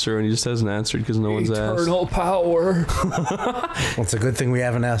he'll answer and he just hasn't answered because no one's asked? Eternal power. Well, it's a good thing we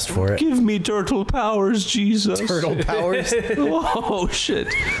haven't asked for it. Give me turtle powers, Jesus. Turtle powers? Oh,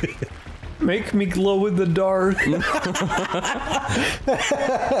 shit. Make me glow in the dark.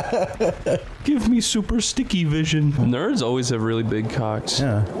 Give me super sticky vision. Nerds always have really big cocks.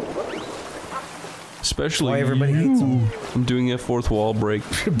 Yeah. Especially why everybody hates them. I'm doing a fourth wall break.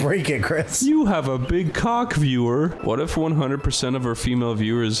 Break it, Chris. You have a big cock, viewer. What if 100% of our female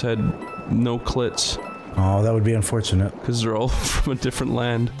viewers had no clits? Oh, that would be unfortunate. Because they're all from a different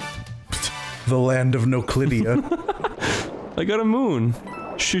land. The land of no clitia. I got a moon.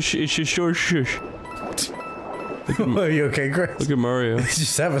 Shush, shush, shush. Are you okay, Chris? Look at Mario. Did you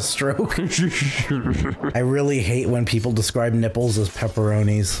just have a stroke? I really hate when people describe nipples as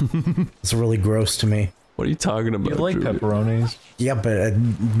pepperonis. It's really gross to me. What are you talking about? You like pepperonis? Yeah, but I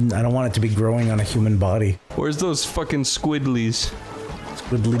don't want it to be growing on a human body. Where's those fucking squidlies?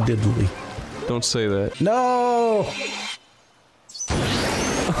 Squiddly diddly. Don't say that. No!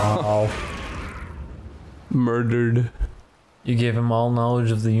 Oh. Murdered. You gave him all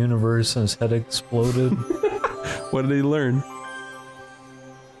knowledge of the universe and his head exploded. What did he learn?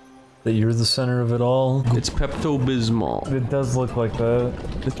 That you're the center of it all. It's Pepto-Bismol. It does look like that.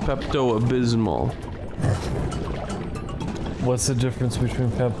 It's Pepto-Abysmal. What's the difference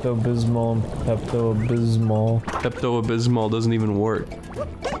between Pepto-Bismol and Pepto-Abysmal? Pepto-Abysmal doesn't even work.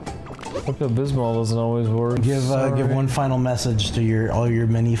 Pepto-Bismol doesn't always work. Give one final message to all your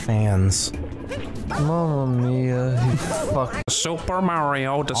many fans. Mamma mia, you fuck. Super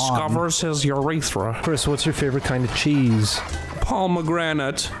Mario discovers his urethra. Chris, what's your favorite kind of cheese?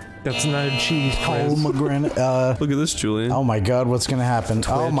 Pomegranate. That's not a cheese, Chris. Pomegranate. Look at this, Julian. Oh my god, what's gonna happen?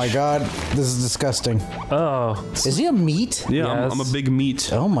 Oh my god, this is disgusting. Oh. Is he a meat? Yeah, yes. I'm a big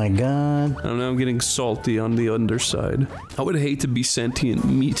meat. Oh my god. I don't know, I'm getting salty on the underside. I would hate to be sentient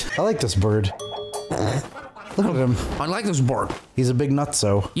meat. I like this bird. Look at him. I like this bird. He's a big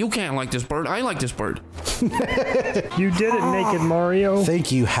nutso. You can't like this bird. I like this bird. You did it, naked Mario.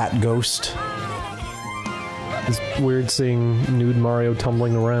 Thank you, hat ghost. It's weird seeing nude Mario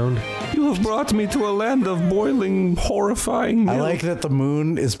tumbling around. You have brought me to a land of boiling, horrifying milk. I like that the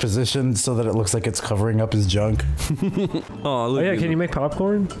moon is positioned so that it looks like it's covering up his junk. Oh, yeah, can you make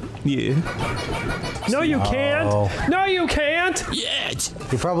popcorn? Yeah. No, you can't! No, you can't! Yet.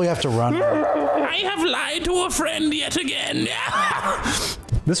 You probably have to run. I have lied to a friend yet again.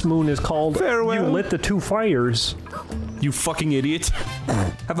 This moon is called Farewell. You Lit the Two Fires. You fucking idiot.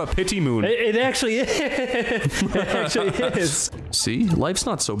 Have a pity moon. It actually is. It actually is. See? Life's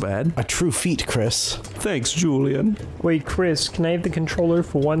not so bad. A true feat, Chris. Thanks, Julian. Wait, Chris, can I have the controller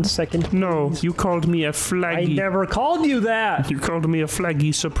for 1 second, please? No, you called me a flaggy. I never called you that! You called me a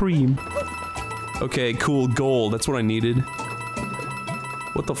flaggy supreme. Okay, cool, gold. That's what I needed.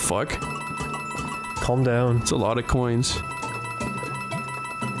 What the fuck? Calm down. It's a lot of coins.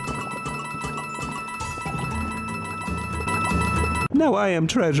 Now I am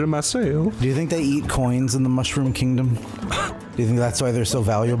treasure myself. Do you think they eat coins in the Mushroom Kingdom? Do you think that's why they're so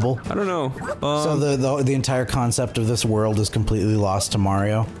valuable? I don't know. So the entire concept of this world is completely lost to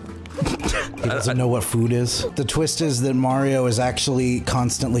Mario. He doesn't know what food is. The twist is that Mario is actually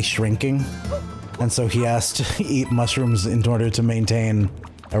constantly shrinking, and so he has to eat mushrooms in order to maintain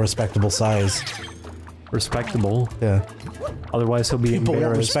a respectable size. Respectable? Yeah. Otherwise he'll be People won't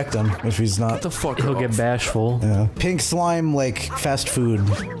embarrassed. respect him if he's not. What the fuck? He'll get bashful. Yeah. Pink slime, like fast food.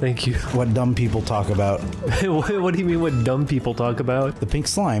 Thank you. What dumb people talk about. What do you mean what dumb people talk about? The pink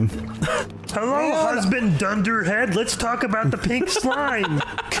slime. Hello, husband Dunderhead. Let's talk about the pink slime.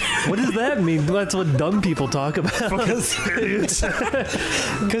 What does that mean? That's what dumb people talk about.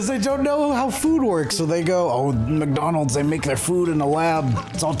 Because they don't know how food works, so they go, oh, McDonald's, they make their food in a lab.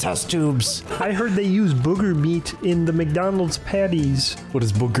 It's all test tubes. I heard they use booger meat in the McDonald's patties. What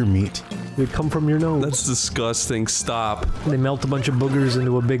is booger meat? They come from your nose. That's disgusting. Stop. They melt a bunch of boogers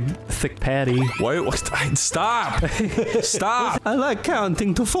into a big, thick patty. Why? Stop. Stop. I like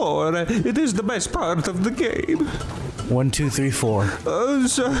counting to 4. It is the best part of the game. 1, 2, 3, 4.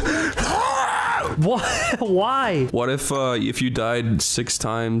 Why? What if you died 6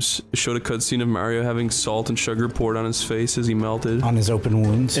 times, showed a cutscene of Mario having salt and sugar poured on his face as he melted? On his open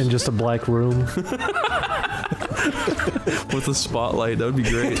wounds? In just a black room. With a spotlight, that would be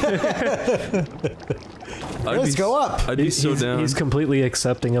great. Let's go up. I'd be so down. He's completely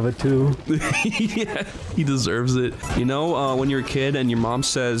accepting of it too. Yeah, he deserves it. You know, when you're a kid and your mom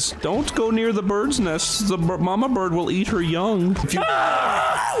says, "Don't go near the bird's nest. The mama bird will eat her young." If you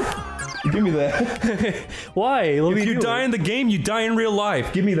Give me that. Why? Let If you die in the game, you die in real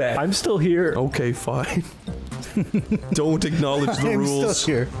life. Give me that. I'm still here. Okay, fine. Don't acknowledge the rules.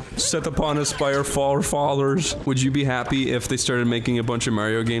 Still here. Set upon us by our forefathers. Would you be happy if they started making a bunch of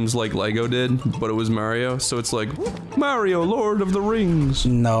Mario games like Lego did, but it was Mario? So it's like Mario, Lord of the Rings.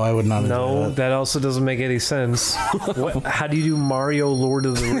 No, I would not. No, that also doesn't make any sense. How do you do Mario, Lord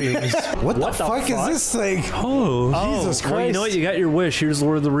of the Rings? What the fuck is this thing? Oh, Jesus Christ! Well, you know what? You got your wish. Here's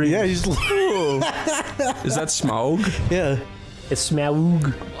Lord of the Rings. Yeah, he's. Is that Smaug? Yeah. It's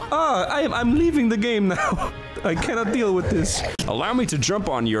Smaug. I'm leaving the game now. I cannot deal with this. Allow me to jump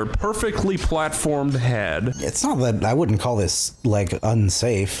on your perfectly platformed head. It's not that I wouldn't call this like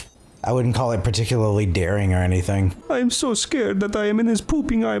unsafe. I wouldn't call it particularly daring or anything. I am so scared that I am in his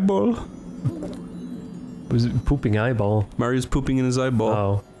pooping eyeball. Was it pooping eyeball? Mario's pooping in his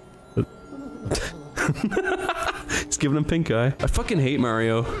eyeball. Oh. He's giving him pink eye. I fucking hate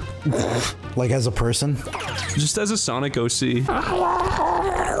Mario. Like as a person? Just as a Sonic OC.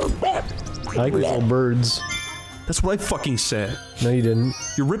 I like these little birds. That's what I fucking said. No, you didn't.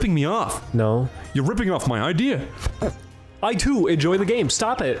 You're ripping me off. No. You're ripping off my idea. I too enjoy the game.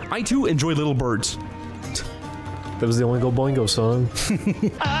 Stop it. I too enjoy little birds. That was the Oingo Boingo song.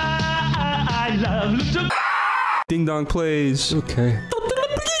 I love little. Ding Dong Plays. Okay.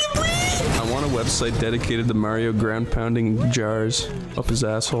 I want a website dedicated to Mario ground pounding jars up his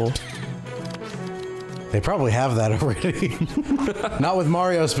asshole. They probably have that already. Not with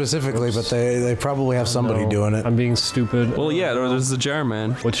Mario specifically, but they probably have somebody doing it. I'm being stupid. Well, yeah, there's the jar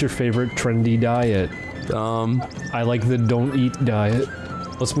man. What's your favorite trendy diet? I like the don't eat diet.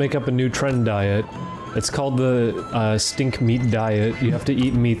 Let's make up a new trend diet. It's called the stink meat diet. You have to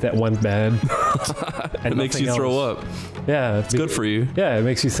eat meat that went bad. And it makes you throw up. Yeah. It's good for you. Yeah, it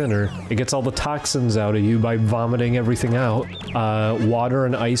makes you thinner. It gets all the toxins out of you by vomiting everything out. Water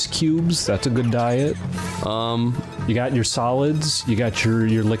and ice cubes, that's a good diet. You got your solids, you got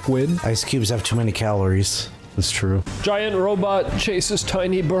your liquid. Ice cubes have too many calories. That's true. Giant robot chases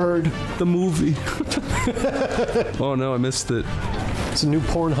tiny bird. The movie. Oh no, I missed it. It's a new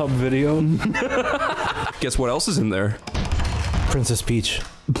Pornhub video. Guess what else is in there? Princess Peach.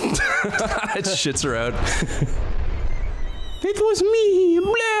 It shits her out. It was me,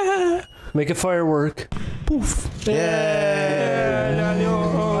 blah. Make a firework. Poof. Yeah.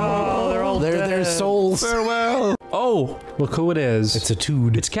 Oh, they're all dead. Their souls. Farewell. Oh, look who it is. It's a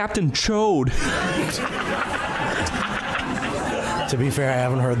Toad. It's Captain Chode. To be fair, I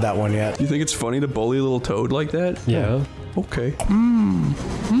haven't heard that one yet. You think it's funny to bully a little toad like that? Yeah. Okay.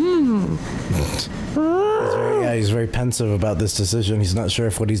 He's very pensive about this decision. He's not sure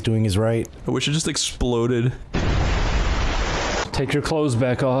if what he's doing is right. I wish it just exploded. Take your clothes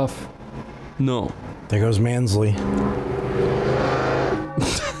back off. No. There goes Mansley.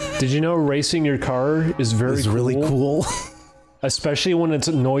 Did you know racing your car is really cool? Especially when it's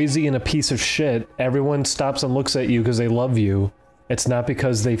noisy and a piece of shit. Everyone stops and looks at you because they love you. It's not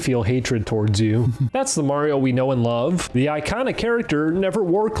because they feel hatred towards you. That's the Mario we know and love. The iconic character never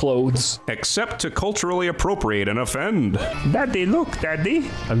wore clothes. Except to culturally appropriate and offend. Daddy, look, Daddy.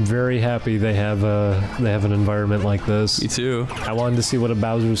 I'm very happy they have an environment like this. Me too. I wanted to see what a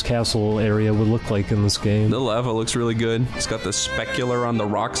Bowser's Castle area would look like in this game. The lava looks really good. It's got the specular on the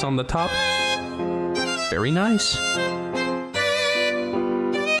rocks on the top. Very nice.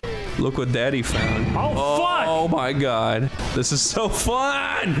 Look what Daddy found. Oh, fuck! Oh my god. This is so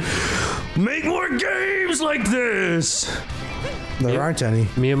fun! Make more games like this! There aren't any.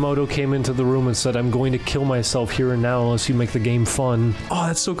 Miyamoto came into the room and said, I'm going to kill myself here and now unless you make the game fun. Oh,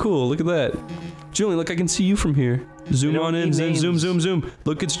 that's so cool. Look at that. Julian, look, I can see you from here. Zoom on in, zoom, zoom.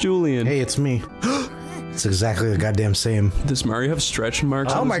 Look, it's Julian. Hey, it's me. It's exactly the goddamn same. Does Mario have stretch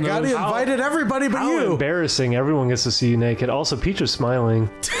marks on his my god, he invited everybody but you! How embarrassing. Everyone gets to see you naked. Also, Peach is smiling.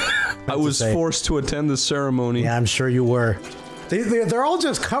 I was forced to attend the ceremony. Yeah, I'm sure you were. They're all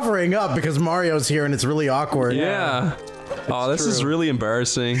just covering up because Mario's here and it's really awkward. Yeah. Oh, this is really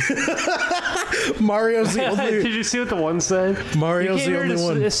embarrassing. Mario's the only... Did you see what the one said? Mario's the only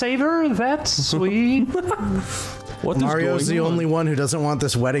one. Save her? That's sweet. What is Mario's the only one who doesn't want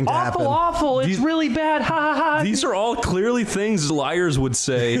this wedding to happen. Awful. It's really bad. Ha ha ha. These are all clearly things liars would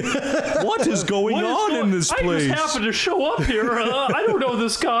say. What is going on in this place? I just happened to show up here. I don't know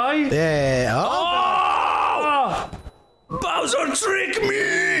this guy. Yeah. Oh! Bowser, trick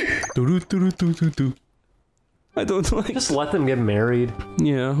me! I don't like. Just let them get married.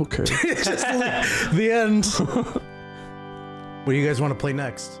 Yeah, okay. Just the end. What do you guys want to play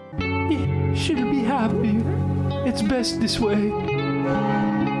next? She'll be happy. It's best this way.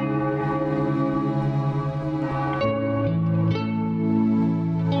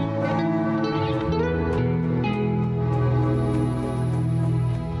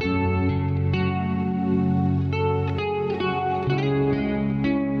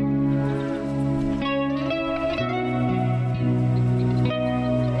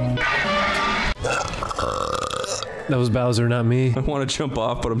 That was Bowser, not me. I want to jump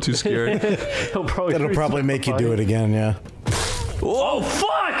off, but I'm too scared. That'll probably make you do it again, yeah. Oh,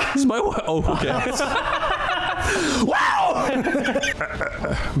 fuck! It's my oh, okay. Wow!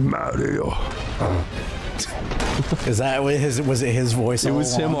 Mario. Is that what was it his voice? It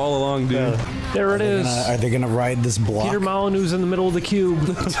was him all along, dude. Yeah. There it is. Are they gonna ride this block? Peter Molyneux's in the middle of the cube.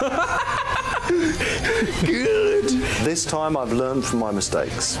 Good. This time I've learned from my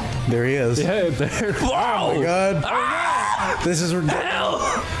mistakes. There he is. Yeah, there. Wow! Oh my god! This is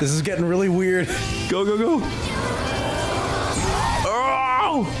This is getting really weird. Go, go, go!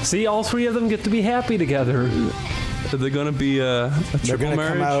 Oh! See, all three of them get to be happy together. Are they gonna be a triple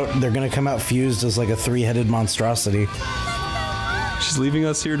marriage? They're gonna come out fused as like a three-headed monstrosity. She's leaving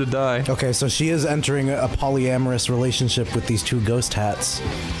us here to die. Okay, so she is entering a polyamorous relationship with these two ghost hats.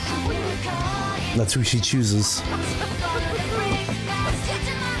 That's who she chooses.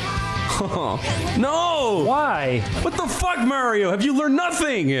 No! Why? What the fuck, Mario? Have you learned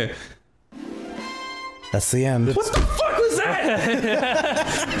nothing? That's the end. What the fuck was that?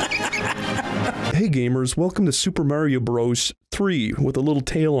 Hey gamers, welcome to Super Mario Bros. 3 with a little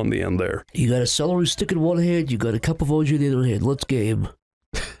tail on the end there. You got a celery stick in one hand, you got a cup of OJ in the other hand. Let's game.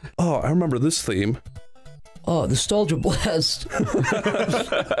 Oh, I remember this theme. Oh, Nostalgia Blast.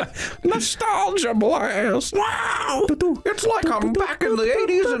 Nostalgia Blast. Wow! It's like I'm back in the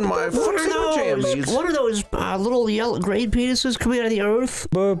 80s in my footsie jammies. What are those little yellow green penises coming out of the earth?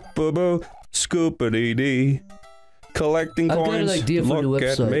 Scoopity-dee. Collecting I've coins. got an idea for a new Look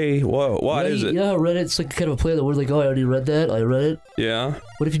website. at me. Whoa, what is it? Yeah, Reddit's like kind of a play that we're like, oh, I already read that. I read it. Yeah.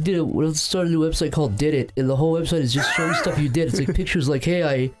 What if you did it? What if you started a new website called Did It, and the whole website is just showing stuff you did. It's like pictures like,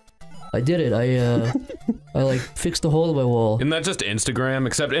 hey, I did it. I like fixed the hole in my wall. Isn't that just Instagram?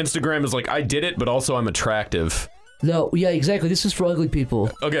 Except Instagram is like, I did it, but also I'm attractive. No, yeah, exactly. This is for ugly people.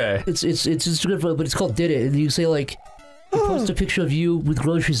 Okay. It's Instagram, but it's called Did It, and you say like, you post a picture of you with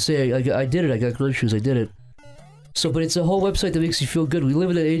groceries, say, I did it. I got groceries. I did it. So, but it's a whole website that makes you feel good. We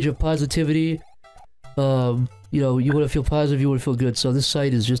live in an age of positivity. You know, you want to feel positive, you want to feel good. So this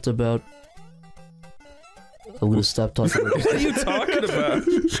site is just about. I'm gonna stop talking about this. What are you talking about?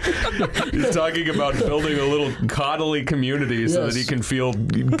 He's talking about building a little coddly community so that he can feel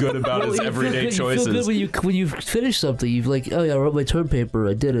good about his everyday choices. You feel good when you finish something. You've like, oh yeah, I wrote my term paper.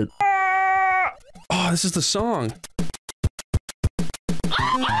 I did it. Oh, this is the song.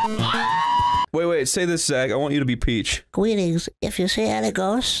 Wait, say this, Zach. I want you to be Peach. Greetings. If you see any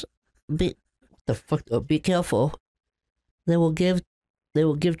ghosts, be careful. They will give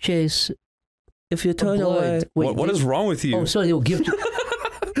chase. If you turn away. Wait, what is wrong with you? Oh, sorry. They will give.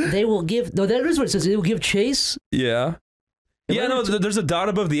 They will give. No, that is what it says. They will give chase. Yeah. Yeah, no, there's a dot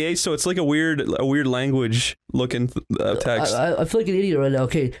above the A, so it's like a weird language looking text. I feel like an idiot right now.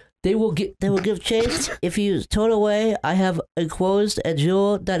 Okay. They will give chase. If you turn away, I have enclosed a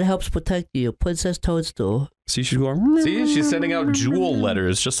jewel that helps protect you. Princess Toadstool. See, she's going. See, she's sending out jewel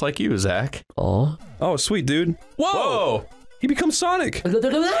letters just like you, Zach. Oh, sweet, dude. Whoa! He becomes Sonic.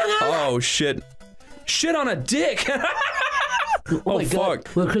 Oh, shit. Shit on a dick. Oh my God.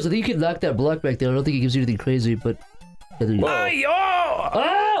 Well, Chris, I think you can knock that block back there. I don't think it gives you anything crazy, but. Hey,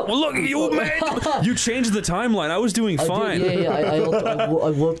 oh! Look, you made. You changed the timeline. I was doing fine. I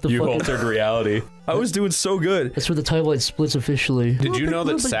warped the. You altered reality. I was doing so good. That's where the timeline splits officially. Did you know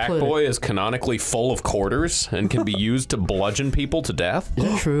that Sackboy is canonically full of quarters and can be used to bludgeon people to death? Is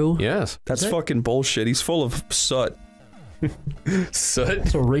that true? Yes. That's fucking bullshit. He's full of soot. Soot?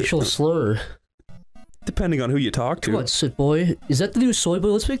 It's a racial slur. Depending on who you talk to. Come on, Soot Boy. Is that the new Soy Boy?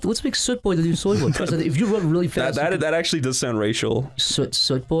 Let's make Soot Boy the new Soy Boy. If you run really fast, that actually does sound racial.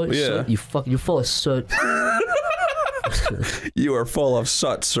 Soot Boy. Yeah. Soot, you're full of soot. You are full of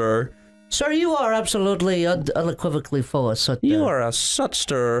soot, sir. Sir, you are absolutely unequivocally full of soot. You are a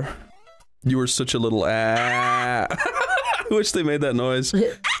sootster. You were such a little I wish they made that noise.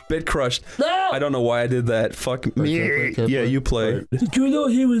 Bit crushed. No! I don't know why I did that. Fuck me. Yeah, you play. Did you know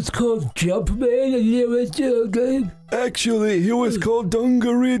he was called Jumpman and he was so good? Actually, he was called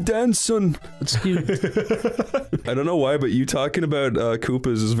Dungaree Danson. I don't know why, but you talking about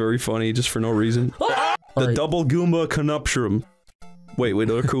Koopas is very funny, just for no reason. The double Goomba Conuptium. Wait,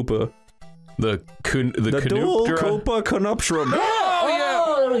 another Koopa. The dual Koopa Conuptium.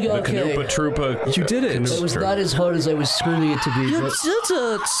 Oh, there we go. The Kanoopa Troopa. You did it. It was not as hard as I was screaming it to be. You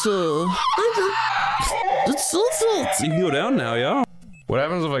can go down now, yeah. What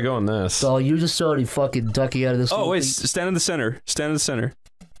happens if I go in this? Oh, you're just already fucking ducking out of this. Oh, wait, stand in the center. Stand in the center.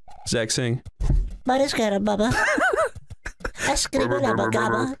 Zach, sing. Baba.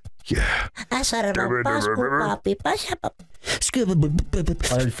 Yeah.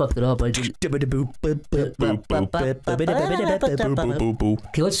 already fucked it up. I did. Okay,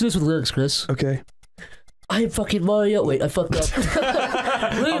 let's do this with lyrics, Chris. Okay. I am fucking Mario. Wait, I fucked up.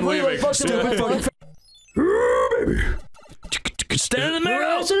 I'm leaving. Stand in the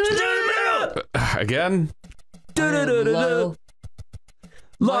middle. Stand in the middle. Again.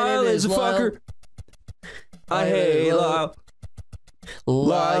 Lyle is a fucker. I hate Lyle.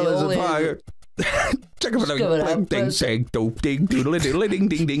 Lyle is a fucker. Check it out. Ding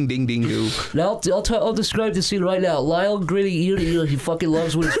ding ding ding ding. Now I'll describe the scene right now. Lyle gritty ear. He fucking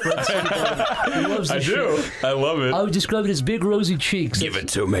loves when his friends. He loves the shit. I love it. I would describe it as big rosy cheeks. Give it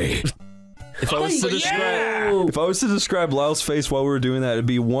to me. If I was to describe Lyle's face while we were doing that, it'd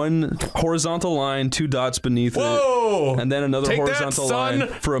be one horizontal line, 2 dots beneath it, and then another horizontal line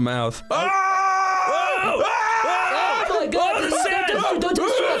for a mouth. Oh my God!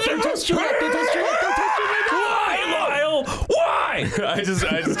 Don't touch your lap! Why, Lyle? Why? I just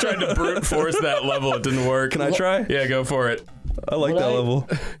tried to brute force that level. It didn't work. Can I try? Yeah, go for it. I like that level.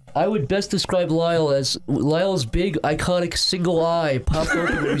 I would best describe Lyle as Lyle's big, iconic single eye popped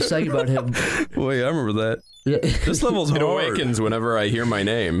open when we sang about him. Wait, I remember that. Yeah. This level's hard. It awakens whenever I hear my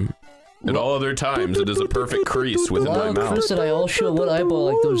name. At all other times, it is a perfect crease within my mouth. Chris and I all show one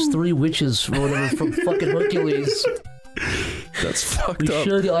eyeball like those 3 witches or whatever from fucking Hercules. That's fucked up. We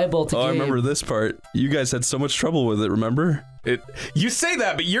share the eyeball together. Oh, I remember this part. You guys had so much trouble with it, remember? You say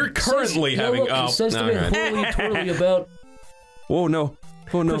that, but you're currently having... It says to me twirly about... Whoa, no.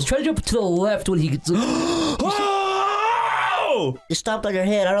 Oh, no. Chris, try to jump to the left when he gets... Oh! You stomped on your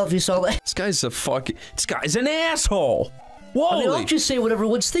head. I don't know if you saw that. This guy's an asshole. Whoa! I mean, I'll just say what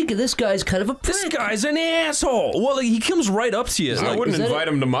everyone's thinking. This guy's kind of a prick. This guy's an asshole. Well, he comes right up to you. I wouldn't invite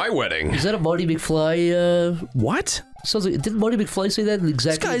him to my wedding. Is that a Marty McFly? What? Sounds like didn't Marty McFly say that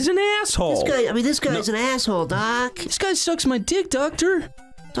exactly? This guy's an asshole. This guy's an asshole, Doc. This guy sucks my dick, Doctor.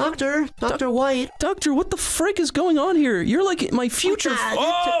 Dr. White. Doctor, what the frick is going on here? You're like my future.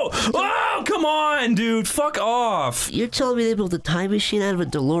 Oh, come on, dude. Fuck off. You're telling me they built a time machine out of a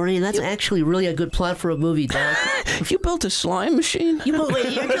DeLorean? That's actually really a good plot for a movie, Doc. You built a slime machine? You're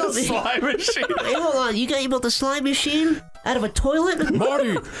telling me... Slime machine? Hey, hold on. You built a slime machine out of a toilet?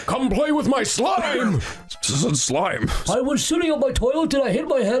 Marty, come play with my slime. Slime. I was sitting on my toilet and I hit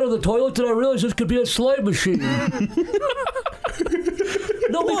my head on the toilet and I realized this could be a slime machine.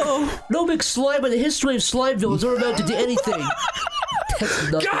 No big slime in the history of Slimeville has ever amounted to anything. That's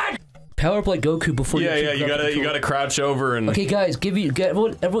nothing. God! Power up like Goku before you gotta crouch over and... Okay, guys,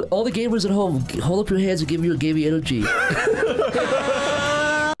 everyone, all the gamers at home, hold up your hands and give me energy.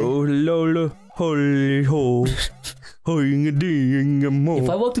 Oh, Lola, holy ho. If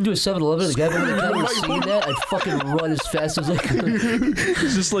I walked into a 7-Eleven and the guy behind the counter was singing that, I'd fucking run as fast as I could.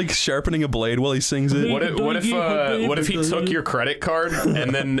 He's just like sharpening a blade while he sings it. What if he took your credit card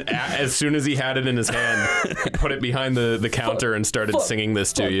and then as soon as he had it in his hand, he put it behind the counter and started singing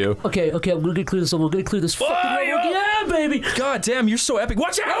this to you? Okay, I'm gonna clear this up. We're gonna clear this fucking level. Yeah, baby! God damn, you're so epic.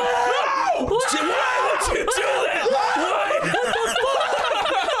 Watch out! No! Why would you do that?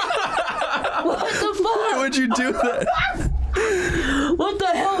 What the fuck? Why would you do that? What the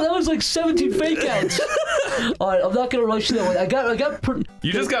hell? That was like 17 fake outs. Alright, I'm not gonna rush that one. I got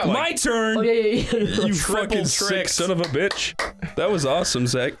You just got my turn. Oh yeah. You fucking sick son of a bitch. That was awesome,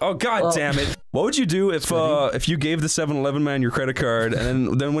 Zach. Oh god damn it. What would you do if you gave the 7-Eleven man your credit card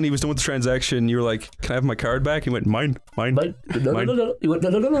and then when he was done with the transaction, you were like, "Can I have my card back?" He went, "Mine." No. He went,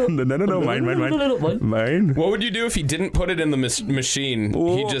 no. Mine. What would you do if he didn't put it in the machine?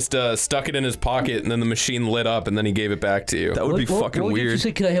 Whoa. He just stuck it in his pocket and then the machine lit up and then he gave it back to you. That would be fucking weird. weird. You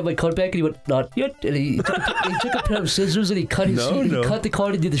said, "Can I have my card back?" And he went, "Not yet." And he took a pair of scissors and he cut cut the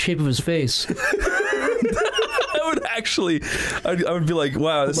card into the shape of his face. I would actually, I would be like,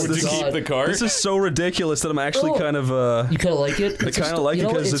 wow, this is so ridiculous that I'm actually kind of, you kind of like it? I kind of like it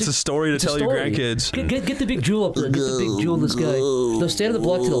because it's a story to tell your grandkids. Get the big jewel up there. Get the big jewel in this guy. No, stand on the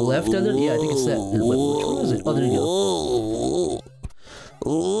block to the left, and then, yeah, I think it's that. Which one is it? Oh, there you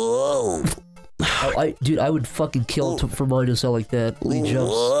go. Dude, I would fucking kill him for mine to sound like that. He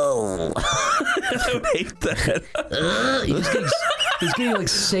jumps. I would hate that. He's getting like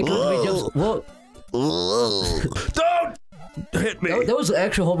sick when he jumps. Whoa. Don't hit me. That was an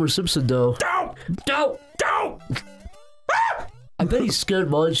actual Homer Simpson, though. Don't. I bet he's scared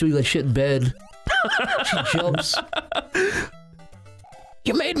Molly's doing that shit in bed. She jumps.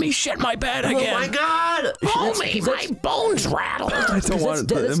 You made me shit my bed again. Oh my god! Homie, my bones rattled. I don't want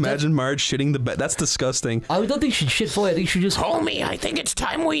to imagine Marge shitting the bed. That's disgusting. I don't think she'd shit fully. I think she just... Homie, I think it's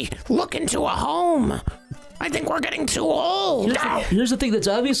time we look into a home. I think we're getting too old. Here's the thing that's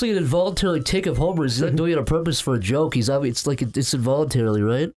obviously an involuntary take of Homer's. He's not doing it on purpose for a joke. It's like it's involuntarily,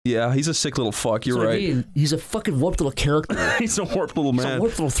 right? Yeah, he's a sick little fuck. You're right. I mean. He's a fucking warped little character. He's a warped little man. He's a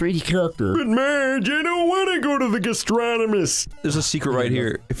warped little 3D character. But man, you don't want to go to the gastronomist. There's a secret right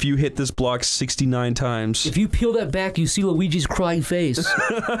here. If you hit this block 69 times. If you peel that back, you see Luigi's crying face.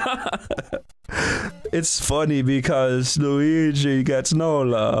 It's funny because Luigi gets no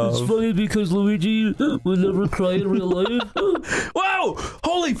love. It's funny because Luigi will never cry in real life. Whoa!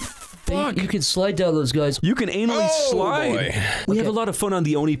 Holy fuck! You can slide down those guys. You can anally slide. Boy. We have a lot of fun on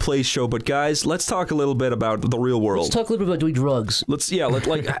the OneyPlays show, but guys, let's talk a little bit about the real world. Let's talk a little bit about doing drugs. Let's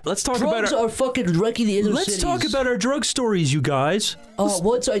talk about drugs are fucking wrecking the inner Let's cities. talk about our drug stories, you guys.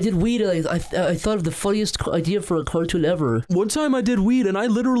 Once I did weed, and I thought of the funniest idea for a cartoon ever. One time I did weed, and I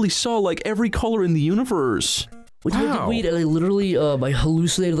literally saw like every color in the universe. One time I did weed, and I literally I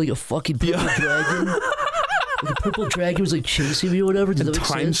hallucinated like a fucking purple dragon. The purple dragon was like chasing me or whatever. Does that make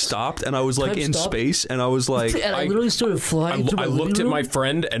Time sense? stopped, and I was like in space, and I was like, and I literally started flying. I looked at my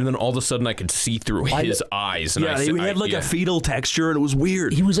friend, and then all of a sudden I could see through his eyes. And he had like a fetal texture, and it was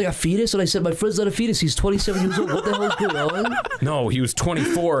weird. He was like a fetus, and I said, "My friend's not a fetus. He's 27 years old. What the hell is going on?" No, he was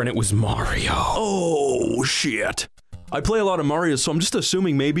 24, and it was Mario. Oh shit! I play a lot of Mario, so I'm just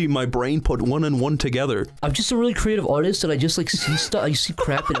assuming maybe my brain put one and one together. I'm just a really creative artist, and I just like see stuff. I see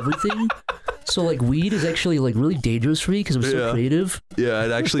crap and everything. So like weed is actually like really dangerous for me because I'm so creative. Yeah,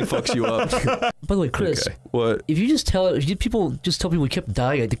 it actually fucks you up. By the way, Chris, what? If you just tell people we kept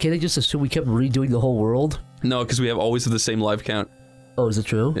dying, can't they just assume we kept redoing the whole world? No, because we have always the same live count. Oh, is it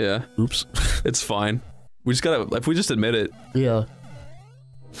true? Yeah. Oops. It's fine. We just gotta, if we just admit it. Yeah.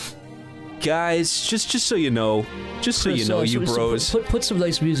 Guys, just so you know, you bros. Put some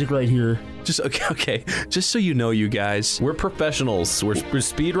nice music right here. Okay. Just so you know, you guys. We're professionals. We're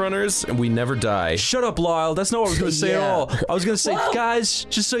speedrunners, and we never die. Shut up, Lyle. That's not what I was gonna say at all. I was gonna say, guys,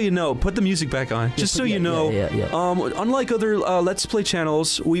 just so you know, put the music back on. Just so you know, unlike other Let's Play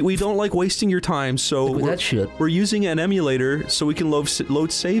channels, we don't like wasting your time, so we're using an emulator so we can load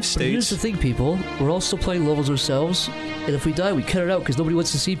save states. But here's the thing, people. We're all still playing levels ourselves, and if we die, we cut it out because nobody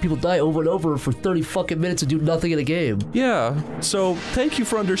wants to see people die over and over for 30 fucking minutes and do nothing in a game. Yeah. So thank you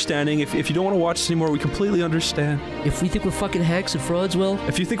for understanding. If you don't want to watch this anymore, we completely understand. If we think we're fucking hacks and frauds, well...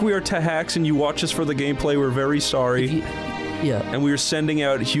 If you think we are hacks and you watch us for the gameplay, we're very sorry. Yeah. And we are sending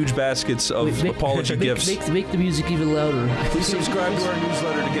out huge baskets of apology gifts. Make the music even louder. Please subscribe to our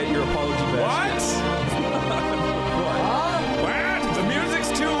newsletter to get your apology basket. What? The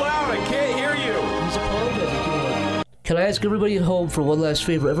music's too loud. I can't hear you. He's apologizing. Can I ask everybody at home for one last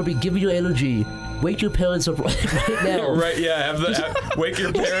favor? Everybody, give me your energy. Wake your parents up right now. Right, yeah. Wake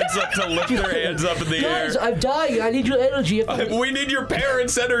your parents up to lift their hands up in the air. Guys, I'm dying. I need your energy. We need your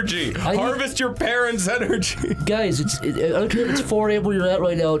parents' energy. Harvest your parents' energy. Guys, I don't care if it's 4 a.m. where you're at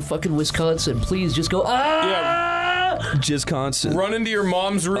right now in fucking Wisconsin. Please just go, Yeah. Wisconsin. Run into your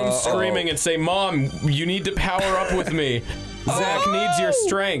mom's room screaming and say, Mom, you need to power up with me. Zach needs your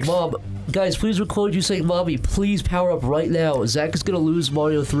strength. Mom. Guys, please record you saying, Mommy, please power up right now. Zach is gonna lose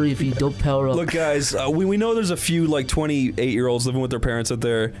Mario 3 if you don't power up. Look, guys, we know there's a few, like, 28-year-olds living with their parents out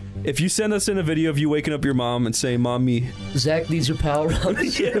there. If you send us in a video of you waking up your mom and saying, Mommy... Zach needs your power up.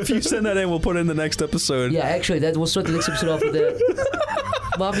 Yeah, if you send that in, we'll put it in the next episode. Yeah, actually, we'll start the next episode off with that.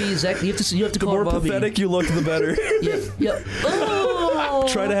 Mommy, Zach, you have to call The more Mommy. pathetic you look, the better. Yeah. Oh!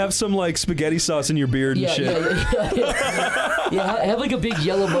 Try to have some, like, spaghetti sauce in your beard and shit. Yeah, have like a big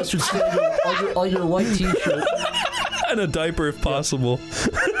yellow mustard stain on your white t-shirt. And a diaper if possible.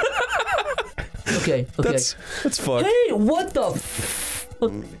 Okay. That's fucked. Hey, what the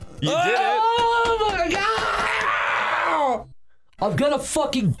You did it! Oh my god! I'm gonna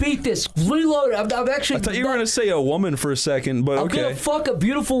fucking beat this. Reload. I'm actually. I thought you were gonna say a woman for a second, but okay. I'm gonna fuck a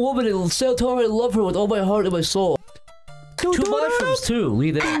beautiful woman and say how I love her with all my heart and my soul. 2 mushrooms too.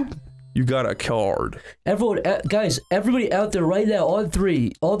 Leave that. You got a card. Everyone, guys, everybody out there right now on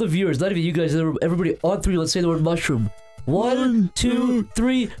 3, all the viewers, not even you guys, everybody on 3, let's say the word mushroom. 1, 2,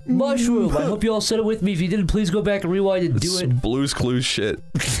 3, mushroom. I hope you all said it with me. If you didn't, please go back and rewind and do it. Blue's Clues shit.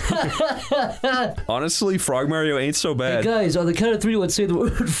 Honestly, Frog Mario ain't so bad. Hey guys, on the count of 3, let's say the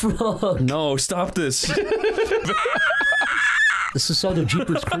word frog. No, stop this. This is the sound of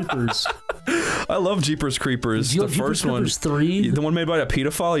Jeepers Creepers. I love Jeepers Creepers. The first one. 3? The one made by a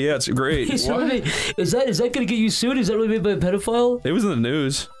pedophile? Yeah, it's great. Is that gonna get you sued? Is that really made by a pedophile? It was in the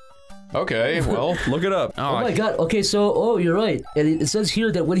news. Okay, well, look it up. Oh my god. Okay, so, you're right. And it says here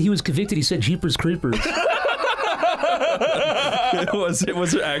that when he was convicted, he said Jeepers Creepers. Was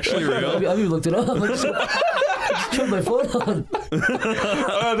it actually real? I mean, looked it up. Turn my phone on.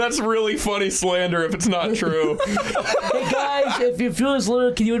 That's really funny slander if it's not true. Hey guys, if you feel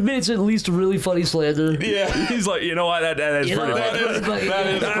slander, can you admit it's at least a really funny slander? Yeah. He's like, you know what? That is pretty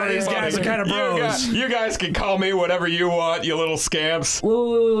funny. These guys are kind of bros. You guys can call me whatever you want, you little scamps.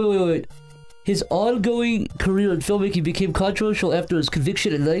 Wait. His ongoing career in filmmaking became controversial after his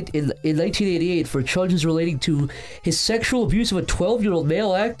conviction in 1988 for charges relating to his sexual abuse of a 12-year-old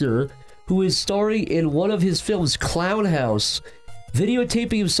male actor who is starring in one of his films, Clown House,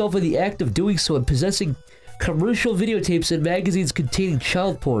 videotaping himself in the act of doing so and possessing commercial videotapes and magazines containing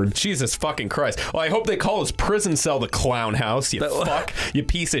child porn. Jesus fucking Christ. Well, I hope they call his prison cell the Clown House, you fuck, you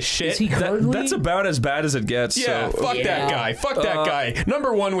piece of shit. Is he currently? That's about as bad as it gets. Yeah, so. fuck that guy. Fuck that guy.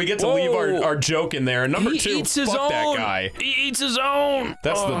 Number one, we get to leave our joke in there. And number two, fuck that guy. He eats his own.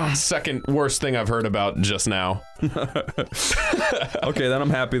 That's the second worst thing I've heard about just now. Okay, then I'm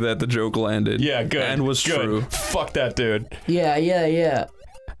happy that the joke landed. Yeah, good. And was true. Fuck that dude. Yeah.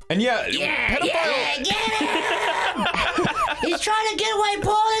 And Get him! He's trying to get away,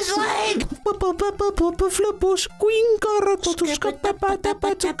 pull his leg!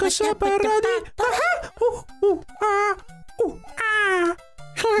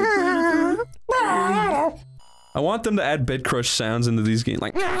 I want them to add bit crush sounds into these games,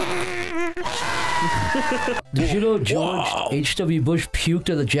 like. Did you know George H.W. Bush puked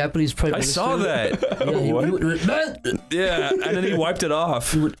on the Japanese Prime Minister? I saw that. Yeah, and then he wiped it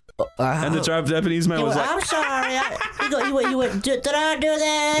off. And the Japanese man was like, I'm sorry. You went, did I do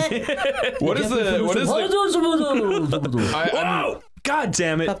that? What is the God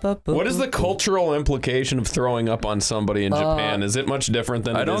damn it. What is the cultural implication of throwing up on somebody in Japan? Is it much different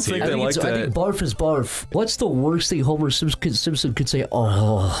than I don't think they like that. I think barf is barf. What's the worst thing Homer Simpson could say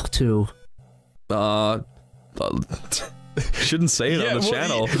to? Shouldn't say it on the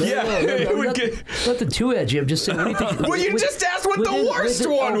channel. Not the too edgy. I'm just saying. What do you think? Well, you just asked what the worst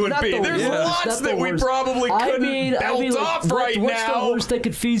one would be. There's lots that we probably couldn't belt off right now. What's the worst that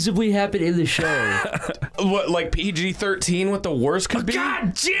could feasibly happen in the show? What, like PG-13? What the worst could be?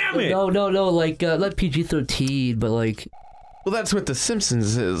 God damn it! No. Like not PG-13, but like. Well, that's what The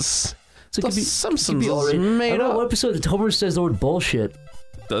Simpsons is. So The Simpsons is made up. What episode that Homer says the word bullshit?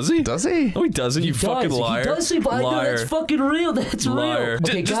 Does he? Does he? No, he doesn't. You fucking liar. He does say, but I know that's fucking real. That's liar. Real.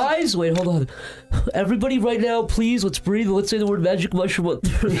 Okay, guys, wait, hold on. Everybody right now, please, let's breathe. Let's say the word magic mushroom on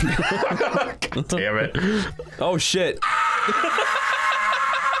 3. God damn it. Oh, shit.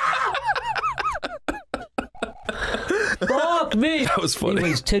 Fuck me. That was funny.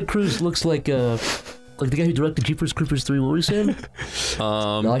 Anyways, Ted Cruz looks like the guy who directed Jeepers Creepers 3. What were you saying?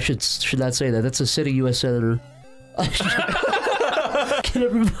 No, I should not say that. That's a sitting U.S. senator. Can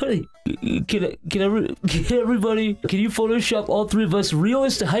everybody, can you Photoshop all three of us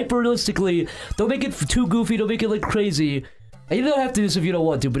hyper-realistically? Don't make it too goofy, don't make it like crazy. And you don't have to do this if you don't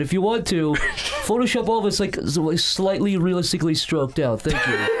want to, but if you want to, Photoshop all of us like slightly realistically stroked out. Thank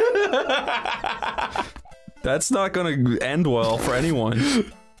you. That's not gonna end well for anyone.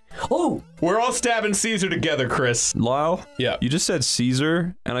 Oh! We're all stabbing Caesar together, Chris. Lyle? Yeah. You just said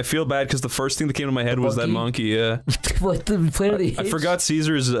Caesar, and I feel bad because the first thing that came to my head was that monkey, yeah. What, the Planet of the Apes? I forgot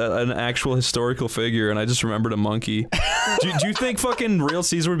Caesar is an actual historical figure, and I just remembered a monkey. do you think fucking real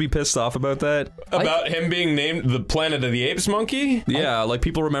Caesar would be pissed off about that? About him being named the Planet of the Apes monkey? Yeah, like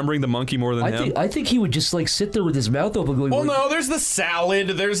people remembering the monkey more than him. I think he would just like sit there with his mouth open going... Well, no, there's the salad,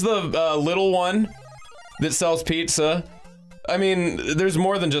 there's the little one that sells pizza. I mean, there's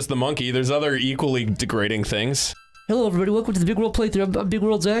more than just the monkey. There's other equally degrading things. Hello, everybody. Welcome to the Big World playthrough. I'm Big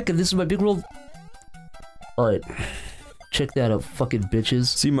World Zach, and this is my Big World... Alright. Check that out, fucking bitches.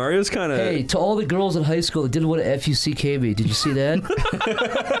 See, Mario's kind of... Hey, to all the girls in high school that didn't want to FUCK me, did you see that?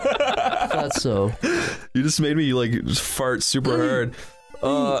 Thought so. You just made me, like, just fart super hard.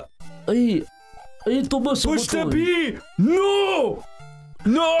 Push the B! No!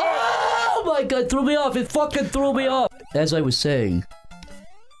 No! Oh my god, threw me off. It fucking threw me off. As I was saying,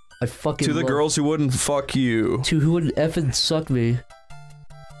 I fucking To the girls who wouldn't fuck you. To who wouldn't effing suck me.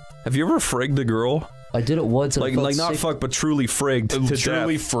 Have you ever frigged a girl? I did it once. And like not fuck, but truly frigged to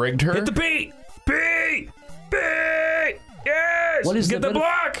truly death. Frigged her? Hit the B! B! B! Yes! What is Get the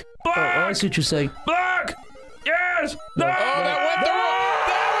block! Block! Oh, I see what you're saying. Block! Yes! No!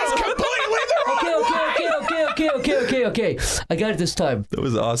 That was completely the wrong Okay. I got it this time. That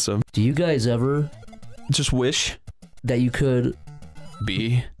was awesome. Do you guys ever just wish that you could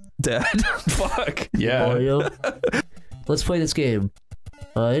be dead? Fuck. Yeah. Mario. Let's play this game.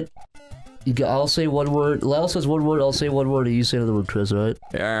 Alright? I'll say one word. Lyle says one word, I'll say one word, and you say another word, Chris, alright?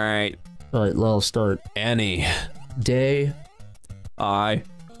 Alright. Alright, Lyle, start. Any day I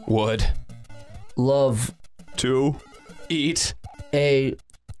would love to eat a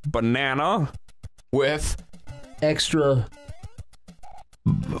banana with extra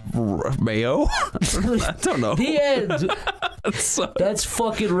mayo. I don't know. The end. That's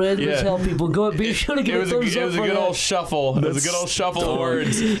fucking random as hell, people. Go be sure to give a thumbs up. It was a good old shuffle. It was a good old shuffle of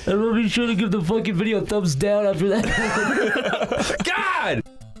words. And be sure to give the fucking video a thumbs down after that. God!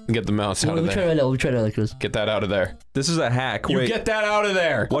 Get the mouse out of there. Try right now. Let me try that like this. Get that out of there. This is a hack. You get that out of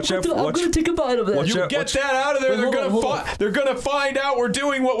there. I'm gonna take a bite of that. You get that out of there. They're gonna find out we're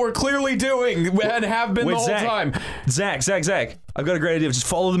doing what we're clearly doing and have been the whole time. Zach. I've got a great idea. Just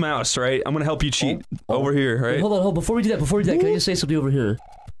follow the mouse, right? I'm gonna help you cheat over here, right? Wait, hold on. Before we do that, can I just say something over here?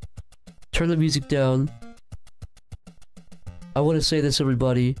 Turn the music down. I want to say this,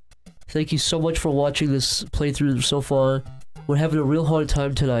 everybody. Thank you so much for watching this playthrough so far. We're having a real hard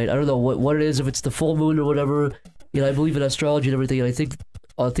time tonight. I don't know what it is, if it's the full moon or whatever. You know, I believe in astrology and everything, and I think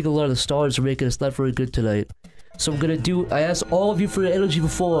a lot of the stars are making us not very good tonight. So I asked all of you for your energy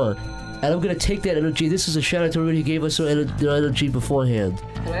before, and I'm gonna take that energy. This is a shout out to everybody who gave us their energy beforehand.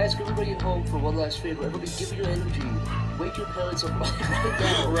 Can I ask everybody at home for one last favor? Everybody give me your energy. Wake your parents up right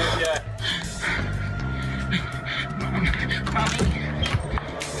now. Yeah.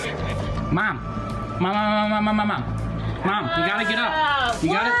 Mom, you gotta get up. You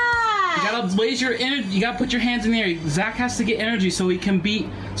gotta blaze your energy. You gotta put your hands in the air. Zach has to get energy so he can beat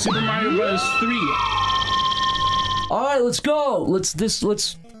Super Mario Bros. 3. All right, let's go. Let's.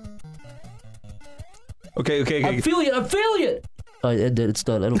 Okay. I'm feeling it. All right, end it. It's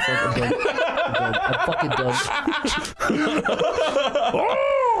done. I'm done. I'm fucking done.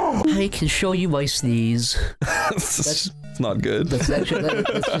 I can show you my sneeze. That's not good. That's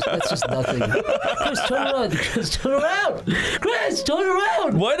just nothing. Chris, turn around. Chris, turn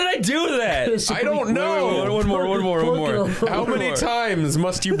around. Why did I do that? Chris, I don't know. One more. How many times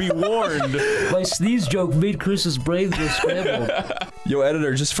must you be warned? My sneeze joke made Chris's brain go scrambled. Yo,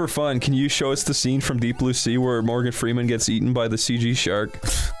 editor, just for fun, can you show us the scene from Deep Blue Sea where Morgan Freeman gets eaten by the CG shark?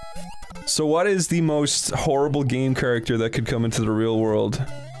 So what is the most horrible game character that could come into the real world?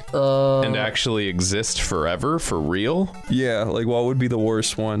 And actually exist forever, for real? Yeah, like what would be the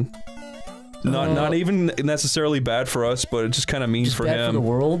worst one? Not even necessarily bad for us, but it just kind of means for him. Bad for the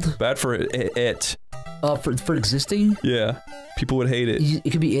world? Bad for it. For existing? Yeah. People would hate it.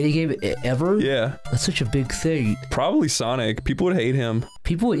 It could be any game ever? Yeah. That's such a big thing. Probably Sonic. People would hate him.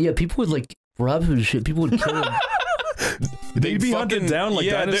 People would like rob him and shit. People would kill him. They'd be hunted down like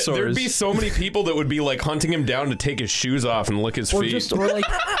dinosaurs. There'd be so many people that would be like hunting him down to take his shoes off and lick his feet. Or like,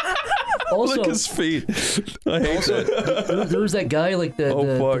 also, lick his feet. I hate that. There was that guy like the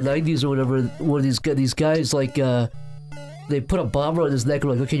 90s or whatever, where these guys like they put a bomb around his neck and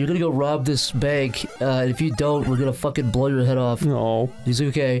were like, okay, you're gonna go rob this bank, and if you don't, we're gonna fucking blow your head off. No. He's like,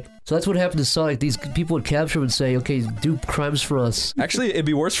 okay. So that's what happened to Sonic. These people would capture him and say, okay, do crimes for us. Actually, it'd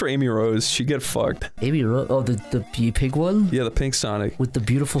be worse for Amy Rose. She'd get fucked. Amy Rose? Oh, the pink one? Yeah, the pink Sonic. With the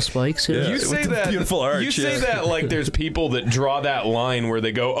beautiful spikes? Yeah, you say that, beautiful arch. You say that like there's people that draw that line where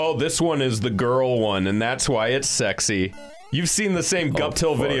they go, oh, this one is the girl one, and that's why it's sexy. You've seen the same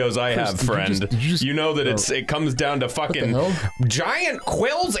Guptill videos I have, friend. You know that it comes down to fucking giant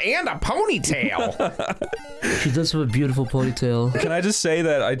quills and a ponytail. She does have a beautiful ponytail. Can I just say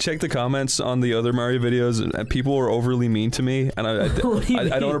that I checked the comments on the other Mario videos and people were overly mean to me, and I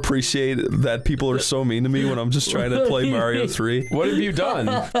don't appreciate that people are so mean to me when I'm just trying to play Mario 3. What have you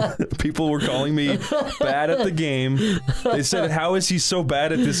done? People were calling me bad at the game. They said, how is he so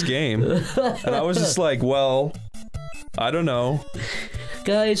bad at this game? And I was just like, well, I don't know.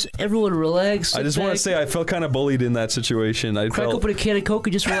 Guys, everyone relax. I just want to say I felt kind of bullied in that situation. Crack open a can of Coke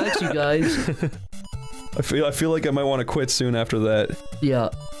and just relax, you guys. I feel like I might want to quit soon after that. Yeah.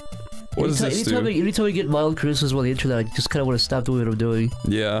 What does this do? Anytime I get mild criticism on the internet, I just kind of want to stop doing what I'm doing.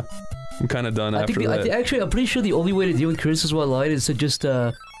 Yeah. I'm kind of done after that. Actually, I'm pretty sure the only way to deal with criticism online is to just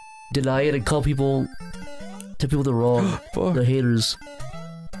deny it and call people they're wrong. They're haters.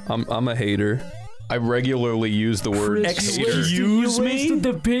 I'm a hater. I regularly use the word excuse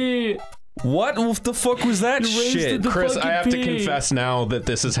me? What the fuck was that shit? Chris, I have to confess now that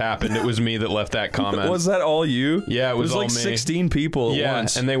this has happened. It was me that left that comment. Was that all you? Yeah, it was all like me. 16 people at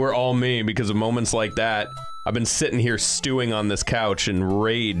once. And they were all me because of moments like that. I've been sitting here stewing on this couch in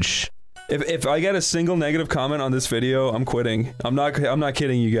rage. If I get a single negative comment on this video, I'm quitting. I'm not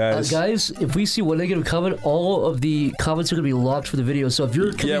kidding you guys. Guys, if we see one negative comment, all of the comments are gonna be locked for the video. So if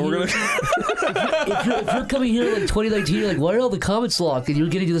you're coming if you're coming here like 2019, you're like, why are all the comments locked? And you're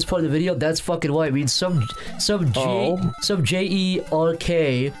getting to this part of the video, that's fucking why. I mean, some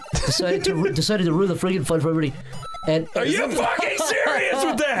J-E-R-K decided to ruin the friggin' fun for everybody. And are you fucking serious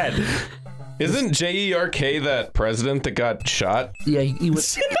with that? Isn't J.E.R.K. that president that got shot? Yeah, he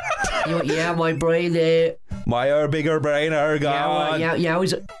was. Yeah, my brain there. My bigger brain are gone. Yeah,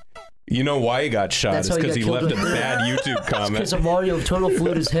 he's. You know why he got shot? It's because he left a bad YouTube comment. Because of Mario turtle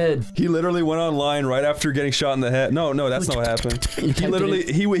flew his head. He literally went online right after getting shot in the head. No, that's not what happened. He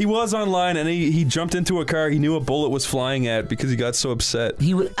literally, he was online and he jumped into a car he knew a bullet was flying at because he got so upset.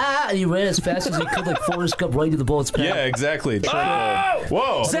 He went, and he ran as fast as he could, like Forrest Gump, right into the bullet's path. Yeah, exactly. Oh!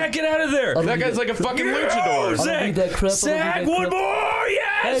 Whoa! Zach, get out of there! That guy's like a fucking luchador. Zach, one more!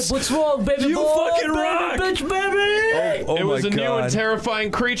 Yes! Hey, what's wrong, baby you boy? You fucking rock! Bitch, baby! Oh, it was a new and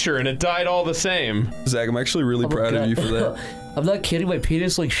terrifying creature, and it died all the same. Zach, I'm actually really proud of you for that. I'm not kidding. My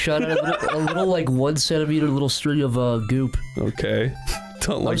penis like shot out a little like 1 centimeter little string of goop. Okay.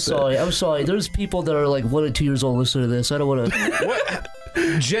 Don't like that. I'm sorry. There's people that are like 1 or 2 years old listening to this. I don't want to. What?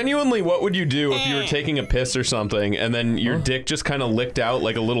 Genuinely, what would you do if you were taking a piss or something, and then your dick just kind of licked out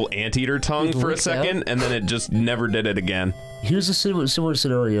like a little anteater tongue for a second, and then it just never did it again? Here's a similar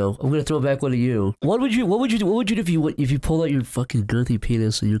scenario. I'm gonna throw back one to you. What would you do if you pulled out your fucking girthy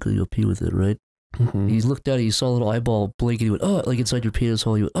penis and you're gonna go pee with it, right? Mm-hmm. You looked at it, you saw a little eyeball blink, and you went, oh, like inside your penis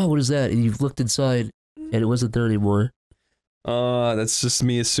hole. You went, oh, what is that? And you looked inside, and it wasn't there anymore. That's just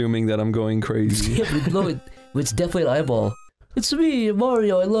me assuming that I'm going crazy. Yeah, but no, it's definitely an eyeball. It's me,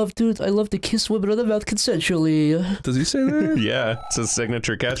 Mario. I love to kiss women on the mouth consensually. Does he say that? Yeah, it's a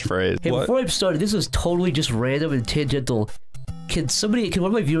signature catchphrase. Hey, before I started, this is totally just random and tangential. Can one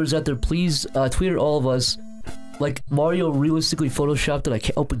of my viewers out there please tweet at all of us, like Mario realistically photoshopped an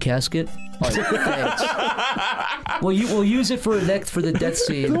open casket? Right, thanks. We'll use it for the death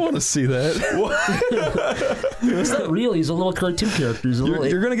scene. I don't want to see that. It's not real. He's a little cartoon character.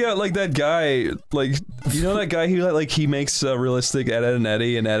 You're gonna get like that guy, like you know that guy who he makes realistic Ed, Ed and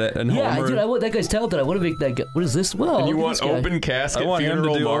Eddie and yeah, Homer. Dude, I want that guy's talented. I want to make that guy. What is this? Well, and you want open casket? I want him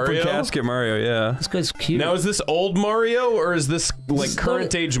to do Mario? open casket Mario. Yeah, this guy's cute. Now is this old Mario or is this like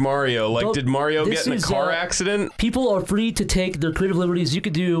current age Mario? Like, did Mario get in a car accident? People are free to take their creative liberties. You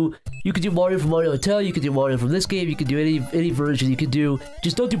could do Mario from Mario Hotel. You could do Mario from this game. You could do any version. You could do.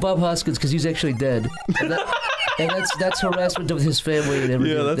 Just don't do Bob Hoskins because he's actually dead. And that's harassment of his family and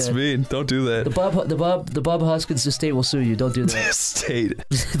everything. Yeah, that's mean. Don't do that. The Bob Hoskins estate will sue you. Don't do that. Estate.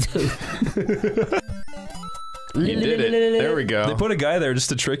 You did it. There we go. They put a guy there just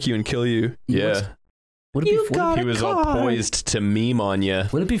to trick you and kill you. Yeah. He was all poised to meme on you.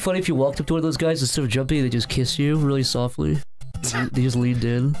 Wouldn't it be funny if you walked up to one of those guys instead of jumping, they just kiss you really softly? They just leaned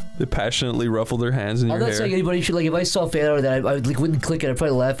in. They passionately ruffle their hands in your hair. I'm not saying anybody should, like, if I saw a fan art of that, I like, wouldn't click it, I'd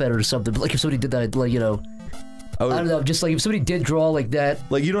probably laugh at it or something. But like, if somebody did that, I'd, like, you know, I don't know, just like if somebody did draw like that.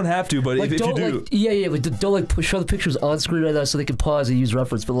 Like, you don't have to, but like, if you do. Like, yeah, but don't like show the pictures on screen right now so they can pause and use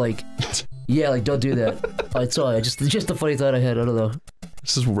reference, but like, yeah, like, don't do that. Alright, sorry, it's just a funny thought I had, I don't know.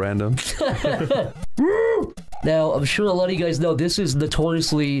 This is random. Now, I'm sure a lot of you guys know this is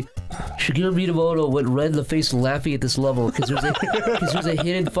notoriously Shigeru Miyamoto went red in the face laughing at this level because there's a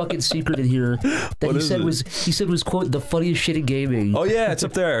hidden fucking secret in here that he said was quote the funniest shit in gaming. Oh yeah, it's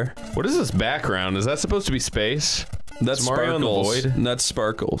up there. What is this background? Is that supposed to be space? That's Mario in the Void. That's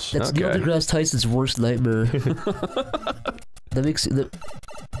Sparkles. That's Neil deGrasse Tyson's worst nightmare. That makes it.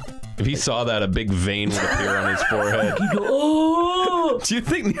 If he saw that, a big vein would appear on his forehead. He'd go, oh! Do you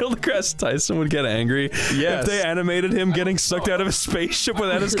think Neil deGrasse Tyson would get angry if they animated him getting sucked out of a spaceship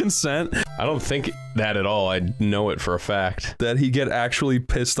without his consent? I don't think that at all. I know it for a fact. That he'd get actually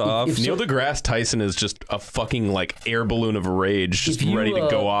pissed off? Neil deGrasse Tyson is just a fucking, like, air balloon of rage, just ready to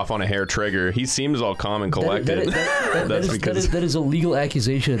go off on a hair trigger. He seems all calm and collected. That is a legal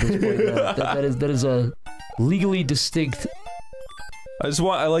accusation at this point. That is a legally distinct...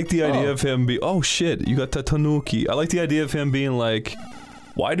 I like the idea of him oh shit, you got the tanuki. I like the idea of him being like,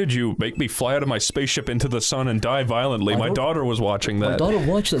 why did you make me fly out of my spaceship into the sun and die violently? My daughter was watching that. My daughter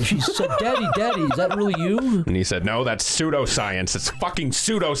watched that. She said, Daddy, is that really you? And he said, no, that's pseudoscience. It's fucking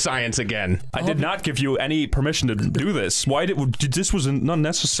pseudoscience again. I did not give you any permission to do this. Why this was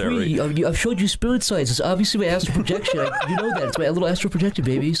unnecessary. I've showed you spirit science. It's obviously my astral projection. You know that. It's my little astral projection,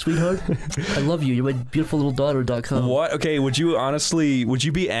 baby, sweetheart. I love you. You're my beautiful little daughter.com. What? Okay, would you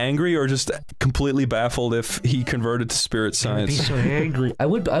be angry or just completely baffled if he converted to spirit science? I'd be so angry. I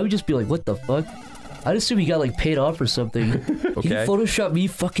would just be like, what the fuck? I'd assume he got like paid off or something. Okay. Can you Photoshop me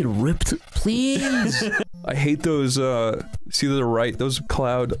fucking ripped, please? I hate those, see to the right, those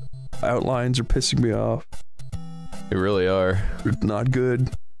cloud outlines are pissing me off. They really are. They're not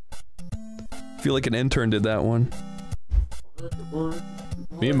good. I feel like an intern did that one.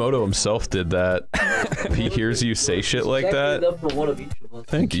 Miyamoto himself did that. If he hears you say shit like that,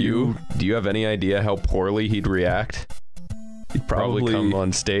 thank you. Do you have any idea how poorly he'd react? He'd probably come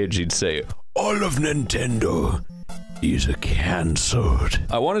on stage, he'd say, All of Nintendo is cancelled.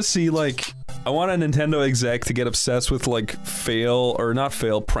 I want to see, like, I want a Nintendo exec to get obsessed with, like, prank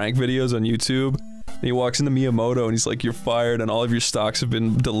videos on YouTube. And he walks into Miyamoto and he's like, you're fired and all of your stocks have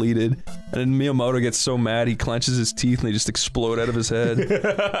been deleted. And then Miyamoto gets so mad he clenches his teeth and they just explode out of his head.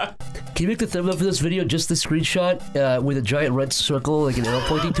 Can you make the thumbnail for this video just the screenshot with a giant red circle, like an arrow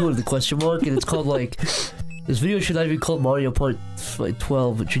pointing to it with a question mark? And it's called, like... This video should not even be called Mario Part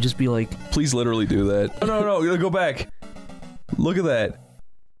 12. It should just be like... Please literally do that. No, go back. Look at that.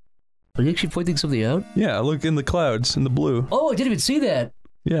 Are you actually pointing something out? Yeah, look in the clouds, in the blue. Oh, I didn't even see that.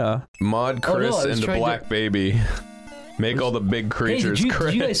 Yeah. Mod Chris and the Black Baby. Make all the big creatures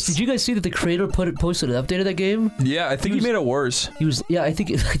Chris. Did you guys see that the creator posted an update of that game? Yeah, I think he made it worse. Yeah, I think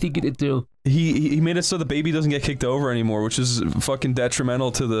he did too. He made it so the baby doesn't get kicked over anymore, which is fucking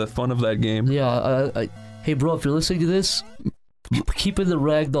detrimental to the fun of that game. Yeah, hey bro, if you're listening to this, keep in the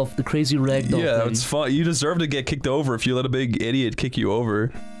ragdoll, the crazy ragdoll. Yeah, thing. it's fun. You deserve to get kicked over if you let a big idiot kick you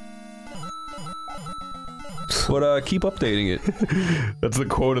over. But keep updating it. That's the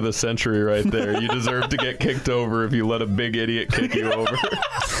quote of the century right there. You deserve to get kicked over if you let a big idiot kick you over.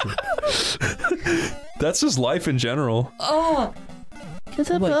 That's just life in general. Oh! Get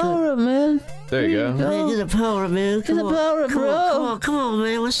the power up, man. There you go. Man, get the power up, man. Get the power up, bro. Come on,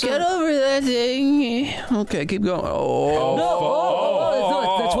 man. What's Get over that thing. Okay, keep going.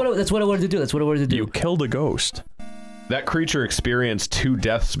 That's what I wanted to do. That's what I wanted to do. You killed a ghost. That creature experienced 2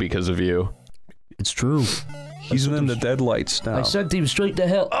 deaths because of you. It's true. He's in the deadlights now. I sent him straight to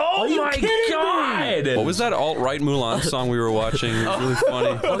hell. Oh my god! What was that alt-right Mulan song we were watching? It was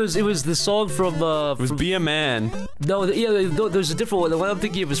really funny. It was the song from... it was Be a Man. No, there's a different one. The one I'm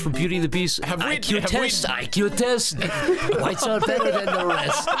thinking of is from Beauty and the Beast. IQ test. Lights out better than the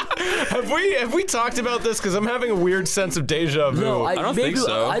rest. Have we talked about this? Because I'm having a weird sense of deja vu. No, I don't think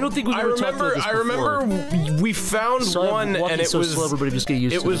so. I don't think we've ever talked about this before. I remember we found one and it was... Slow, everybody just get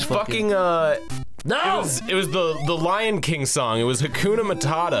used to was fucking... No! It was the Lion King song. It was Hakuna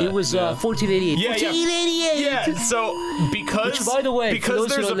Matata. It was 1488. Yeah, 1488. Yeah. So because Which, by the way, because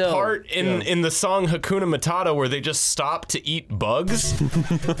there's a part in the song Hakuna Matata where they just stop to eat bugs.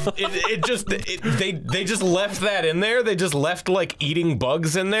 They just left that in there. They just left like eating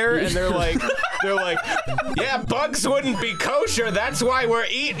bugs in there, and they're like, yeah, bugs wouldn't be kosher. That's why we're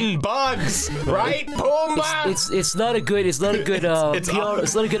eating bugs, right, Pumbaa? It's not a good PR.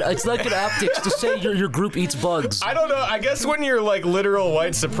 It's not good optics to say your group eats bugs. I don't know. I guess when you're like literal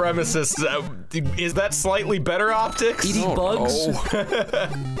white supremacists, is that slightly better optics? Eating bugs?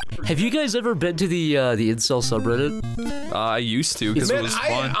 Have you guys ever been to the incel subreddit? I used to because it was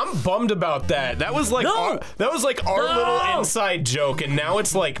fun. I'm bummed about that. That was like our little inside joke, and now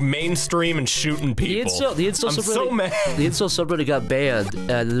it's like mainstream and shooting people. The incel I'm subreddit, so mad. The incel subreddit got banned,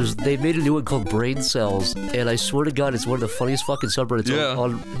 and they made a new one called Brain Cells, and I swear to God, it's one of the funniest fucking subreddits. Yeah.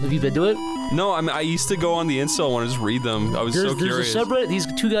 Have you been to it? No, I mean, I used to go on the incel one and just read them. I was so curious. There's a subreddit, these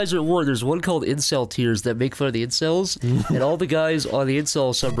two guys are at war. There's one called Incel Tears that make fun of the incels, and all the guys on the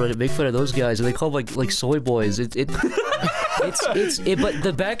incel subreddit make fun of those guys, and they call them like soy boys. But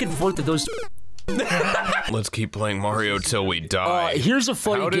the back and forth of those... Let's keep playing Mario till we die. Here's a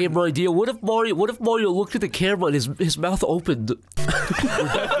funny gamer idea. What if Mario looked at the camera and his mouth opened?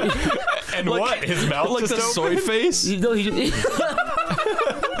 And what? His mouth like just the soy opened? face?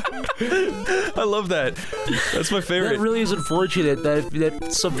 I love that. That's my favorite. That really is unfortunate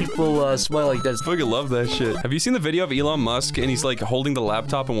that some people smile like that. I fucking love that shit. Have you seen the video of Elon Musk and he's like holding the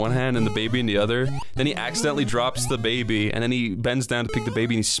laptop in one hand and the baby in the other? Then he accidentally drops the baby and then he bends down to pick the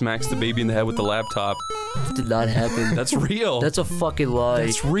baby and he smacks the baby in the head with the laptop. That did not happen. That's real. That's a fucking lie.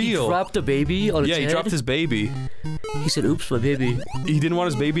 That's real. He dropped a baby on his head? Yeah, he dropped his baby. He said, oops, my baby. He didn't want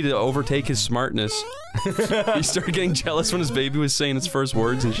his baby to overtake his smartness. He started getting jealous when his baby was saying its first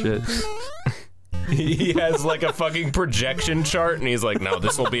words and shit. He has like a fucking projection chart and he's like, no,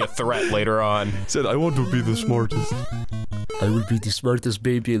 this will be a threat later on. He said, I want to be the smartest. I would be the smartest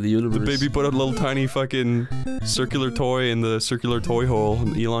baby in the universe. The baby put a little tiny fucking circular toy in the circular toy hole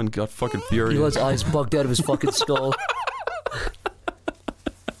and Elon got fucking furious. Elon's eyes bugged out of his fucking skull.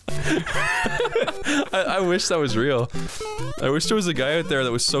 I wish that was real. I wish there was a guy out there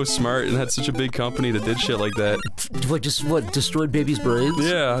that was so smart and had such a big company that did shit like that. What, destroyed babies' brains?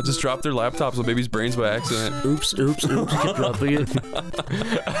 Yeah, just dropped their laptops on babies' brains by accident. Oops, keep dropping it.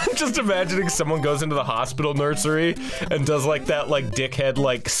 I'm just imagining someone goes into the hospital nursery and does like that like dickhead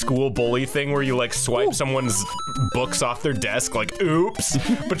like school bully thing where you like swipe someone's books off their desk like oops,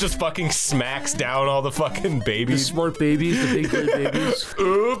 but just fucking smacks down all the fucking babies. The smart babies, the big brain babies.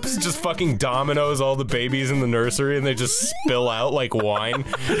 Oops, just fucking dominoes squeezes all the babies in the nursery and they just spill out like wine.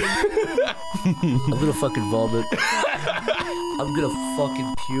 I'm gonna fucking vomit. I'm gonna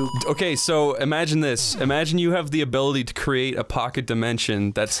fucking puke. Okay, so imagine this. Imagine you have the ability to create a pocket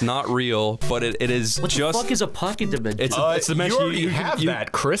dimension that's not real, but it is what just... What the fuck is a pocket dimension? It's a dimension you already have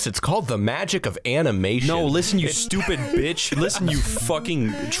that, Chris. It's called the magic of animation. No, listen, you stupid bitch. Listen, you fucking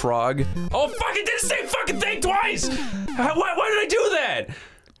trog. Oh, fuck, it did the same fucking thing twice! Why did I do that?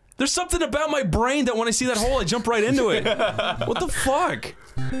 There's something about my brain that when I see that hole, I jump right into it. What the fuck?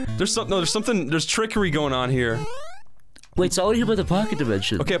 There's trickery going on here. Wait, so I want to hear about the pocket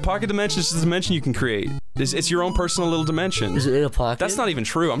dimension. Okay, a pocket dimension is a dimension you can create. It's your own personal little dimension. Is it in a pocket? That's not even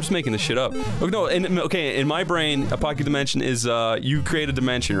true. I'm just making this shit up. Oh, no, in my brain, a pocket dimension is you create a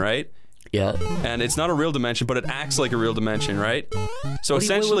dimension, right? Yeah. And it's not a real dimension, but it acts like a real dimension, right? So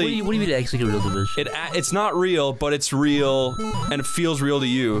essentially... What do you mean it acts like a real dimension? It's not real, but it's real, and it feels real to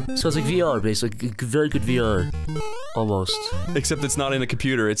you. So it's like VR, basically. Very good VR. Almost. Except it's not in a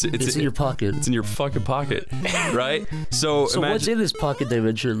computer. It's in your pocket. It's in your fucking pocket, right? So what's in this pocket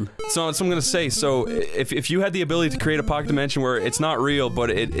dimension? So that's what I'm gonna say. So if you had the ability to create a pocket dimension where it's not real,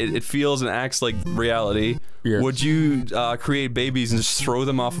 but it feels and acts like reality, yes. Would you create babies and just throw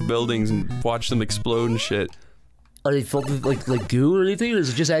them off of buildings and watch them explode and shit? Are they filled with like goo or anything, or is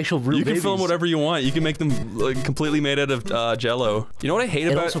it just actual real You can babies? fill them whatever you want. You can make them like completely made out of Jello. You know what I hate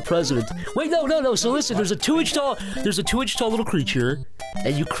about? And also president. Wait, no. So listen, there's a 2-inch tall little creature,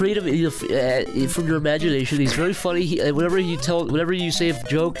 and you create him from your imagination. He's very funny. Whenever you say a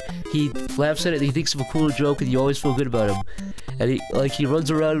joke, he laughs at it. And he thinks of a cooler joke, and you always feel good about him. And he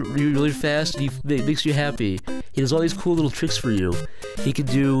runs around really fast, and he makes you happy. He does all these cool little tricks for you. He can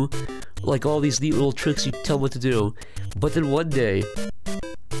do like all these neat little tricks you tell him what to do. But then one day,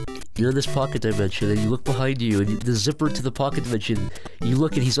 you're in this pocket dimension, and you look behind you, and the zipper to the pocket dimension, you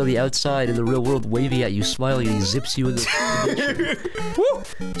look and he's on the outside in the real world waving at you, smiling, and he zips you in the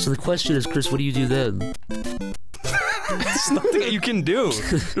dimension. So the question is, Chris, what do you do then? There's nothing that you can do.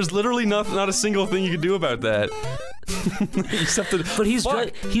 There's literally not a single thing you can do about that. But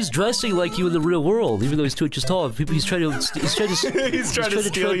he's dressing like you in the real world, even though he's 2 inches tall. He's trying to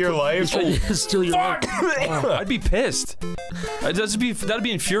steal your life. He's trying to steal your life. I'd be pissed. That'd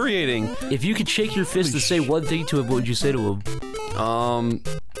be infuriating. If you could shake your fist and say one thing to him, what would you say to him?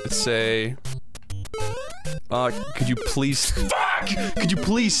 Let's say, could you please... Fuck! Could you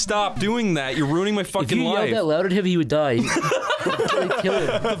please stop doing that? You're ruining my fucking life. If you yelled that loud at him, he would die. Kill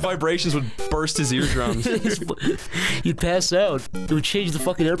him. The vibrations would burst his eardrums. He'd pass out. It would change the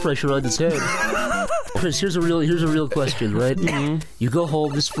fucking air pressure on his head. Chris, here's a real question, right? You go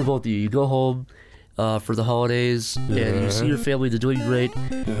home. This is for both of you. You go home for the holidays, and you see your family. They're doing great,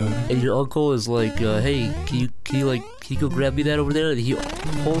 and your uncle is like, "Hey, can you go grab me that over there?" And he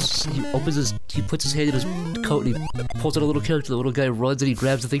puts his hand in his coat, and he pulls out a little character. The little guy runs, and he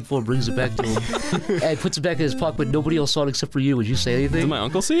grabs the thing for him, brings it back to him, and puts it back in his pocket. But nobody else saw it except for you. Would you say anything? Did my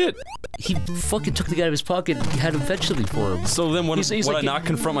uncle see it? He fucking took the guy out of his pocket and had him fetch something for him. So then would I not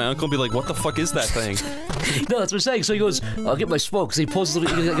confront my uncle and be like, what the fuck is that thing? No, that's what I'm saying. So he goes, I'll get my smoke. So he pulls his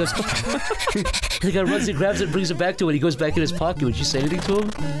little, he goes, the guy runs and grabs it and brings it back to him, and he goes back in his pocket. Would you say anything to him?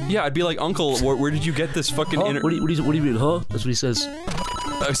 Yeah, I'd be like, Uncle, where did you get this fucking... What do you mean, huh? That's what he says.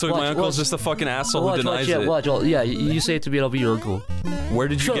 So my uncle's just a fucking asshole who denies it. Watch, yeah, you say it to me and I'll be your uncle. Where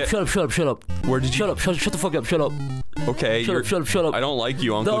did you get... Shut up. Where did you... Shut the fuck up, shut up. Okay, shut up. I don't like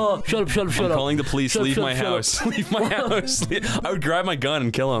you, Uncle. No, shut up. I'm calling the police. Leave my house. Leave my house. I would grab my gun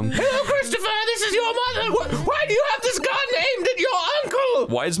and kill him. Hello, Christopher. This is your mother. Why do you have this gun aimed at your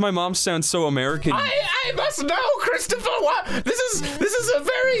uncle? Why does my mom sound so American? I must know, Christopher. What? This is a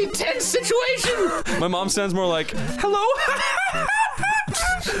very tense situation. My mom sounds more like, hello.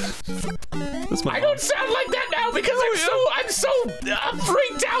 I don't sound like that now because I'm so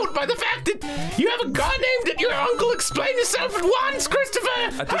freaked out by the fact that you have a gun aimed at your uncle. Explain yourself at once,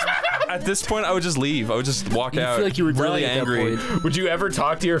 Christopher. At this point, I would just leave. I would just walk out. Feel like you were really angry. Would you ever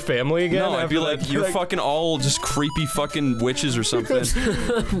talk to your family again? No, I'd be like, you're fucking all just creepy fucking witches or something.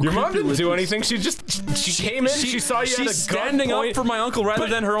 Your mom didn't do anything. She came in. She saw you. She's had a standing up for my uncle rather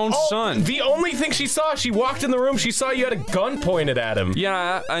than her own son. The only thing she saw, she walked in the room. She saw you had a gun pointed at him.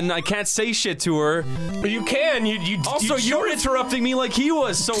 Yeah, and I can't say shit to her. But you can. Also, you're interrupting me like he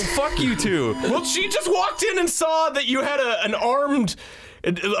was. So fuck you two. Well, she just walked in and saw that you had an armed.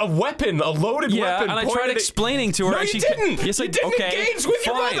 A weapon, a loaded weapon. Yeah, and I tried explaining to her. No, and you she didn't. Yes, you didn't engage with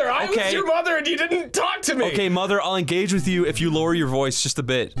your mother. I was your mother, and you didn't talk to me. Okay, mother, I'll engage with you if you lower your voice just a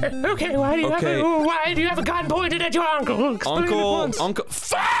bit. Okay, why do you have a gun pointed at your uncle? Uncle.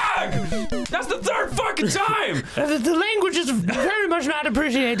 Fuck! bag! That's the third fucking time! The language is very much not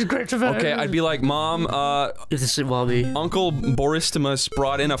appreciated, Christopher. Okay, I'd be like, Mom, Uncle Boristimus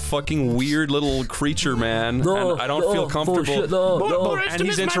brought in a fucking weird little creature, man, and I don't feel comfortable. And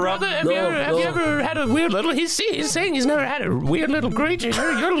he's interrupting. Have you ever had a weird little? He's saying he's never had a weird little creature.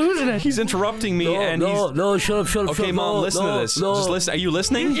 You're losing it. He's interrupting me, and he's shut up. Okay, Mom, listen to this. Just listen. Are you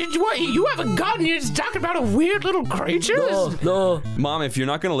listening? What? You have a gun? You're just talking about a weird little creature? No. Mom, if you're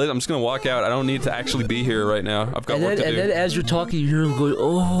not gonna listen, I'm just gonna walk out. I don't need to actually be here right now. I've got work to do. And then as you're talking, you hear him going,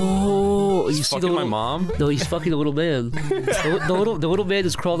 "Oh!" He's fucking my mom? No, he's fucking the little man. the little man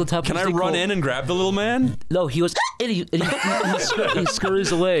is crawled on top. Can I run in and grab the little man? No, he goes and he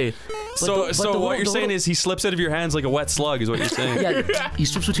scurries away. So what you're saying is he slips out of your hands like a wet slug, is what you're saying? Yeah, he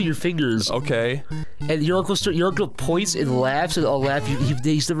slips between your fingers. Okay. And your uncle points and laughs, and I'll laugh.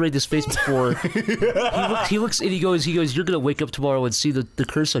 He's never made this face before. he looks and he goes, "You're gonna wake up tomorrow and see the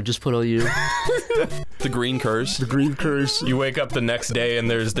curse I've just put on you." The green curse. The green curse. You wake up the next day and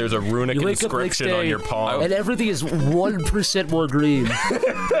there's a runic inscription on your palm, and everything is 1% more green.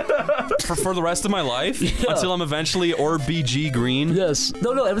 For the rest of my life, until I'm eventually BG green. Yes.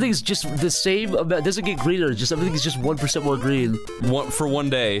 No. Everything is just the same. It doesn't get greener. Just everything is just 1% more green. For one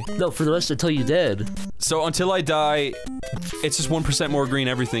day. No, for the rest until you're dead. So until I die, it's just 1% more green.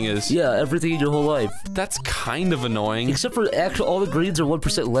 Everything is. Yeah, everything in your whole life. That's kind of annoying. Except for all the greens are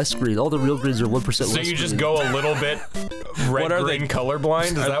 1% less green. All the real greens are 1% less green. So you just go a little bit red-green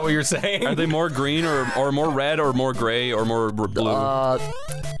colorblind? Is that what you're saying? Are they more green or more red or more gray or more blue?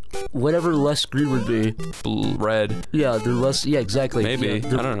 Whatever less green would be. Red. Yeah, they're less. Yeah, exactly. Maybe.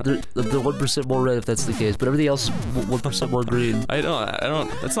 Yeah, I don't know. They're 1% more red if that's the case, but everything else 1% more green. I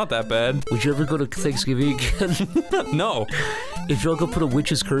don't. It's not that bad. Would you ever go to Thanksgiving again? No. If your uncle put a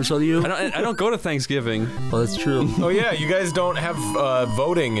witch's curse on you? I don't go to Thanksgiving. Oh, that's true. Oh yeah, you guys don't have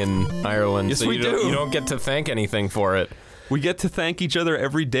voting in Ireland. Yes, so we do. You don't get to thank anything for it. We get to thank each other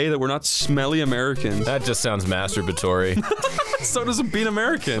every day that we're not smelly Americans. That just sounds masturbatory. So does being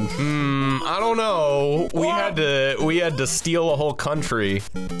American. I don't know. We had to steal a whole country.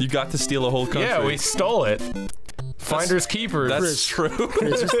 You got to steal a whole country? Yeah, we stole it. Finders keepers. That's true.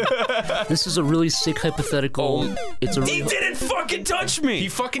 Chris, this is a really sick hypothetical. He didn't fucking touch me. He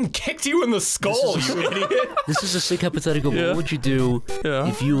fucking kicked you in the skull, you idiot. This is a sick hypothetical. What would you do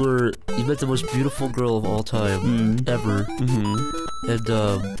if you met the most beautiful girl of all time ever, and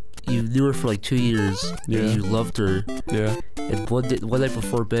you knew her for like 2 years, and you loved her, and one night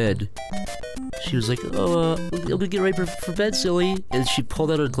before bed, she was like, "Oh, I'm gonna get ready for bed, silly." And she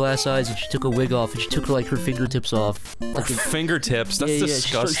pulled out her glass eyes and she took a wig off and she took her fingertips off. Like fingertips? That's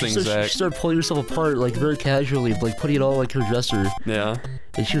disgusting, Zach. She started pulling herself apart very casually, putting it all her dresser. Yeah.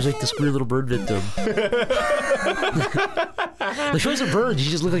 And she was like this weird little bird victim. She wasn't a bird. She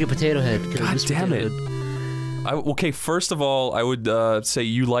just looked like a potato head. God damn it. Okay, first of all, I would say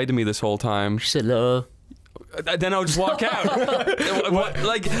you lied to me this whole time. She said no. Then I would just walk out.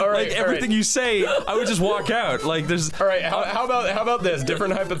 Everything you say, I would just walk out. There's. All right. How about this?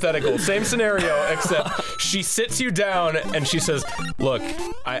 Different hypothetical. Same scenario, except she sits you down and she says, "Look,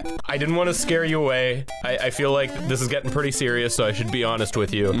 I didn't want to scare you away. I feel like this is getting pretty serious, so I should be honest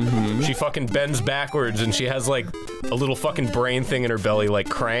with you." She fucking bends backwards and she has a little fucking brain thing in her belly, like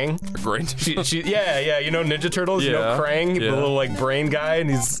Krang. Brain? Yeah. You know Ninja Turtles? You know Krang, the little brain guy, and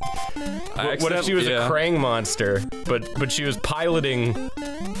he's. What if she was a Krang monster? But she was piloting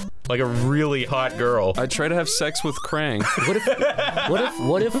a really hot girl. I'd try to have sex with Krang. What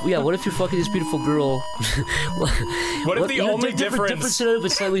if you're fucking this beautiful girl? What if the only different scenario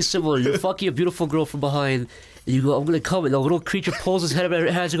but slightly similar? You're fucking a beautiful girl from behind. And you go, "I'm gonna come," and the little creature pulls his head out of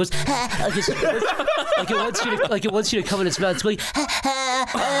her hands and goes, it wants you to come in its mouth. It's going,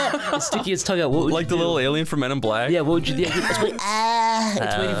 it's sticking its tongue out. What would the little alien from Men in Black? Yeah, what would you do? It's going,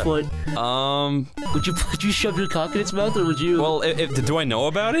 it's waiting for it. Would you shove your cock in its mouth, or would you? Well, do I know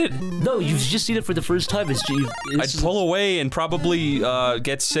about it? No, you've just seen it for the first time. I'd pull away and probably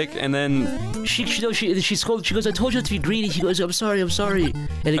get sick, and then she scolds. She goes, "I told you not to be greedy." He goes, "I'm sorry." And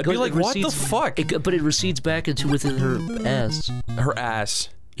I'd be like, "What the fuck?" But it recedes back into within her ass. Her ass.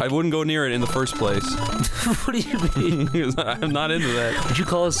 I wouldn't go near it in the first place. What do you mean? I'm not into that. Would you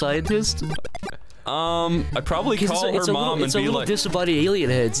call a scientist? I'd probably call her mom and be like, "It's a disembodied alien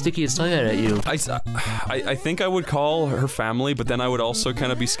head sticking its tongue out at you." I think I would call her family, but then I would also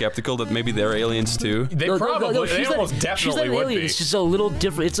kind of be skeptical that maybe they're aliens too. They almost definitely would be. It's just a little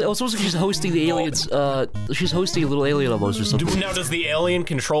different. It's almost like she's hosting the aliens. She's hosting a little alien almost or something. Now, does the alien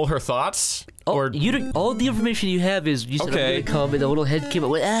control her thoughts? All the information you have is you said I'm gonna come, and the little head came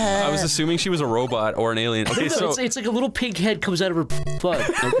out. I was assuming she was a robot or an alien. Okay, so it's like a little pink head comes out of her butt.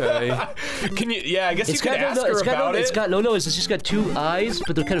 Okay. Can you? Yeah, I guess you could ask her about it. It's just got 2 eyes,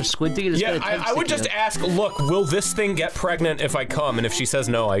 but they're kind of squinting. And Yeah, I would just ask. Look, will this thing get pregnant if I come? And if she says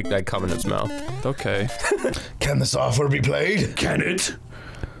no, I come in its mouth. Okay. Can the software be played? Can it?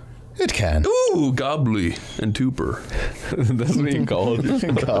 It can. Ooh, Gobbly and Tooper. That's what you call it.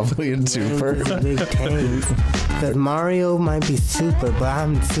 Gobbly and Tooper. It's a big tank. Because Mario might be super, but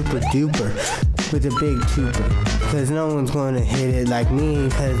I'm super duper with a big tuber. Because no one's going to hit it like me,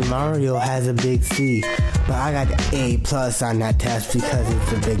 because Mario has a big C. But I got the A+ on that test because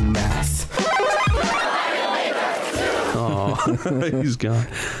it's a big mess. Oh, he's gone.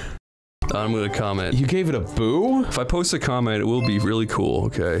 I'm gonna comment. You gave it a boo? If I post a comment, it will be really cool.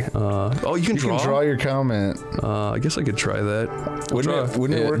 Okay. Oh, you can draw your comment. I guess I could try that.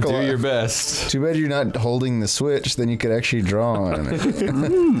 Wouldn't it work a lot? Do your best. Too bad you're not holding the Switch. Then you could actually draw on it.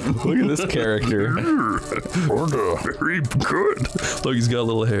 Look at this character. Very good. Look, he's got a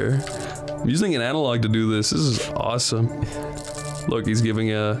little hair. I'm using an analog to do this. This is awesome. Look, he's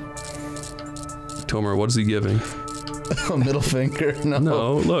giving a. Tomer, what is he giving? A middle finger? No.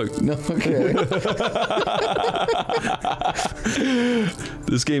 No, look. No, okay.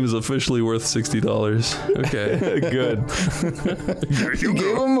 This game is officially worth $60. Okay. Good. You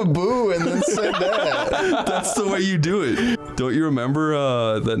gave him a boo and then said that. That's the way you do it. Don't you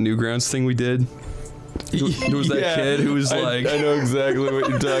remember that Newgrounds thing we did? There was that kid who was like... I know exactly what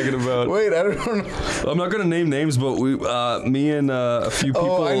you're talking about. Wait, I don't know. I'm not going to name names, but me and a few people...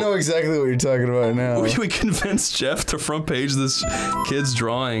 Oh, I know exactly what you're talking about now. We convinced Jeff to front page this kid's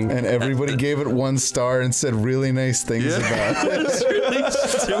drawing. And everybody gave it 1 star and said really nice things about it. It's really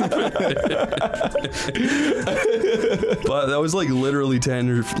stupid. But that was like literally 10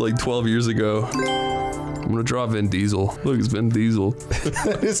 or like 12 years ago. I'm gonna draw Vin Diesel. Look, it's Vin Diesel.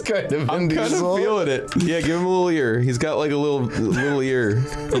 That is kind of Vin Diesel. I'm kind of feeling it. Yeah, give him a little ear. He's got like a little ear.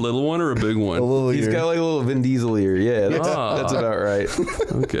 A little one or a big one? A little ear. He's got like a little Vin Diesel ear. Yeah, that's about right.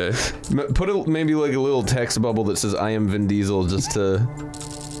 Okay. Put maybe like a little text bubble that says "I am Vin Diesel" just so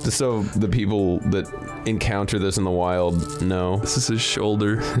the people that encounter this in the wild know. This is his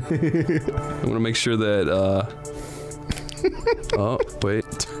shoulder. I want to make sure that. Oh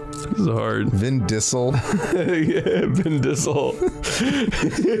wait. This is hard. Vin Diesel. Yeah, Vin Diesel.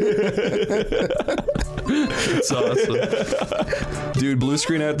 It's awesome. Dude, blue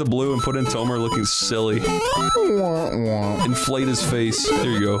screen out the blue and put in Tomer looking silly. Inflate his face. There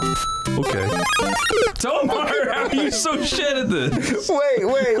you go. Okay. Tomer, how are you so shit at this? Wait.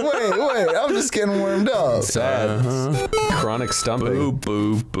 I'm just getting warmed up. Sad. Chronic stumping.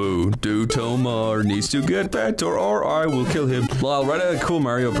 Boo. Do Tomer needs to get better or I will kill him. Well, write a cool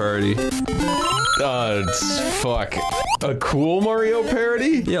Mario parody. Fuck. A cool Mario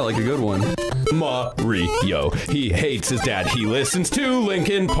parody? Yeah, like a good one. Mario. He hates his dad. He listens to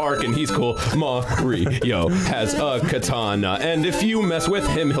Linkin Park and he's cool. Mario has a katana. And if you mess with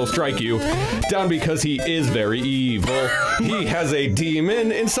him, he'll strike you down because he is very evil. He has a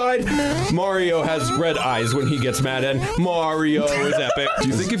demon inside. Mario has red eyes when he gets mad and Mario is epic. Do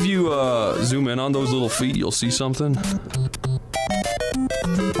you think if you zoom in on those little feet, you'll see something?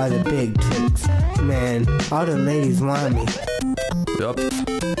 Are the big tits. Man, all the ladies want me. Yup.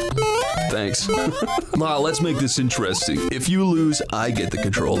 Thanks. Now, let's make this interesting. If you lose, I get the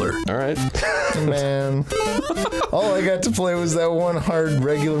controller. All right. Man. All I got to play was that one hard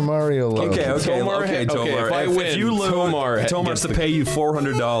regular Mario level. Okay, Tomar. If you lose, Tomar has to pay you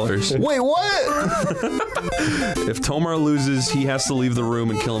 $400. Wait, what? If Tomar loses, he has to leave the room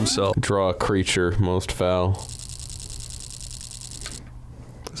and kill himself. Draw a creature most foul.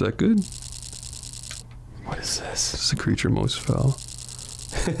 Is that good? What is this? This is a creature most foul.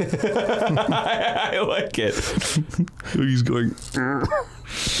 I like it. He's going.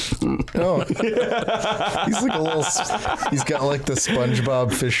 Oh. He's like a little. He's got like the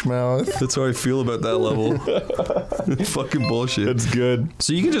SpongeBob fish mouth. That's how I feel about that level. Fucking bullshit. That's good.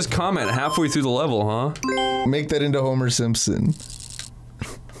 So you can just comment halfway through the level, huh? Make that into Homer Simpson.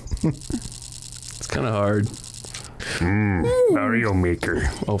 It's kind of hard. Mario Maker.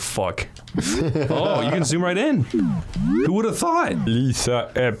 Oh, fuck. Oh, you can zoom right in. Who would have thought?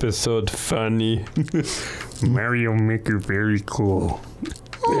 Lisa episode funny. Mario Maker very cool.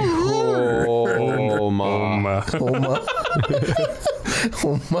 Oma.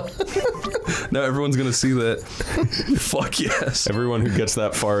 Now everyone's gonna see that. Fuck yes. Everyone who gets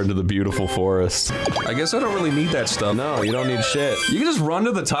that far into the beautiful forest. I guess I don't really need that stuff. No, you don't need shit. You can just run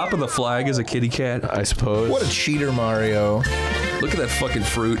to the top of the flag as a kitty cat. I suppose. What a cheater, Mario. Look at that fucking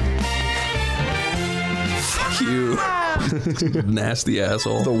fruit. you. Nasty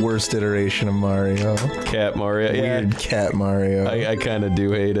asshole. The worst iteration of Mario. Cat Mario. Weird cat Mario. I kind of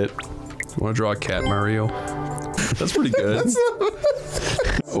do hate it. You want to draw a cat Mario? That's pretty good.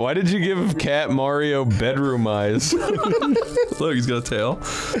 Why did you give Cat Mario bedroom eyes? Look, he's got a tail.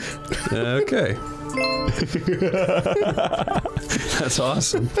 Okay. That's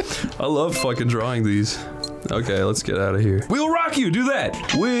awesome. I love fucking drawing these. Okay, let's get out of here. We'll rock you. Do that.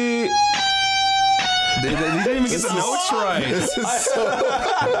 They didn't even get the notes right. This is so...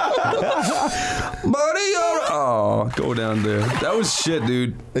 Mario! Oh, go down there. That was shit,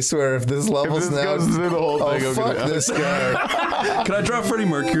 dude. I swear, if this level's now... goes through the whole thing, oh, fuck this guy. Can I draw Freddie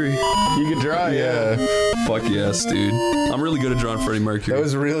Mercury? You can draw, yeah. Fuck yes, dude. I'm really good at drawing Freddie Mercury. That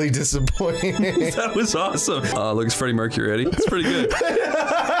was really disappointing. That was awesome. Look, it's Freddie Mercury, Eddie. It's pretty good.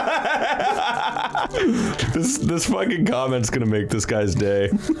 This fucking comment's gonna make this guy's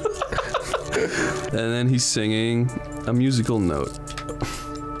day. And then he's singing a musical note.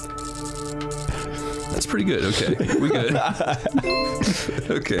 That's pretty good. Okay, we good.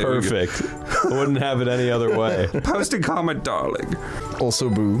 Okay, perfect. I wouldn't have it any other way. Post a comment, darling. Also,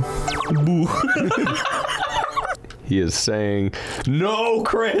 boo. Boo. He is saying, "No,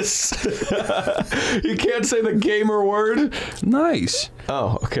 Chris. You can't say the gamer word." Nice.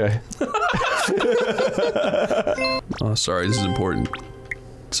 Oh, okay. Oh, sorry. This is important.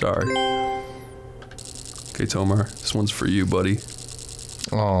 Sorry. Okay, Tomar. This one's for you, buddy.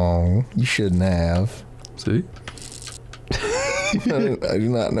 Oh, you shouldn't have. See? I do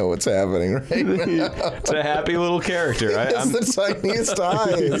not know what's happening right now. It's a happy little character. It's the tiniest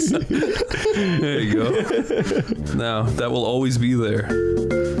eyes. There you go. Now, that will always be there.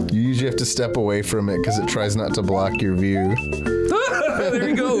 You usually have to step away from it because it tries not to block your view. There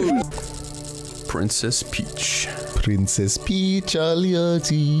he goes. Princess Peach. Princess Peach,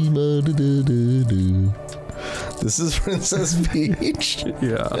 Aliati, This is Princess Peach.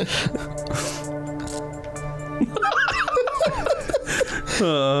 Yeah.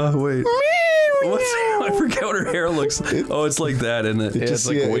 Wait. I forget what her hair looks like. Oh, it's like that, isn't it? It just,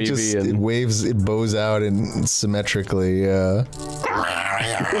 like wavy it waves, it bows out and symmetrically, yeah.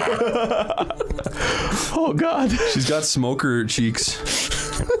 Oh, God. She's got smoker cheeks.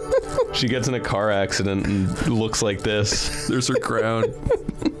 She gets in a car accident and looks like this. There's her crown.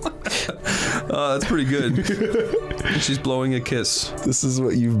 That's pretty good. She's blowing a kiss. This is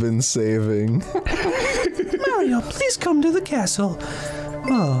what you've been saving. Mario, please come to the castle.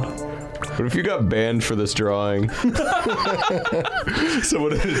 Oh. What if you got banned for this drawing? Someone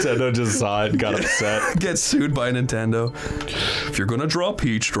at Nintendo just saw it and got upset. Get sued by Nintendo. If you're gonna draw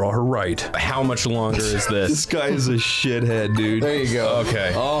Peach, draw her right. How much longer is this? This guy is a shithead, dude. There you go.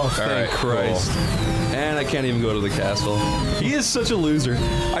 Okay. Oh, thank Christ. Cool. And I can't even go to the castle. He is such a loser.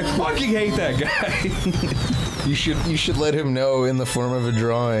 I fucking hate that guy. You should let him know in the form of a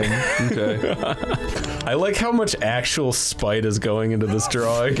drawing. Okay. I like how much actual spite is going into this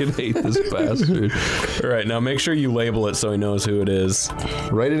drawing. I can hate this bastard. All right, now make sure you label it so he knows who it is.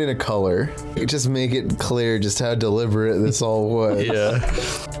 Write it in a color. Just make it clear just how deliberate this all was. Yeah.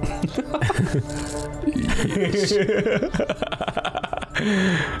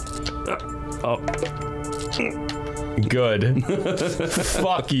 Oh. Good.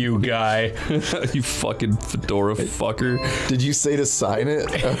 Fuck you, guy. You fucking fedora fucker. Did you say to sign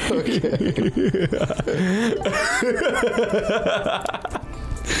it? Okay.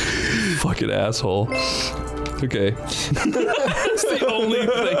 Fucking asshole. Okay. That's the only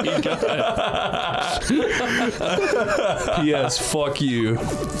thing he got. Yes, fuck you.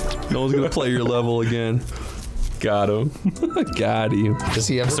 No one's gonna play your level again. Got him. Got him. Does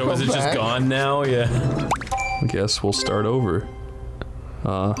he ever So come is it back? just gone now? Yeah. I guess we'll start over.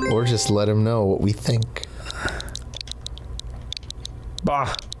 Or just let him know what we think.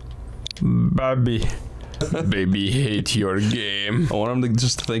 Bah. Baby. Baby hate your game. I want him to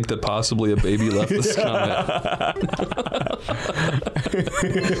just think that possibly a baby left this comment.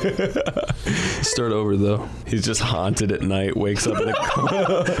 Start over though. He's just haunted at night. Wakes up in a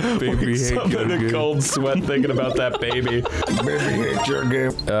cold sweat thinking about that baby. Baby hate your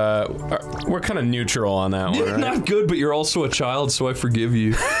game. We're kind of neutral on that one, right? Not good, but you're also a child, so I forgive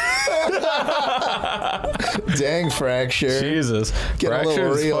you. Dang, Fracture. Jesus.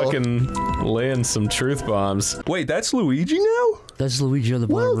 Fracture's fucking laying some truth bombs. Wait, that's Luigi now? That's Luigi on the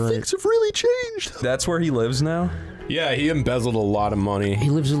bottom right. Things have really changed. That's where he lives now? Yeah, he embezzled a lot of money. He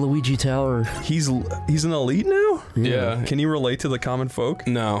lives in Luigi Tower. He's an elite now? Yeah. Can you relate to the common folk?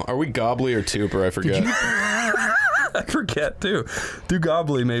 No. Are we Gobbly or Tooper? I forget. I forget too. Do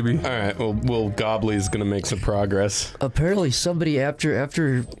Gobbly maybe. All right. Well, Gobbly's gonna make some progress. Apparently, somebody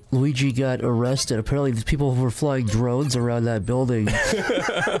after Luigi got arrested, apparently the people were flying drones around that building.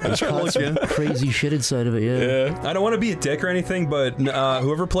 Crazy shit inside of it. Yeah. I don't want to be a dick or anything, but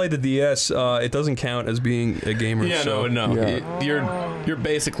whoever played the DS, it doesn't count as being a gamer. Yeah, so. no. Yeah. You're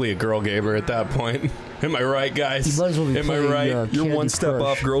basically a girl gamer at that point. Am I right, guys? You might as well be Am I playing, right? You're one step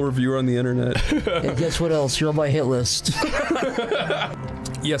off girl reviewer on the internet. And guess what else? You're on my hit list.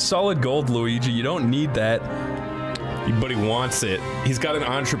 Yeah, solid gold, Luigi. You don't need that. But he wants it. He's got an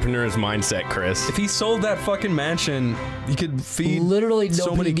entrepreneur's mindset, Chris. If he sold that fucking mansion, he could feed literally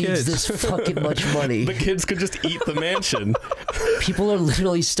so many nobody needs kids. this fucking much money. The kids could just eat the mansion. People are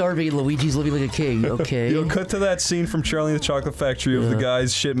literally starving and Luigi's living like a king, okay? Yo, cut to that scene from Charlie and the Chocolate Factory of the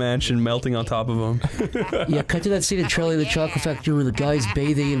guy's shit mansion melting on top of him. Yeah, cut to that scene in Charlie and the Chocolate Factory where the guy's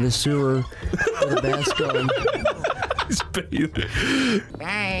bathing in the sewer with a mask on. He's bathing.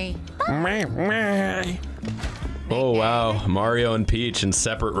 Bye. Oh wow, Mario and Peach in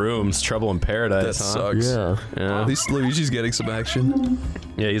separate rooms. Trouble in Paradise. That sucks. Yeah. At least Luigi's getting some action.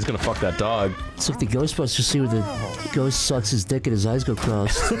 Yeah, he's gonna fuck that dog. It's like the Ghostbusters scene where the ghost sucks his dick and his eyes go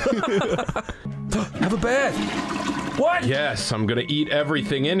crossed. Have a bath. What? Yes, I'm gonna eat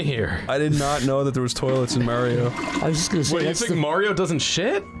everything in here. I did not know that there was toilets in Mario. I was just gonna say. Wait, you think Mario doesn't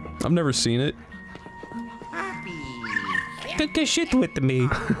shit? I've never seen it. Take a shit with me.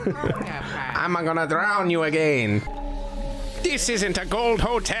 I'm gonna drown you again. This isn't a gold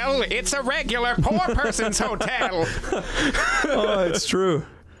hotel, it's a regular poor person's hotel. Oh, it's true.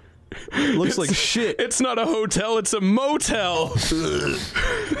 Looks like shit. It's not a hotel, it's a motel.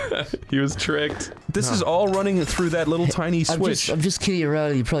 He was tricked. This is all running through that little tiny switch. I'm just kidding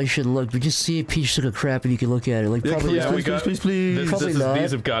around and you probably shouldn't look, but just see if Peach took a crap and you can look at it. Like, probably These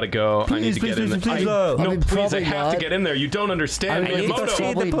have got to go. I need to get in there. No, please, I have to get in there. You don't understand. I mean, it's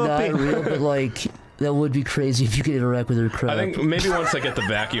probably not real, but like, that would be crazy if you could interact with her crap. I think maybe once I get the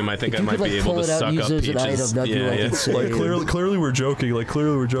vacuum, I think I might be able to suck up Peach's. Like clearly we're joking. Like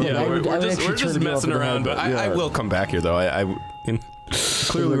clearly we're joking. Yeah, we're just messing around. But I will come back here though.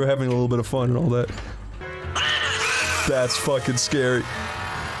 Clearly we're having a little bit of fun and all that. That's fucking scary.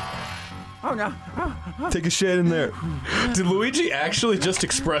 Oh no. Take a shit in there. Did Luigi actually just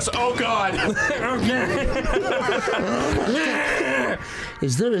express, oh god?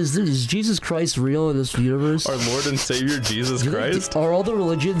 Is Jesus Christ real in this universe? Our Lord and Savior Jesus Christ? Are all the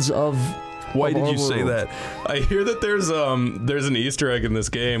religions of... Why did you say that? I hear that there's an Easter egg in this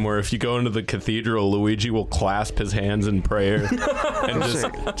game where if you go into the cathedral, Luigi will clasp his hands in prayer and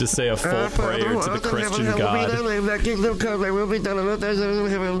just say a full prayer to the Christian God.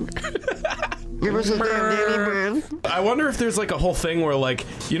 Give us a damn daily bread. I wonder if there's like a whole thing where, like,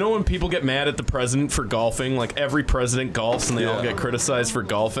 you know when people get mad at the president for golfing, like every president golfs and they all get criticized for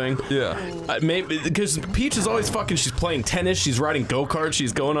golfing? Yeah. Maybe because Peach is always fucking, she's playing tennis, she's riding go-karts,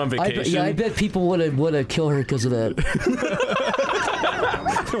 she's going on vacation. I bet people want to kill her because of that.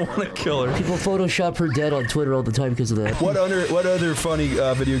 I want to kill her. People Photoshop her dead on Twitter all the time because of that. What other funny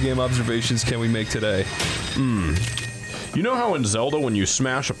video game observations can we make today? You know how in Zelda, when you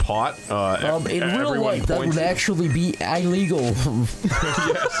smash a pot, in real life, that would actually be illegal.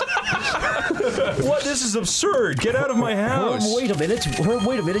 What? This is absurd. Get out of my house. Herm, wait a minute. Herm,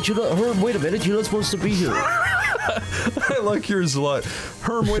 wait a minute. You're not supposed to be here. I like yours a lot.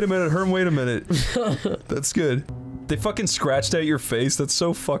 Herm, wait a minute. Herm, wait a minute. That's good. They fucking scratched out your face. That's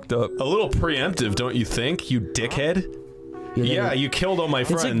so fucked up. A little preemptive, don't you think, you dickhead? Yeah, you killed all my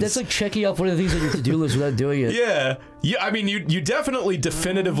friends. That's like checking off one of the things on your to-do list without doing it. Yeah, I mean, you definitely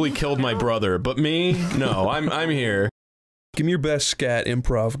definitively killed my brother, but me, no, I'm here. Give me your best scat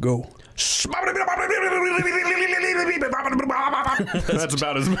improv. Go. That's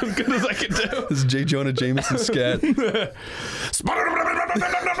about as good as I can do. This is J. Jonah Jameson scat.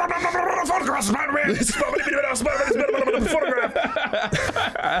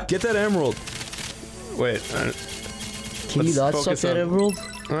 Get that emerald. Wait. Can you not suck that emerald?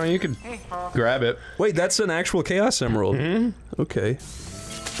 Oh, you could grab it. Wait, that's an actual Chaos Emerald. Okay.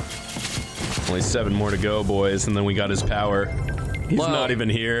 Only 7 more to go, boys, and then we got his power. He's not even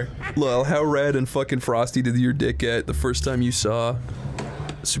here. Lol, how red and fucking frosty did your dick get the first time you saw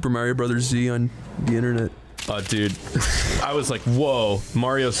Super Mario Bros. Z on the internet? Oh, dude. I was like, whoa,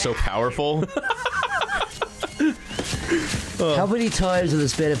 Mario's so powerful. How many times in the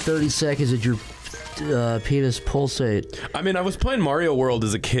span of 30 seconds did your penis pulsate? I mean, I was playing Mario World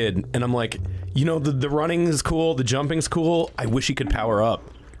as a kid, and I'm like, you know, the running is cool, the jumping's cool, I wish he could power up.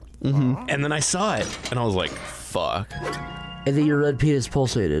 And then I saw it, and I was like, fuck. And then your red penis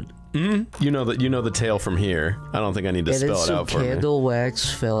pulsated. You know the tale from here. I don't think I need to spell it out for me. Candle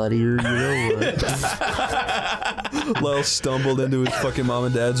wax fell out of your, you know what? Lyle stumbled into his fucking mom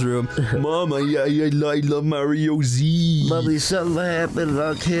and dad's room. Mom, I love Mario Z. Mommy, something happened.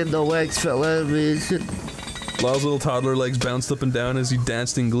 A candle wax fell out of me. Lyle's little toddler legs bounced up and down as he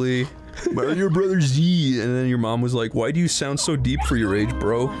danced in glee. Mario Brother Z. And then your mom was like, why do you sound so deep for your age,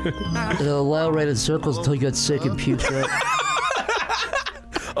 bro? Lyle ran in circles until he got sick and puked up.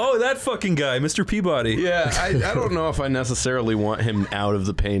 Oh, that fucking guy, Mr. Peabody. Yeah, I don't know if I necessarily want him out of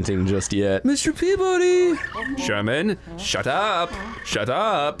the painting just yet. Mr. Peabody! Sherman, shut up! Shut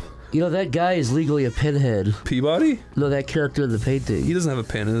up! You know, that guy is legally a pinhead. Peabody? No, that character in the painting. He doesn't have a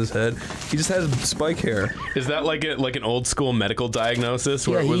pin in his head. He just has spike hair. Is that like an old school medical diagnosis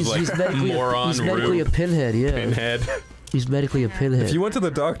where it was like moron, he's medically a pinhead, yeah. Pinhead. He's medically a pinhead. If you went to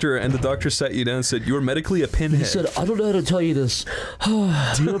the doctor and the doctor sat you down and said, you're medically a pinhead. He said, I don't know how to tell you this.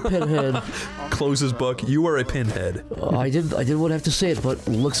 You're a pinhead. Close his book. You are a pinhead. I didn't want to have to say it, but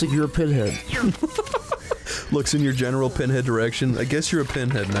looks like you're a pinhead. Looks in your general pinhead direction. I guess you're a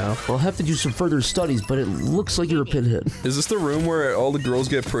pinhead now. I'll have to do some further studies, but it looks like you're a pinhead. Is this the room where all the girls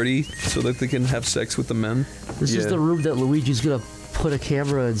get pretty so that they can have sex with the men? This is the room that Luigi's gonna put a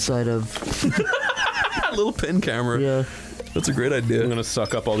camera inside of. A little pin camera. Yeah. That's a great idea. I'm gonna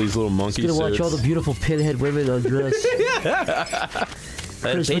suck up all these little monkey suits. He's gonna watch all the beautiful pinhead women undress.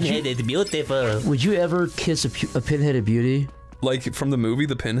 Chris, pinhead is beautiful. Would you ever kiss a pinheaded beauty? Like from the movie,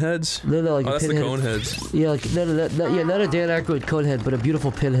 the Pinheads? No, like that's the Coneheads. Yeah, like not a Dan Aykroyd Conehead, but a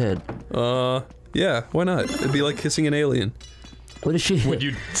beautiful pinhead. Yeah, why not? It'd be like kissing an alien. What is she?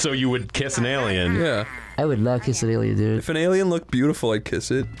 So you would kiss an alien? Yeah. I would not kiss an alien, dude. If an alien looked beautiful, I'd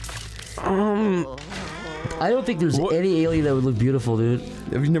kiss it. I don't think there's any alien that would look beautiful, dude.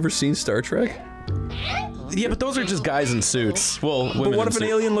 Have you never seen Star Trek? Yeah, but those are just guys in suits. Well, women but what if an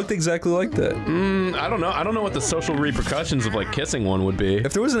alien looked exactly like that? I don't know. I don't know what the social repercussions of like kissing one would be.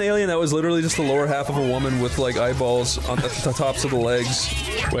 If there was an alien that was literally just the lower half of a woman with like eyeballs on the tops of the legs.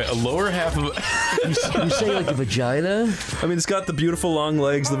 Wait, a lower half of you say like a vagina? I mean, it's got the beautiful long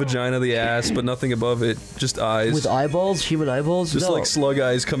legs, the vagina, the ass, but nothing above it. Just eyes. With eyeballs? Human eyeballs? Just like slug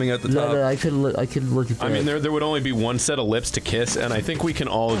eyes coming out the top. No, I couldn't look at that. I mean, there would only be one set of lips to kiss, and I think we can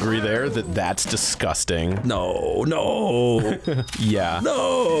all agree there that that's disgusting. No. Yeah.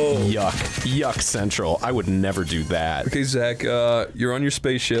 No. Yuck central. I would never do that. Okay, Zach, you're on your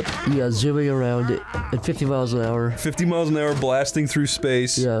spaceship. Yeah, zooming around at 50 miles an hour. 50 miles an hour, blasting through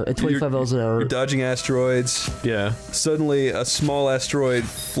space. Yeah, at 25 miles an hour. You're dodging asteroids. Yeah. Suddenly, a small asteroid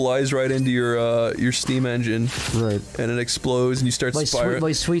flies right into your steam engine. Right. And it explodes, and you start spiraling.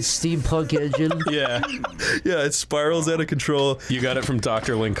 My sweet steampunk engine. Yeah. Yeah, it spirals out of control. You got it from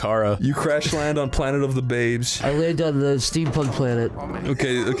Dr. Linkara. You crash land on Planet of the Babes. I land on the steampunk planet.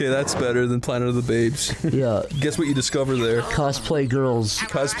 Okay, that's better than Planet of the Babes. Yeah. Guess what you discover there? Cosplay girls.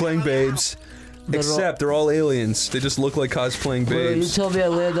 Cosplaying babes. Except they're all aliens. They just look like cosplaying babes. You tell me I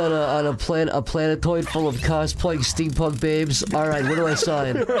land on a planetoid full of cosplaying steampunk babes. All right, what do I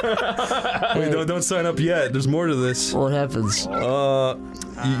sign? Wait, don't sign up yet. There's more to this. What happens?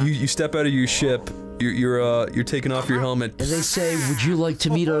 You step out of your ship. You're taking off your helmet. And they say, "Would you like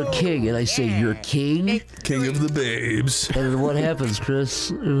to meet our king?" And I say, "Your king? King of the babes." And then what happens, Chris?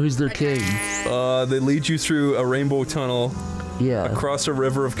 Who's their king? They lead you through a rainbow tunnel. Yeah. Across a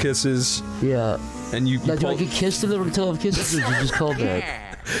river of kisses. Yeah. And you now, do I get kissed in the tunnel of kisses, or did you just call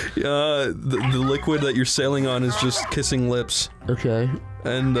that? The liquid that you're sailing on is just kissing lips. Okay.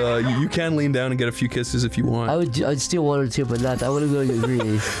 And you can lean down and get a few kisses if you want. I'd steal one or two, but not. I wouldn't go get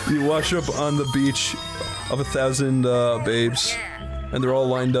greedy. You wash up on the beach of 1,000 babes, and they're all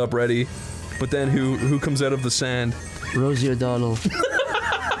lined up ready. But then who comes out of the sand? Rosie O'Donnell.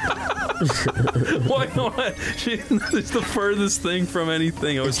 Why not? It's the furthest thing from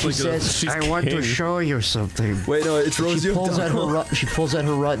anything. I was thinking. Says, I want to show you something. Wait, no, it's Rosie O'Donnell. She pulls out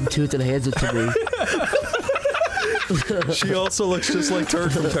her rotten tooth and hands it to me. She also looks just like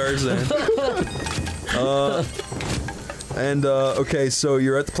Turd from Tarzan. Okay, so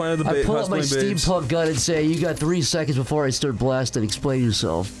you're at the Planet of the Babes. I pull out my steampunk gun and say, "You got 3 seconds before I start blasting. Explain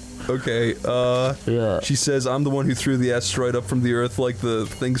yourself." Okay, yeah. She says, "I'm the one who threw the asteroid up from the Earth like the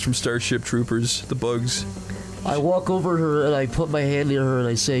things from Starship Troopers, the bugs." I walk over to her and I put my hand near her and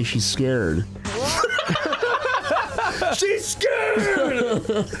I say, "She's scared." She's scared!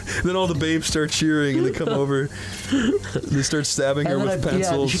 Then all the babes start cheering and they come over. They start stabbing her with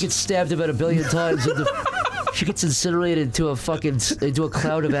pencils. Yeah, she gets stabbed about 1 billion times. She gets incinerated into a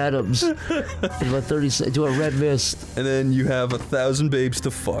cloud of atoms in about 30 seconds, into a red mist. And then you have 1,000 babes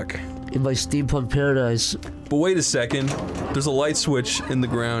to fuck. in my steampunk paradise. But wait a second. There's a light switch in the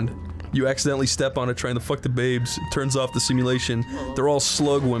ground. You accidentally step on it trying to fuck the babes. It turns off the simulation. They're all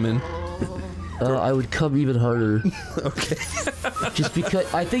slug women. I would come even harder. Okay. Just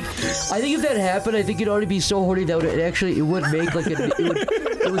because I think if that happened, I think it'd already be so horny that it would make like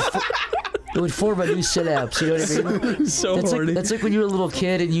it would form a new synapse. You know what I mean? So that's horny. That's like when you're a little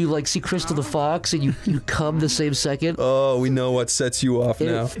kid and you like see Crystal the Fox and you come the same second. Oh, we know what sets you off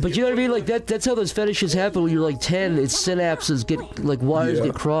now. But you know what I mean? Like that's how those fetishes happen when you're like 10. It's synapses get like wires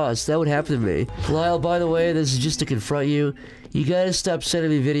get crossed. That would happen to me. Lyle, by the way, this is just to confront you. You gotta stop sending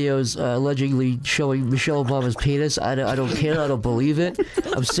me videos allegedly showing Michelle Obama's penis. I don't care. I don't believe it.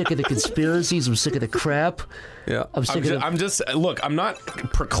 I'm sick of the conspiracies. I'm sick of the crap. Yeah. I'm just look. I'm not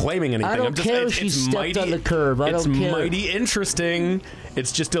proclaiming anything. I don't care if she stepped on the curb. I don't care. It's mighty interesting.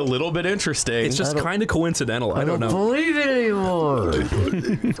 It's just a little bit interesting. It's just kind of coincidental. I don't know. Believe it anymore.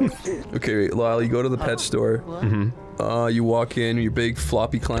 Okay, Lyle, you go to the pet store. You walk in, your big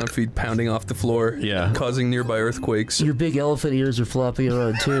floppy clown feet pounding off the floor, causing nearby earthquakes. Your big elephant ears are flopping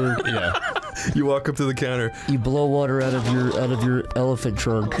around too. Yeah. You walk up to the counter. You blow water out of your elephant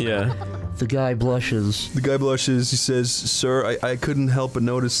trunk. Yeah. The guy blushes. The guy blushes. He says, "Sir, I couldn't help but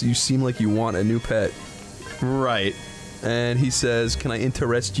notice you seem like you want a new pet." Right. And he says, "Can I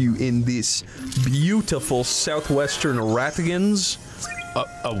interest you in this beautiful southwestern ratigans?"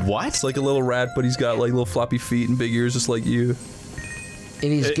 A what? It's like a little rat, but he's got like little floppy feet and big ears, just like you.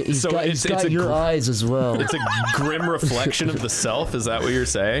 And he's got your eyes as well. It's a grim reflection of the self. Is that what you're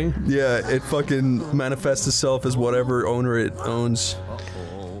saying? Yeah, it fucking manifests itself as whatever owner it owns.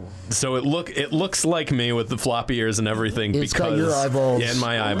 So it looks like me with the floppy ears and everything. It's because got your eyeballs. Yeah, and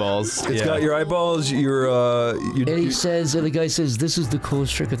my eyeballs. It's got your eyeballs. And the guy says, "This is the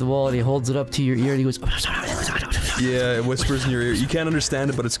coolest trick of them all," and he holds it up to your ear and he goes, yeah, it whispers in your ear. You can't understand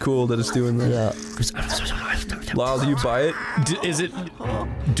it, but it's cool that it's doing that. Yeah. Lyle, do you buy it?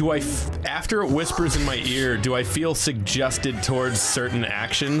 After it whispers in my ear, do I feel suggested towards certain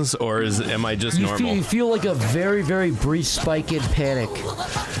actions, or am I just normal? You feel like a very, very brief spike in panic.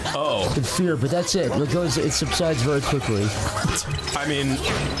 Oh. And fear, but that's it. It subsides very quickly. I mean,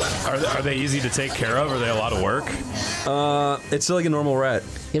 are they easy to take care of? Are they a lot of work? It's like a normal rat.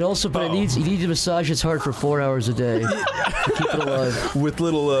 It also, but you need to massage its heart for 4 hours a day to keep it alive. With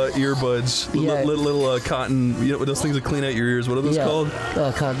little earbuds, little cotton. You know those things that clean out your ears. What are those called?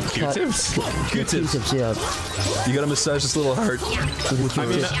 Q-tips. Q-tips, yeah. You gotta massage this little heart. I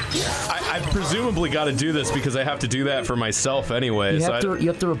mean, I've presumably got to do this because I have to do that for myself anyway. You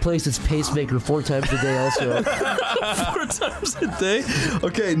have to replace its pacemaker 4 times a day also. 4 times a day?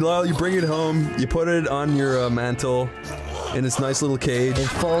 Okay, Lyle, you bring it home, you put it on your mantle in its nice little cage. It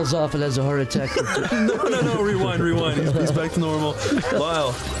falls off and has a heart attack. No, rewind. He's back to normal.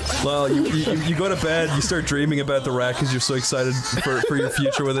 Lyle, you go to bed, you start dreaming about the rat because you're so excited for your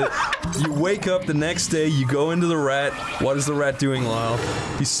future with it. You wake up the next day, you go into the rat. What is the rat doing, Lyle?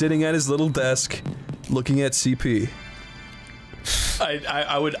 He's sitting at his little desk, looking at CP.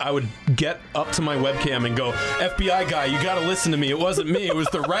 I would get up to my webcam and go, FBI guy, you gotta listen to me. It wasn't me. It was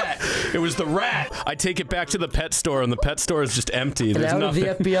the rat. It was the rat. I take it back to the pet store, and the pet store is just empty. There's and out nothing.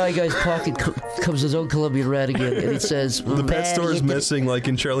 of the FBI guy's pocket comes his own Colombian rat again, and it says, the pet store is missing, like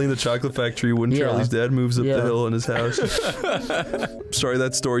in Charlie and the Chocolate Factory when Charlie's dad moves up the hill in his house. Sorry,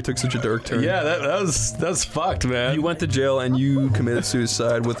 that story took such a dark turn. Yeah, that's fucked, man. You went to jail and you committed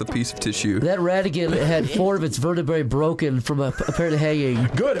suicide with a piece of tissue. That ratigan had 4 of its vertebrae broken from apparent hanging.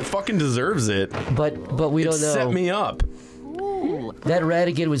 Good, it fucking deserves it. But we don't know. Set me up. That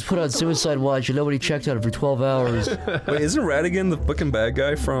Ratigan was put on suicide watch and nobody checked on it for 12 hours. Wait, isn't Ratigan the fucking bad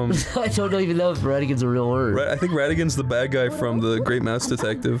guy from... I don't even know if Ratigan's a real word. I think Ratigan's the bad guy from the Great Mouse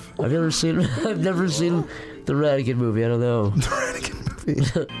Detective. I've never seen the Ratigan movie, I don't know. The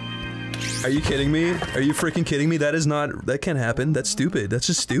Ratigan movie. Are you kidding me? Are you freaking kidding me? That can't happen. That's stupid. That's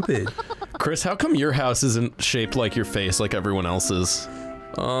just stupid. Chris, how come your house isn't shaped like your face like everyone else's?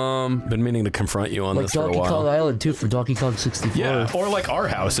 Been meaning to confront you on this for a while. Like Donkey Kong Island too for Donkey Kong 64. Yeah, or like our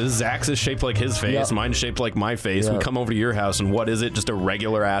houses. Zach's is shaped like his face. Mine's shaped like my face. We come over to your house, and what is it? Just a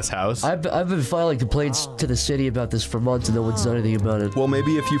regular ass house? I've been filing complaints to the city about this for months, and no one's done anything about it. Well,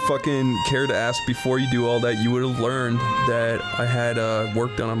 maybe if you fucking care to ask before you do all that, you would have learned that I had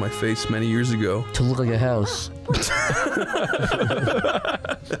work done on my face many years ago. To look like a house.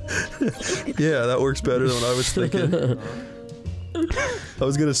 Yeah, that works better than what I was thinking. I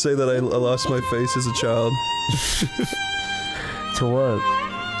was gonna say that I lost my face as a child. To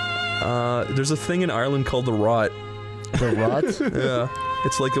what? There's a thing in Ireland called the Rot. The Rot? Yeah,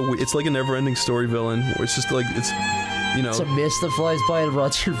 it's like a never-ending story villain where it's just like you know. It's a mist that flies by and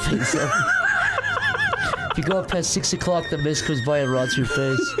rots your face up. If you go up past 6 o'clock, the mist goes by and rots your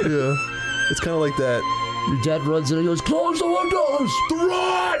face. Yeah. It's kind of like that. Your dad runs in and goes, close the windows! The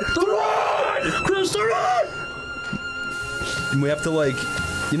rod! The rod! Chris, the rod! And we have to, like,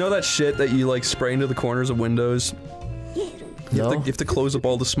 you know that shit that you, like, spray into the corners of windows? You have to close up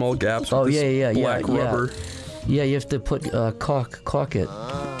all the small gaps with this black rubber. Yeah, you have to put, caulk it.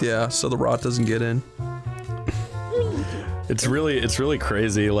 Yeah, so the rot doesn't get in. It's really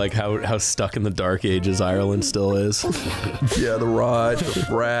crazy, like how stuck in the dark ages Ireland still is. Yeah, the rot, the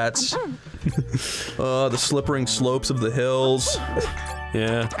rats, the slippering slopes of the hills.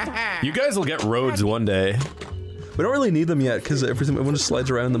 Yeah, you guys will get roads one day. We don't really need them yet because everyone just slides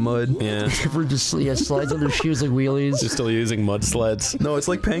around in the mud. Yeah, everyone just slides on their shoes like wheelies. You're still using mud sleds. No, it's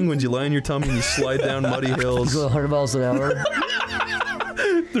like penguins. You lie on your tummy and you slide down muddy hills. You go 100 miles an hour.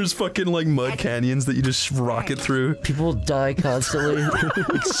 There's fucking like mud canyons that you just rocket through. People die constantly,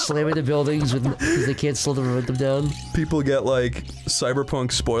 like slamming into buildings because they can't slow them down. People get like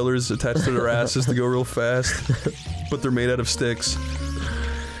cyberpunk spoilers attached to their asses to go real fast, but they're made out of sticks.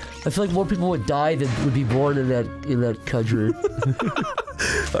 I feel like more people would die than would be born in that country.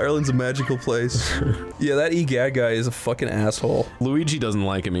 Ireland's a magical place. Yeah, that EGAD guy is a fucking asshole. Luigi doesn't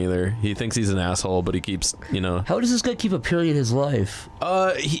like him either. He thinks he's an asshole, but he keeps, you know. How does this guy keep appearing in his life?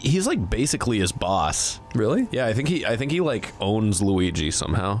 He's like basically his boss. Really? Yeah, I think he like owns Luigi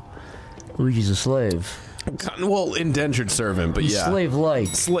somehow. Luigi's a slave. Well, indentured servant, but yeah. Slave light.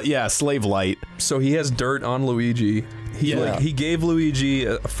 Slave light. So he has dirt on Luigi. He gave Luigi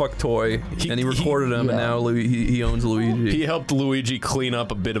a fuck toy, and he recorded him, and now he owns Luigi. He helped Luigi clean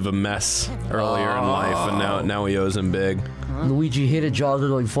up a bit of a mess earlier in life, and now he owes him big. Luigi hit a jogger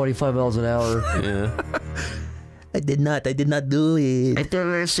going 45 miles an hour. Yeah. I did not do it. I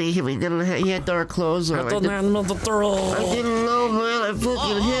didn't see him. He had dark clothes on. I didn't know the throw. I didn't know, man. I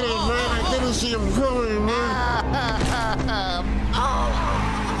fucking hit him, man. I didn't see him coming, man.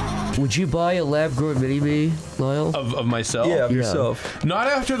 Would you buy a lab-grown mini-me, Lyle? Of myself? Yeah, of yourself. Not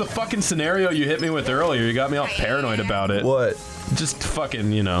after the fucking scenario you hit me with earlier. You got me all paranoid about it. What? Just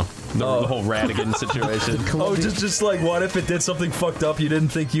fucking, you know, the whole Radigan situation. Oh, just like, what if it did something fucked up you didn't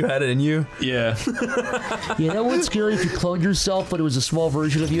think you had it in you? Yeah. Yeah, that would scary if you cloned yourself, but it was a small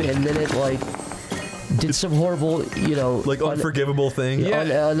version of you, and then it, like, did some horrible, you know, like unforgivable thing.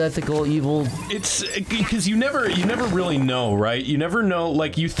 Yeah. Unethical, evil. It's because you never really know, right? You never know.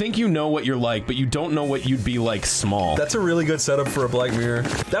 Like, you think you know what you're like, but you don't know what you'd be like small. That's a really good setup for a Black Mirror.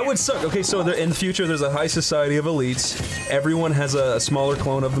 That would suck. Okay, so in the future, there's a high society of elites. Everyone has a smaller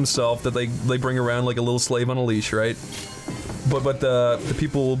clone of themselves that they bring around like a little slave on a leash, right? But the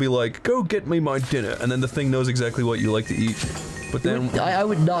people will be like, go get me my dinner, and then the thing knows exactly what you like to eat. But then I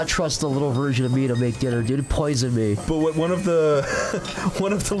would not trust the little version of me to make dinner, dude. It'd poison me. But what one of the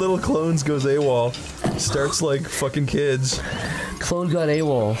little clones goes AWOL, starts like fucking kids. Clone got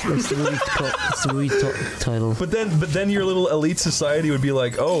AWOL. That's the movie title. But then your little elite society would be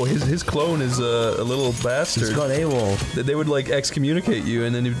like, oh, his clone is a little bastard. He's got AWOL. They would like excommunicate you,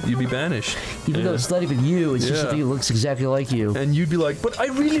 and then you'd be banished. Even though it's not even you, it's just something that looks exactly like you. And you'd be like, but I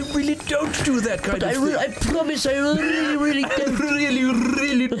really don't do that kind of thing. I promise, I really don't.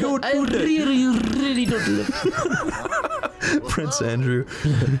 really don't do that. Really don't do that. Prince Andrew.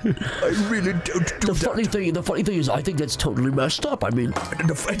 I really don't do the that. The funny thing is, I think that's totally messed up. I mean,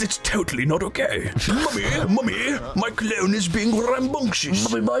 it's totally not okay. Mummy, my clone is being rambunctious.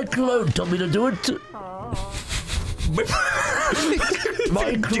 Mummy, my clone told me to do it.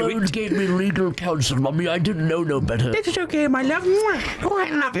 My clone gave me legal counsel, Mummy. I didn't know no better. It's okay, my love. Oh, I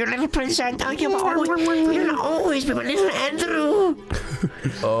love you, little princess. You'll always be my little Andrew.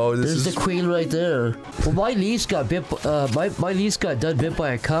 Oh, there's the queen right there. Well, my niece got bit. My niece got done bit by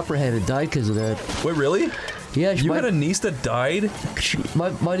a copperhead and died because of that. Wait, really? Yeah, you had a niece that died?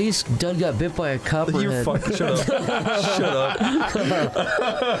 My niece done got bit by a copperhead. You fucking shut up. Shut up.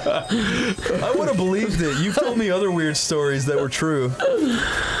 I would have believed it. You've told me other weird stories that were true.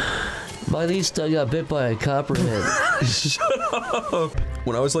 My niece done got bit by a copperhead. Shut up.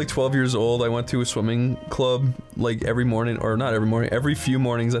 When I was like 12 years old, I went to a swimming club like every morning, or not every morning, every few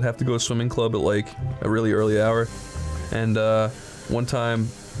mornings I'd have to go to a swimming club at like a really early hour. And one time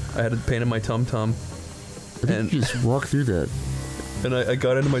I had to paint in my tum-tum. And you just walk through that. And I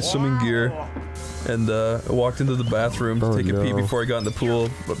got into my swimming gear and I walked into the bathroom to take a pee before I got in the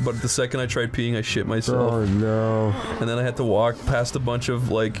pool. But the second I tried peeing, I shit myself. Oh no. And then I had to walk past a bunch of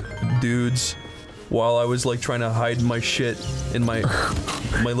like dudes while I was like trying to hide my shit in my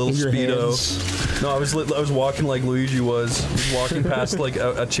little Speedo. No, I was walking like Luigi was. Walking past like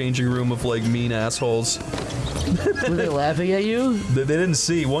a changing room of like mean assholes. Were they laughing at you? They didn't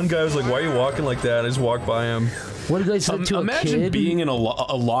see. One guy was like, "Why are you walking like that?" I just walked by him. What did I say to a Imagine kid? being in a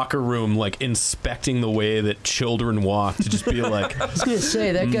locker room, like inspecting the way that children walk, to just be like, I was gonna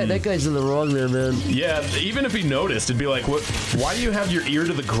say that guy's in the wrong there, man. yeah. Even if he noticed, it'd be like, what? Why do you have your ear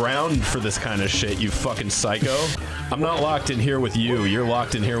to the ground for this kind of shit, you fucking psycho? I'm not locked in here with you. You're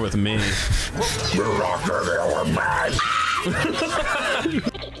locked in here with me. You're locked in here with me.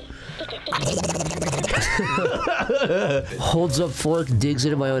 Holds up fork, digs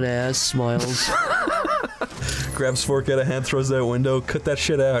into my own ass, smiles. Grabs fork out of hand, throws that window. Cut that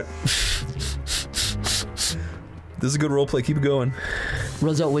shit out. This is a good roleplay. Keep it going.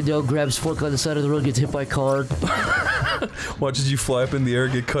 Runs out window, grabs fork on the side of the road, gets hit by a car. Watches you fly up in the air,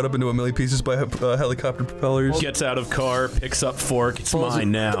 get cut up into a million pieces by helicopter propellers. Gets out of car, picks up fork. It's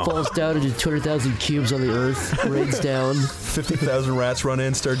mine now. Falls down into 200,000 cubes on the earth. Rains down. 50,000 rats run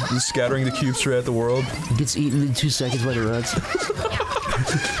in, start scattering the cubes throughout the world. Gets eaten in 2 seconds by the rats.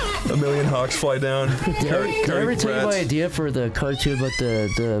 A million hawks fly down. Did I ever tell you my idea for the cartoon about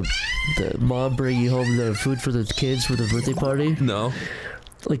the mom bringing home the food for the kids for the birthday party? No.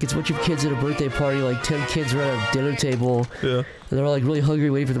 Like, it's a bunch of kids at a birthday party, like 10 kids around a dinner table. Yeah. And they're all like really hungry,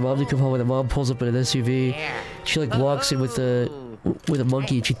 waiting for the mom to come home, and the mom pulls up in an SUV. She like walks in with a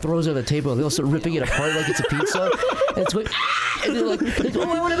monkey, and she throws it on the table, and they all start ripping it apart like it's a pizza. And it's like, and they're like, oh,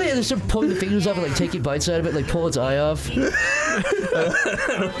 I want to make it. And they start pulling the fingers off and like taking bites out of it, like pull its eye off.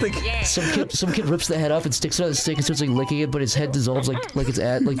 I don't think some kid rips the head off and sticks it on the stick and starts like licking it, but his head dissolves like it's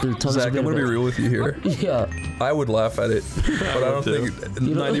at like the tongue. Zach, I'm gonna be real with you here. Yeah. I would laugh at it, but I don't think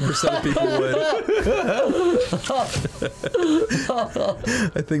 90% of people would.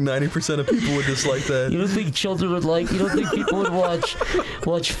 I think 90% of people would dislike that. You don't think children would like? You don't think people would watch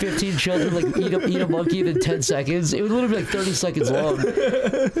 15 children like eat a monkey in 10 seconds? It would literally be like 30 seconds long.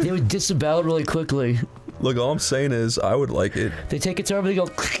 They would disavow it really quickly. Look, all I'm saying is I would like it. They take its arm and they go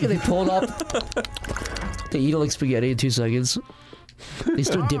and they pull it up. They eat it like spaghetti in 2 seconds. They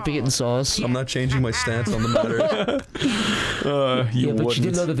start dipping it in sauce. I'm not changing my stance on the matter. Yeah, but you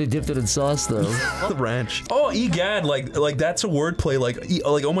didn't know that they dipped it in sauce, though. The ranch. Oh, egad, like that's a wordplay. Like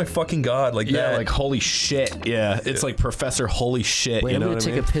oh my fucking god, like yeah, that. like holy shit. Yeah, it's like Professor Holy Shit. Wait, you I'm know gonna what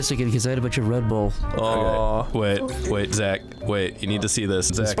take I mean? a piss again because I had a bunch of Red Bull. Oh, okay. Wait, Zach. Wait, you need to see this.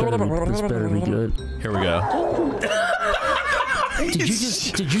 Zach. This better be good. Here we go. Did you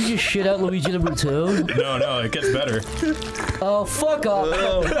just shit out Luigi number 2? No, it gets better. Oh, fuck off.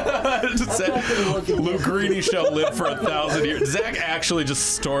 Luke Greeny shall live for 1,000 years. Zach actually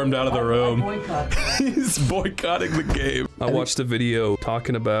just stormed out of the room. He's boycotting the game. I watched a video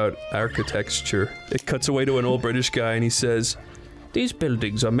talking about architecture. It cuts away to an old British guy and he says, "These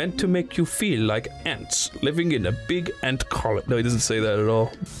buildings are meant to make you feel like ants living in a big ant colony." No, he doesn't say that at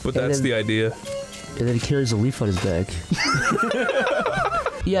all. But that's the idea. And then he carries a leaf on his back.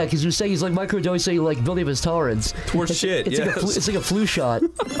 Yeah, because you're saying he's like Micro always saying like building up his tolerance. Towards shit, it's yes. It's like a flu shot.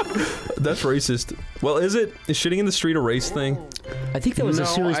 That's racist. Well, is it? Is shitting in the street a race thing? I think that was a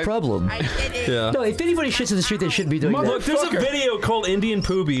serious problem. Yeah. No, if anybody shits in the street, they shouldn't be doing that. Look, there's a video called Indian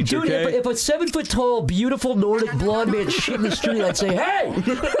Poo Beach, dude, okay? if a 7-foot-tall, beautiful Nordic blonde man shit in the street, I'd say, hey!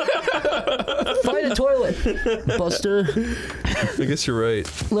 Find a toilet, Buster. I guess you're right.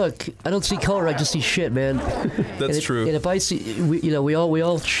 Look, I don't see color, I just see shit, man. That's true. And if I see, we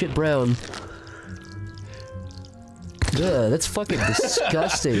all shit brown. Ugh, that's fucking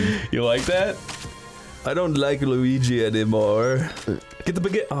disgusting. You like that? I don't like Luigi anymore. Get the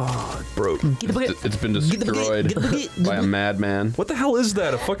baguette. Oh, it broke. Get the baguette. It's been destroyed by a madman. What the hell is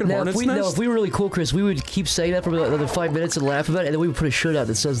that? A fucking hornet's nest? No, if we were really cool, Chris, we would keep saying that for another 5 minutes and laugh about it, and then we would put a shirt out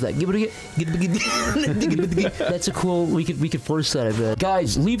that says that. That's a cool. We could force that, I bet.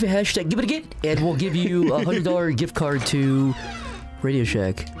 Guys, leave a hashtag #GiveItAGit, and we'll give you a $100 gift card to Radio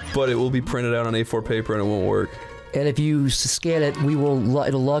Shack. But it will be printed out on A4 paper and it won't work. And if you scan it,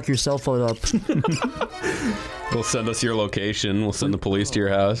 it'll lock your cell phone up. They'll send us your location. We'll send the police to your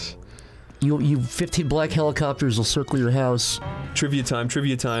house. You 15 black helicopters will circle your house. Trivia time,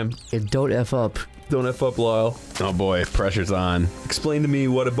 trivia time. And don't F up. Don't F up, Lyle. Oh boy, pressure's on. Explain to me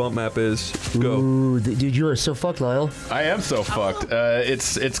what a bump map is. Go. Ooh, dude, you are so fucked, Lyle. I am so fucked.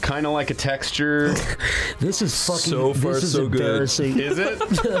 It's kind of like a texture. This is fucking. So far, this is so good. embarrassing. Is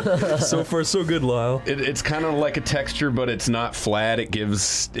it? So far, so good, Lyle. It's kind of like a texture, but it's not flat. It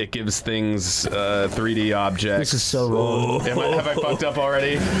gives things 3D objects. This is so wrong. Have I fucked up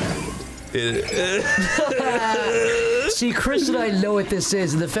already? See, Chris and I know what this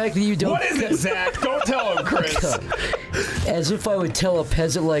is, and the fact that you don't. What is it, Zach? Don't tell him, Chris. As if I would tell a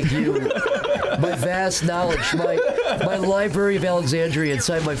peasant like you my vast knowledge, My Library of Alexandria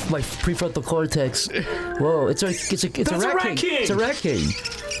inside my prefrontal cortex. Whoa, it's a rat king. It's a rat king.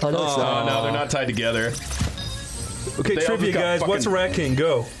 Oh no, it's not. No, they're not tied together. Okay, They all trivia, just got guys. fucking- What's a rat king?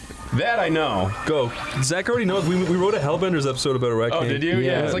 Go. That I know. Go. Zach already knows. We wrote a Hellbenders episode about a rat king. Oh, did you?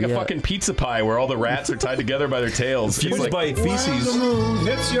 Yeah, it's like a fucking pizza pie where all the rats are tied together by their tails. Fused It's like, by feces.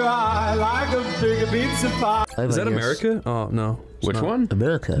 Hits your eye like a big pizza pie. Is that America? Oh no. Which one?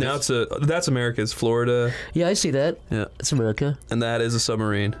 America. Now that's America. It's Florida. Yeah, I see that. Yeah, it's America. And that is a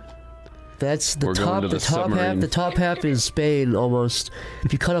submarine. That's the We're going top. to The the top half. submarine. The top half is Spain almost.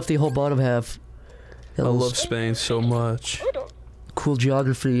 If you cut off the whole bottom half. I love Spain so much. Cool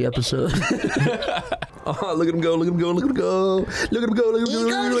geography episode. Oh, look at him go! Look at him go! Look at him go! Look at him go! Look at him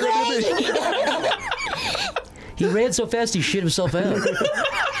go! Look at him go! He ran so fast he shit himself out.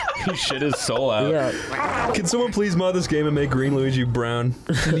 he shit his soul out. Yeah. Can someone please mod this game and make Green Luigi brown?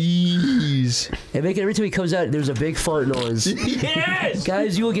 Please. And make it every time he comes out, there's a big fart noise. Yes!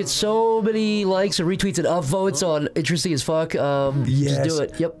 Guys, you will get so many likes and retweets and upvotes on Interesting as Fuck. Just do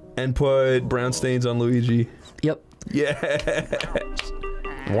it. Yep. And put brown stains on Luigi. Yep. Yes.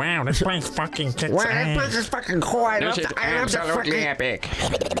 Wow, this place fucking kicks Wow, ass. this place is fucking cool. I This love is the- I love the absolutely fucking- epic.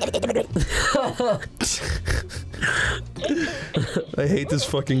 I hate this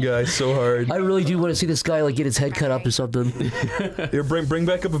fucking guy so hard. I really do want to see this guy like get his head cut up or something. Here, bring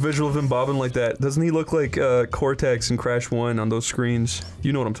back up a visual of him bobbing like that. Doesn't he look like Cortex in Crash 1 on those screens?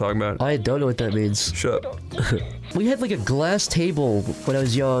 You know what I'm talking about. I don't know what that means. Shut up. We had like a glass table when I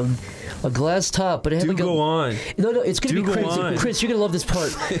was young. A glass top, but it had like go on. No, it's gonna Do be go crazy. on. Chris, you're gonna love this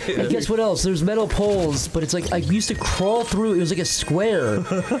part. And guess what else? There's metal poles, but it's like I used to crawl through. It was like a square,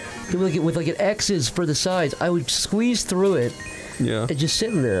 with like an X's for the sides. I would squeeze through it. Yeah. And just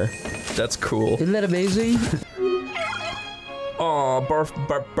sitting there. That's cool. Isn't that amazing? Aw,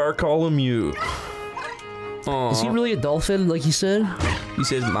 Bartholomew. Aw. Is he really a dolphin, like he said? He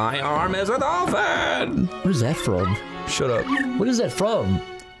says, my arm is a dolphin! What is that from? Shut up. What is that from?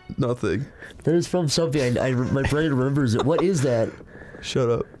 Nothing. That is from something. My brain remembers it. What is that? Shut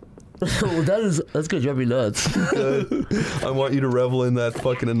up. Well, that's gonna drive me nuts. I want you to revel in that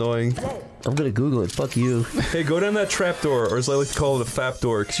fucking annoying. I'm gonna Google it. Fuck you. Hey, go down that trap door, or as I like to call it, a fap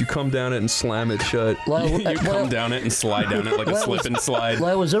door, because you come down it and slam it shut. You come down it and slide down it like a slip and slide.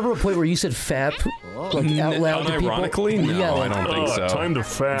 Lyle, was there ever a point where you said fap like out loud to people? Unironically? No, Yeah, I don't think so. Time to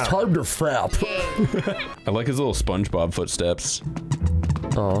fap. Time to fap. I like his little SpongeBob footsteps.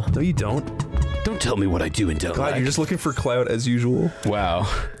 Oh. No, you don't. Don't tell me what I do and don't God, like. you're just looking for clout as usual. Wow.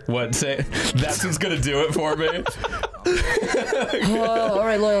 What? Say that's who's gonna do it for me? All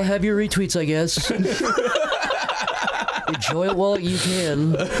right, Lyle, have your retweets, I guess. Enjoy it while you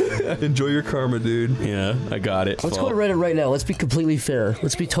can. Enjoy your karma, dude. Yeah, I got it. Let's go to Reddit right now. Let's be completely fair.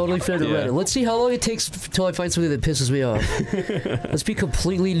 Let's be totally fair to Yeah. Reddit. Let's see how long it takes until I find something that pisses me off. Let's be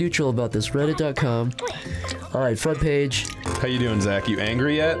completely neutral about this. Reddit.com. All right, front page. How you doing, Zach? You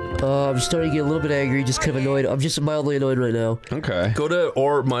angry yet? I'm starting to get a little bit angry, just kind of annoyed. I'm just mildly annoyed right now. Okay. Go to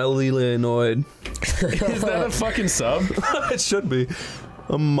or mildly annoyed. Is that a fucking sub? It should be.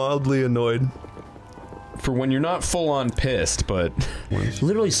 I'm mildly annoyed. For when you're not full on pissed, but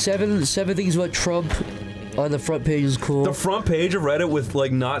Literally seven things about Trump on the front page is cool. The front page of Reddit with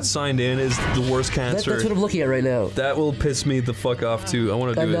like not signed in is the worst cancer. That's what I'm looking at right now. That will piss me the fuck off too. I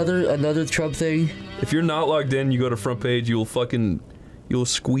want to do Another Trump thing. If you're not logged in, you go to front page, you'll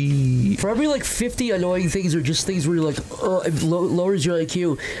squeeze. For every like 50 annoying things or just things where you're like, it lowers your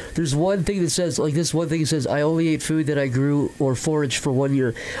IQ, there's one thing that says, like this one thing that says, I only ate food that I grew or foraged for 1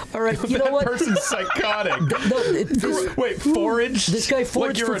 year. All right, you know what? That person's psychotic. Wait, forage? This guy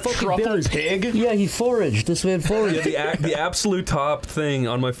foraged like you're for a fucking truffle berries. pig? Yeah, he foraged. This man foraged. Yeah, the absolute top thing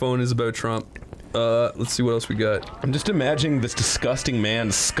on my phone is about Trump. Let's see what else we got. I'm just imagining this disgusting man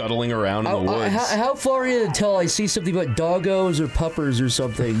scuttling around in the woods. How far in until I see something about doggos or puppers or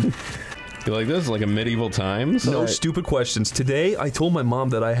something? You like this? Like a medieval times? No stupid questions. Today, I told my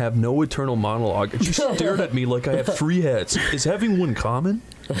mom that I have no eternal monologue, and she stared at me like I have 3 heads. Is having one common?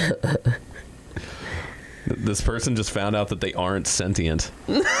 This person just found out that they aren't sentient.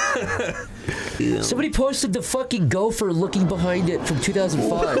 Somebody posted the fucking gopher looking behind it from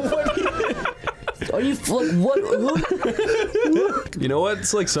 2005. Are you like what? You know what?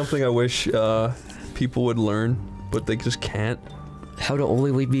 It's like something I wish people would learn, but they just can't. How to only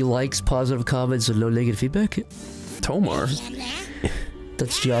leave me likes, positive comments, and no negative feedback? Tomar.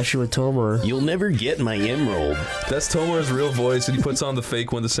 That's Joshua Tomar. You'll never get my emerald. That's Tomar's real voice, and he puts on the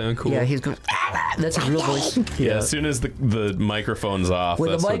fake one to sound cool. Yeah, he's going. That's his real voice. Yeah, as soon as the microphone's off, When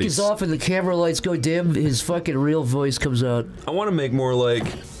that's the what mic is he's... off and the camera lights go dim, his fucking real voice comes out. I want to make more like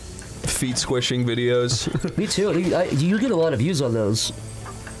feet squishing videos. Me too. You get a lot of views on those.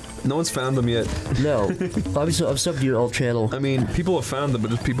 No one's found them yet. No. I'm subbed to your old channel. I mean, people have found them, but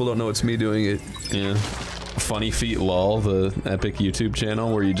just people don't know it's me doing it. Yeah. Funny Feet Lol, the epic YouTube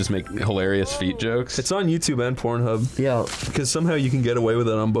channel where you just make hilarious feet jokes. It's on YouTube and Pornhub. Yeah. Because somehow you can get away with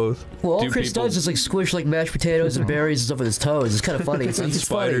it on both. Well, all Chris does is like squish like mashed potatoes and berries and stuff with his toes. It's kind of funny. It's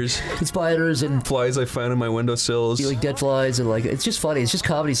spiders. Funny. It's spiders and flies I found in my windowsills. You like dead flies and like it's just funny. It's just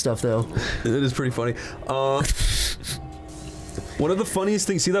comedy stuff though. It is pretty funny. One of the funniest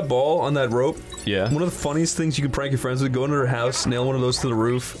things, see that ball on that rope? Yeah. One of the funniest things you can prank your friends with, go into their house, nail one of those to the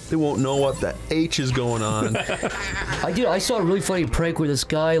roof. They won't know what the H is going on. I saw a really funny prank where this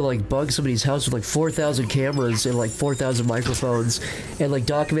guy like bugged somebody's house with like 4,000 cameras and like 4,000 microphones and like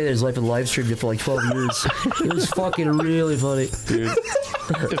documented his life and live streamed it for like 12 years. It was fucking really funny. Dude,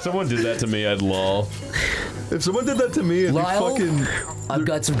 if someone did that to me, I'd lol. If someone did that to me, it'd Lyle, be fucking... I've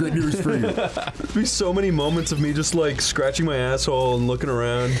got some good news for you. There'd be so many moments of me just like scratching my asshole and looking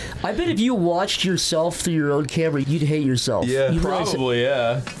around. I bet if you watched yourself through your own camera, you'd hate yourself. Yeah, probably.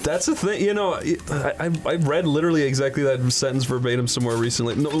 Yeah, that's the thing. You know, I read literally exactly that sentence verbatim somewhere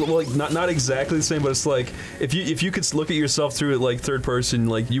recently. No, like not exactly the same, but it's like if you could look at yourself through it like third person,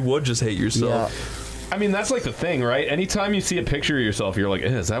 like you would just hate yourself. Yeah. I mean, that's like the thing, right? Anytime you see a picture of yourself, you're like,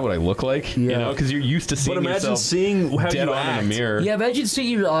 is that what I look like? Yeah. You know, because you're used to seeing But imagine yourself seeing how dead you on in act. a mirror. Yeah, imagine seeing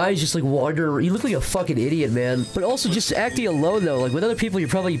your eyes just like wander. You look like a fucking idiot, man. But also just acting alone though. Like with other people, you're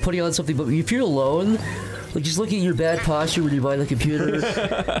probably putting on something. But if you're alone, like just looking at your bad posture when you're behind the computer,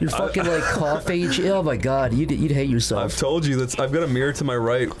 you're fucking like coughing. Oh my god, you'd hate yourself. I've told you that I've got a mirror to my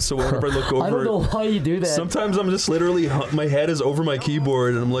right, so whenever I look over, I don't know why you do that. Sometimes I'm just literally my head is over my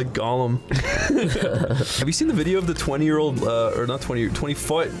keyboard and I'm like Gollum. Have you seen the video of the 20-year-old or not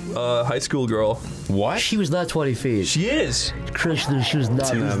 20-foot high school girl? What? She was not 20 feet. She is. Christian, she was not.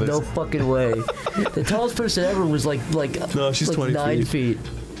 There's no fucking way. The tallest person ever was like no, she's like 20 9 feet.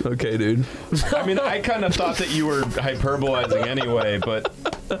 Okay, dude. I mean, I kind of thought that you were hyperbolizing anyway, but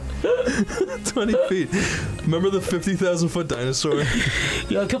 20 feet. Remember the 50,000 foot dinosaur?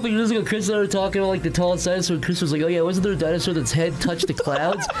 Yeah, a couple years ago, Chris and I were talking about like the tallest dinosaur, and Chris was like, "Oh yeah, wasn't there a dinosaur that's head touched the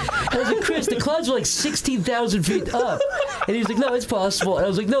clouds?" And I was like, "Chris, the clouds are like 16,000 feet up," and he was like, "No, it's possible." And I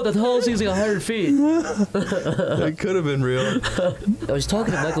was like, "No, the tallest thing's like 100 feet." It could have been real. I was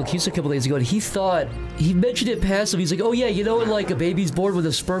talking to Michael Cusick a couple days ago, and he mentioned it passive. He's like, "Oh yeah, you know when like a baby's born when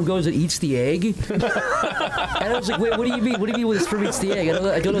the sperm goes and eats the egg?" And I was like, "Wait, what do you mean? What do you mean when the sperm eats the egg?"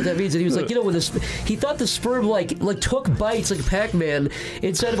 I don't know what that means. And he was like, "You know, when he thought the sperm like took bites like Pac-Man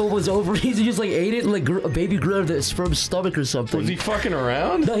inside of what was ovaries, he just like ate it and like a baby grew out of the sperm's stomach or something." Was he fucking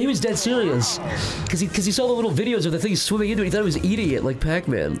around? No, he was dead serious. Because he saw the little videos of the thing swimming into it. He thought it was eating it like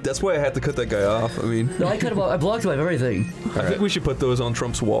Pac-Man. That's why I had to cut that guy off. I mean, no, I blocked him of everything. I think we should put those on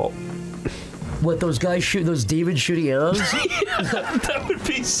Trump's wall. What, those guys shoot, those demons shooting arrows? That would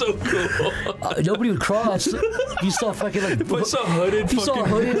be so cool. Nobody would cross. You saw fucking like. If I saw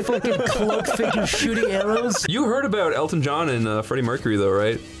hooded fucking cloaked figures shooting arrows. You heard about Elton John and Freddie Mercury though,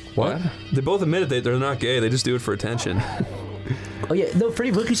 right? What? They both admitted they're not gay. They just do it for attention. Oh yeah, no.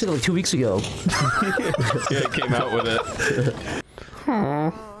 Freddie Mercury said it like 2 weeks ago. Yeah, he came out with it.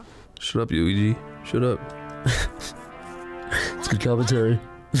 Shut up, Luigi. Shut up. It's good commentary.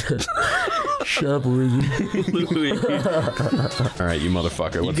 Shut up, Luigi. All right, you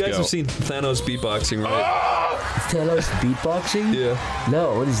motherfucker. Let's go. You guys have seen Thanos beatboxing, right? Thanos beatboxing? Yeah.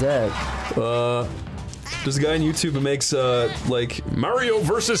 No, what is that? There's a guy on YouTube who makes like Mario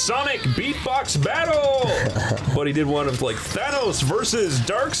versus Sonic beatbox battle. But he did one of like Thanos versus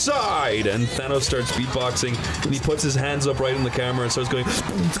Darkseid, and Thanos starts beatboxing, and he puts his hands up right in the camera and starts going.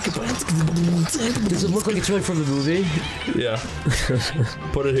 Does it look like it's right from the movie? Yeah.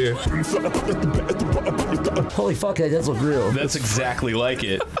 Put it here. Holy fuck, that does look real. That's exactly like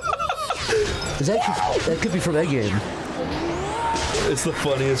it. That could be from Endgame. It's the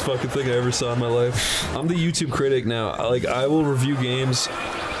funniest fucking thing I ever saw in my life. I'm the YouTube critic now. Like, I will review games.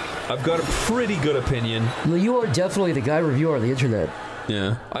 I've got a pretty good opinion. Well, you are definitely the guy reviewer on the internet.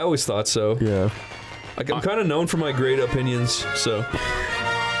 Yeah, I always thought so. Yeah. I'm kind of known for my great opinions, so.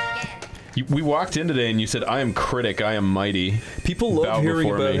 We walked in today and you said, "I am critic, I am mighty." People love hearing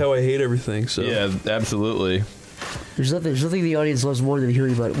about how I hate everything, so. Yeah, absolutely. There's nothing the audience loves more than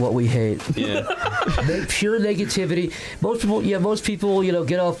hearing about what we hate. Yeah. Pure negativity. Most people, you know,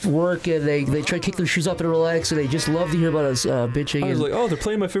 get off work and they try to kick their shoes up and relax, and they just love to hear about us bitching. I was like, oh, they're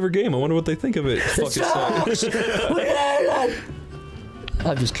playing my favorite game. I wonder what they think of it. Fuck it sucks.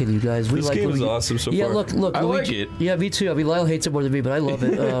 I'm just kidding, you guys. This game is awesome so far. Yeah, look. I like it. Yeah, me too. I mean, Lyle hates it more than me, but I love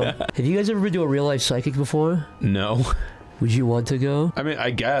it. Have you guys ever been to a real life psychic before? No. Would you want to go? I mean, I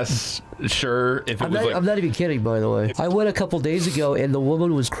guess. Sure. If it was like... I'm not even kidding, by the way. I went a couple days ago, and the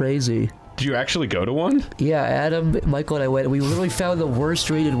woman was crazy. Did you actually go to one? Yeah, Adam, Michael, and I went. We literally found the worst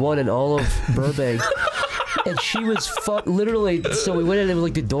rated one in all of Burbank. And she was literally, so we went in and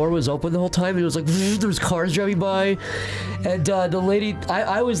like the door was open the whole time, and it was like, there was cars driving by. And the lady,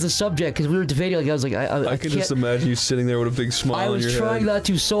 I was the subject, because we were debating, like, I was like, I can just imagine you sitting there with a big smile on your head. I was trying not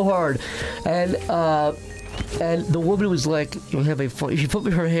to so hard. And the woman was like, you have a phone. She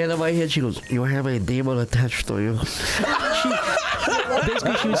put her hand on my head, she goes, you have a demon attached to you.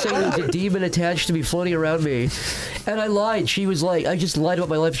 Basically, she was saying there was a demon attached to me floating around me. And I lied. She was like, I just lied about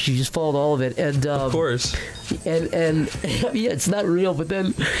my life. She just followed all of it. And of course. And yeah, it's not real. But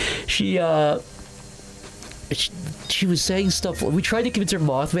then she was saying stuff. We tried to convince her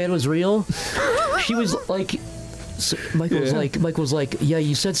Mothman was real. She was like. So Michael was like, yeah,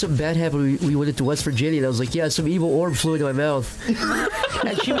 you said something bad happened when we went into West Virginia. And I was like, yeah, some evil orb flew into my mouth.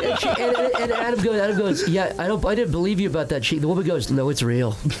 and Adam goes, yeah, I didn't believe you about that. The woman goes, no, it's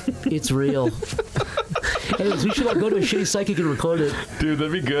real. It's real. Anyways, we should all go to a shitty psychic and record it. Dude,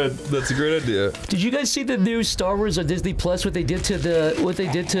 that'd be good. That's a great idea. Did you guys see the new Star Wars on Disney Plus? What they did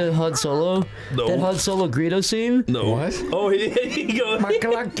to Han Solo? No. That Han Solo Greedo scene? No. What? Oh, he goes.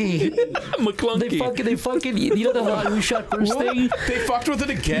 McClunky. McClunky. They fucking. You know the Han who shot first thing? They fucked with it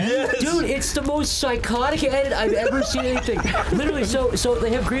again. Yes. Dude, it's the most psychotic edit I've ever seen anything. Literally, so they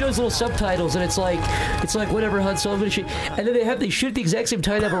have Greedo's little subtitles, and it's like whatever Han Solo gonna shoot, and then they shoot at the exact same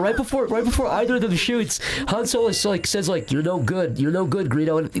time. But right before either of them shoots, Han Solo says you're no good,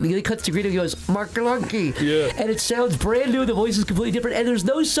 Greedo, and he cuts to Greedo and he goes, McClunky. Yeah. And it sounds brand new. The voice is completely different, and there's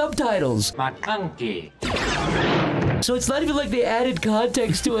no subtitles. McClunky. So it's not even like they added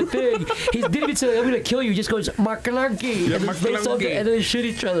context to a thing. He didn't even say, I'm gonna kill you. He just goes, McClunky. Yeah, and, McClunky. And then they shoot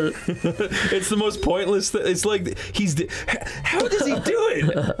each other. It's the most pointless thing. It's like, how does he do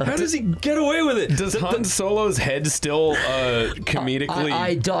it? How does he get away with it? Does Han Solo's head still comedically...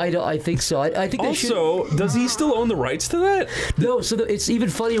 I think so. I think they should... Also, does he still own the rights to that? No, so it's even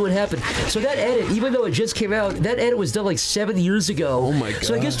funnier what happened. So that edit, even though it just came out, that edit was done like 7 years ago. Oh my god.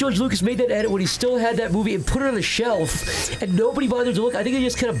 So I guess George Lucas made that edit when he still had that movie and put it on the shelf, and nobody bothered to look. I think they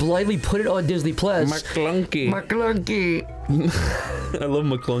just kind of blindly put it on Disney Plus. McClunky. I love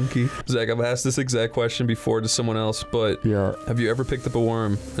McClunky. Zach, I've asked this exact question before to someone else, but yeah. Have you ever picked up a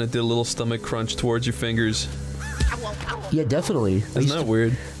worm and it did a little stomach crunch towards your fingers? Yeah, definitely. Isn't that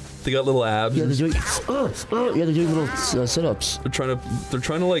weird? They got little abs. Yeah, they're doing little sit-ups. They're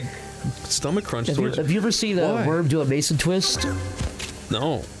trying to like stomach crunch towards. Have you ever seen a worm do a Mason twist?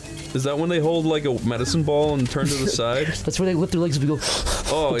 No. Is that when they hold like a medicine ball and turn to the side? That's where they lift their legs and go.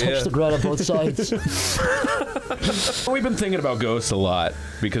 Oh touch yeah. the ground on both sides. We've been thinking about ghosts a lot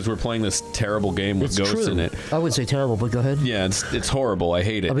because we're playing this terrible game with ghosts in it. I wouldn't say terrible, but go ahead. Yeah, it's horrible. I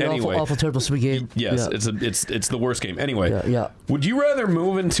hate it. I mean, anyway, awful, terrible, stupid game. Yes, yeah. it's the worst game. Anyway, yeah. Would you rather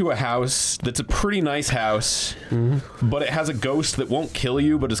move into a house that's a pretty nice house, but it has a ghost that won't kill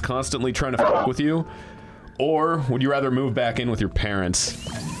you but is constantly trying to fuck with you, or would you rather move back in with your parents?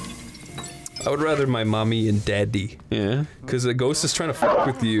 I would rather my mommy and daddy. Yeah? Because a ghost is trying to fuck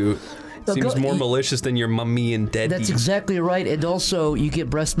with you. Seems more malicious than your mommy and daddy. That's exactly right. And also, you get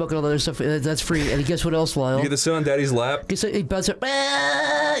breast milk and all that other stuff. That's free. And guess what else, Lyle? You get to sit on daddy's lap. He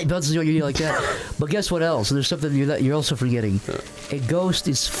bounces on you like that. But guess what else? There's something you're also forgetting. A ghost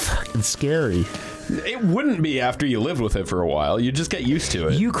is fucking scary. It wouldn't be after you lived with it for a while. You just get used to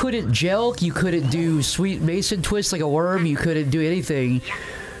it. You couldn't jelk. You couldn't do sweet Mason twist like a worm. You couldn't do anything.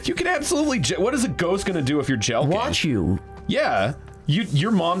 You can absolutely... What is a ghost going to do if you're jelking? Watch you. Yeah.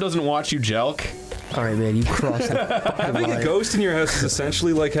 Your mom doesn't watch you jelk. All right, man, you crossed the Having a ghost in your house is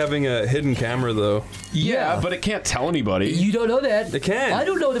essentially like having a hidden camera, though. Yeah, but it can't tell anybody. You don't know that. It can. I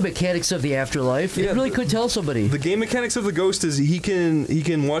don't know the mechanics of the afterlife. Yeah, it really could tell somebody. The game mechanics of the ghost is he can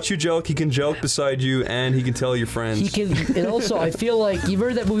watch you jelk, he can jelk beside you, and he can tell your friends. He can, and also I feel like you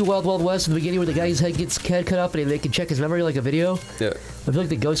remember that movie Wild Wild West in the beginning where the guy's head gets cut up and they can check his memory like a video. Yeah. I feel like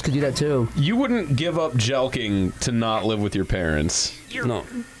the ghost could do that too. You wouldn't give up jelking to not live with your parents. No.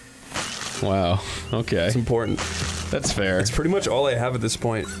 Wow. Okay. It's important. That's fair. It's pretty much all I have at this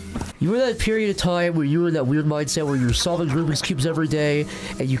point. You were in that period of time where you were in that weird mindset where you were solving Rubik's Cubes every day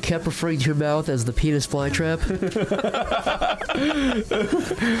and you kept referring to your mouth as the penis flytrap?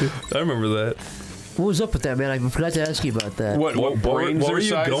 I remember that. What was up with that, man? I forgot to ask you about that. What brains were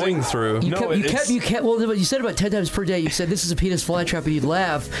you going through? You kept, well, you said about 10 times per day, you said, this is a penis flytrap, and you'd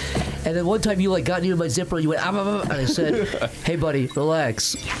laugh. And then one time you, like, got near my zipper, and you went, and I said, hey, buddy,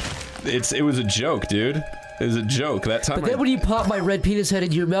 relax. It was a joke, dude. It was a joke. That time But then when you popped my red penis head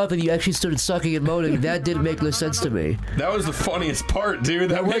into your mouth and you actually started sucking and moaning, that didn't make no sense to me. That was the funniest part,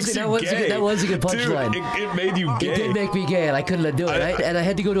 dude. That makes you gay. That was a good punchline. Dude, it made you gay. It did make me gay, and I couldn't undo it. And I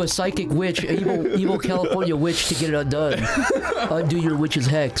had to go to a psychic witch, evil California witch, to get it undone. Undo your witch's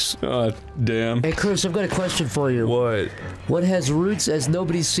hex. Oh, damn. Hey, Chris, I've got a question for you. What? What has roots as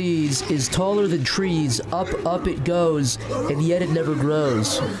nobody sees, is taller than trees, up it goes, and yet it never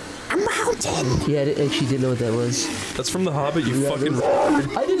grows? A mountain. Yeah, I actually didn't know what that was. That's from The Hobbit, you fucking...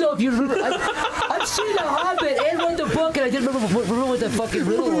 I didn't know if you remember. I've seen The Hobbit and read the book, and I didn't remember what that fucking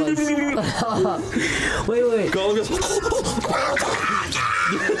riddle was. Wait. Gollum goes...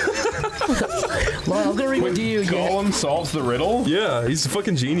 Lyle, I'm gonna read it to you. Gollum solves the riddle? Yeah, he's a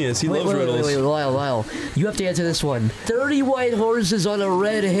fucking genius. He loves riddles. Wait, Lyle. You have to answer this one. 30 white horses on a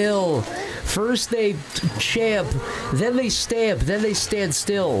red hill. First they champ, then they stamp, then they stand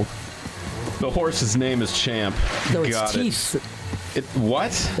still. The horse's name is Champ. No, it's Teeth.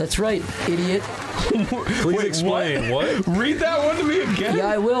 What? That's right, idiot. Please explain. What? Read that one to me again. Yeah,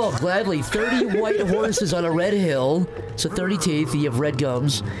 I will, gladly. 30 white horses on a red hill. So 30 teeth, you have red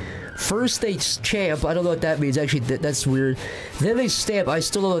gums. First they champ, I don't know what that means, actually, that's weird. Then they stamp, I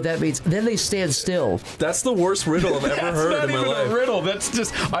still don't know what that means. Then they stand still. That's the worst riddle I've ever heard in my life. That's not even a riddle, that's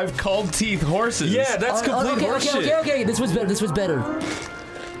just, I've called teeth horses. Yeah, that's complete horseshit. Okay, this was better.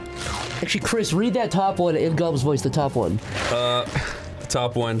 Actually, Chris, read that top one in Gum's voice, the top one. The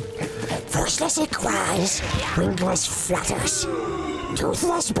top one. Voiceless it cries, wingless flutters,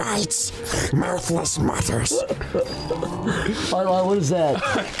 toothless bites, mouthless mutters. What is that?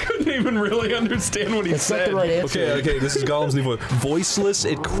 I couldn't even really understand what he said. That's not the right answer. Okay, this is Gollum's new voice. Voiceless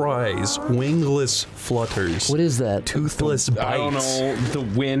it cries, wingless flutters. What is that? Toothless bites. I don't know, the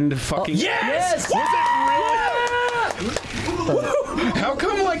wind fucking... Yes! Was it really? How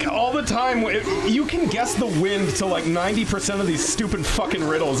come, like, all the time, you can guess the wind to, like, 90% of these stupid fucking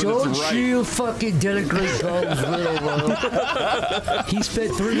riddles, and it's right? Don't you fucking denigrate Gollum's riddle, bro. He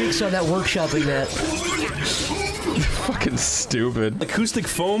spent 3 weeks on that workshopping that. Fucking stupid. Acoustic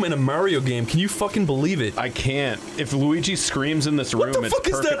foam in a Mario game. Can you fucking believe it? I can't. If Luigi screams in this room, what the fuck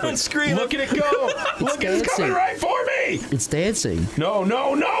is that on screen? Look at it go! Look, it's coming right for me! It's dancing. No!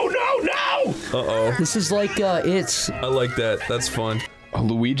 Uh-oh. This is like, it's... I like that. That's fun. Oh,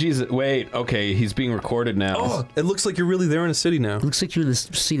 Luigi's... Wait, okay, he's being recorded now. Oh, it looks like you're really there in a city now. Looks like you're in the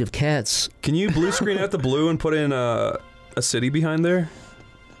scene of Cats. Can you blue screen out the blue and put in a city behind there?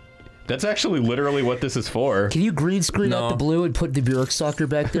 That's actually literally what this is for. Can you green screen out the blue and put the Bjorkstalker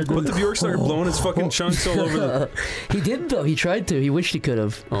back there? Put the Bjorkstalker blowing his fucking chunks all over the... He didn't, though. He tried to. He wished he could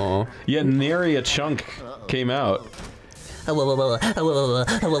have. Oh. Yeah, nary a chunk came out. That's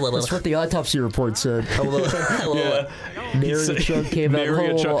what the autopsy report said. Yeah. Nary a chunk came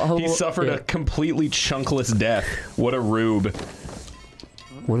out. He suffered a completely chunkless death. What a rube.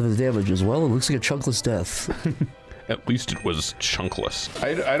 What are the damages? Well, it looks like a chunkless death. At least it was chunkless.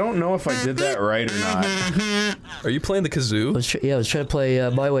 I don't know if I did that right or not. Are you playing the kazoo? I was trying to play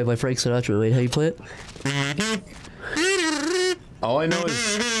My Way by Frank Sinatra. Wait, how you play it? All I know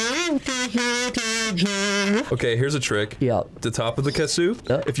is... Okay, here's a trick. Yeah. The top of the kazoo,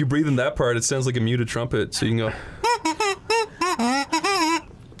 if you breathe in that part, it sounds like a muted trumpet, so you can go...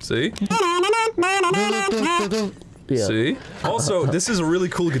 See? Yeah. See? Also, this is a really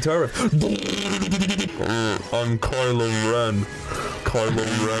cool guitar riff. I'm Kylo Ren. Kylo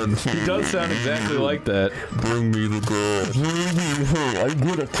Ren. He does sound exactly like that. Bring me the girl. I'm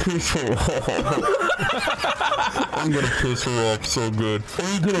gonna kiss her. I'm gonna piss her off so good.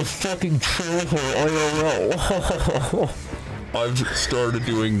 I'm gonna fucking kill her IRL. I've started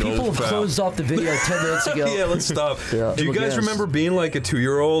doing no People have closed off the video 10 minutes ago. Yeah, let's stop. Yeah. Do you guys remember being like a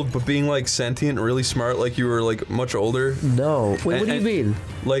 2-year-old, but being like sentient, really smart, like you were like much older? No. Wait, what do you mean?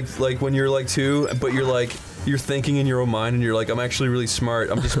 Like when you're like 2, but you're thinking in your own mind, and you're like, I'm actually really smart.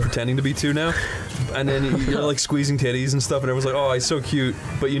 I'm just pretending to be 2 now. And then you're like squeezing titties and stuff, and everyone's like, oh, he's so cute,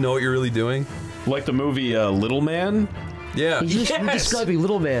 but you know what you're really doing? Like the movie Little Man? Yeah. You're describing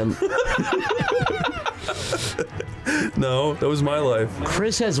Little Man. No, that was my life.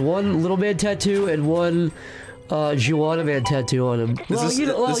 Chris has one Little Man tattoo and one Juana Man tattoo on him. This is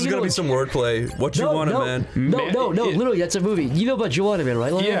gonna be some wordplay. What Juana Man? No, literally, that's a movie. You know about Juana Man,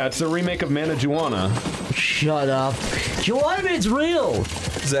 right? Yeah, it's a remake of Marijuana. Shut up. Juana Man's real.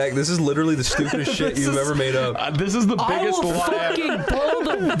 Zach, this is literally the stupidest shit you've ever made up. This is the biggest lie. I will fucking pull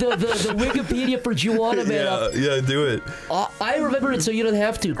the Wikipedia for Juana Man up. Yeah, do it. I remember it, so you don't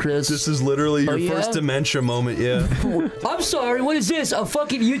have to, Chris. This is literally your first dementia moment, yeah. I'm sorry, what is this? A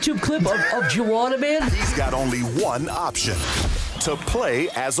fucking YouTube clip of Juana Man? He's got only one option: to play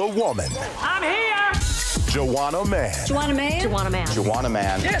as a woman. I'm here! Joanna Man. Joanna Man? Joanna Man. Joanna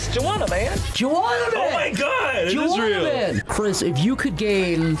Man. Yes, Joanna Man. Joanna Man! Oh my God, it is Joanna real. Man! Chris, if you could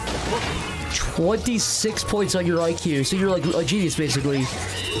gain 26 points on your IQ, so you're like a genius basically,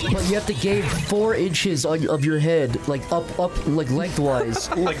 but you have to gain 4 inches of your head, like up, like lengthwise.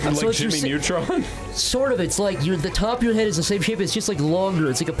 like Jimmy Neutron? Sort of. It's like the top of your head is the same shape. It's just like longer.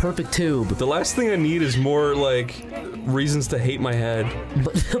 It's like a perfect tube. The last thing I need is more like reasons to hate my head.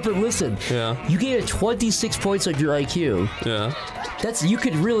 But listen. Yeah. You gain 26 points on your IQ. Yeah. You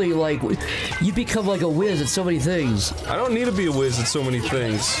could really like, you become like a whiz at so many things. I don't need to be a whiz at so many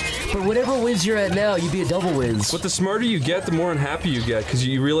things. But whatever whiz you're at now, you'd be a double whiz. But the smarter you get, the more unhappy you get, because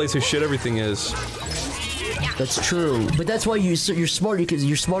you realize how shit everything is. That's true. But that's why you're smart, because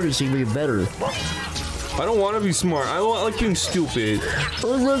you're smarter, so you can get better. I don't want to be smart. I like being stupid. I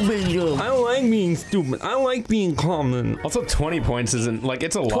like being dumb. I don't like being stupid. I like being common. Also, 20 points isn't like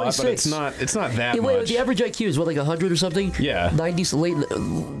it's a lot, 26. But it's not that wait, much. the average IQ is what, like 100 or something? Yeah. 90s late.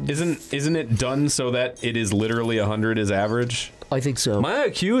 Isn't it done so that it is literally 100 is average? I think so. My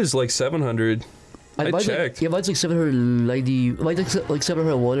IQ is like 700. I checked. Yeah, mine's like 790. Mine's like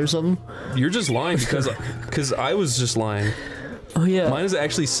 701 or something. You're just lying because I was just lying. Oh yeah. Mine is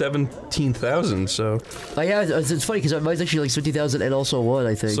actually 17,000. So. Yeah, it's funny because mine's actually like 50,000 and also 1,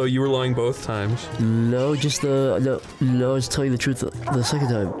 I think. So you were lying both times. No, just no. I was telling the truth the second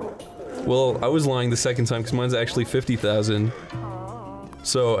time. Well, I was lying the second time because mine's actually 50,000.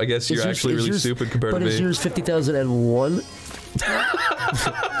 So I guess you're actually really stupid compared to me. But is yours 50,001?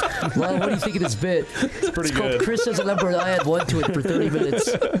 Well, what do you think of this bit? It's pretty good. Called Chris says a number and I add 1 to it for 30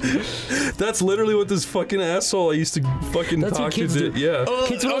 minutes. That's literally what this fucking asshole I used to fucking talk to did. Yeah.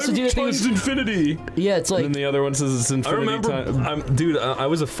 Kids would also do that thing. It's infinity. Yeah, it's like. And then the other one says it's infinity. I remember, dude, I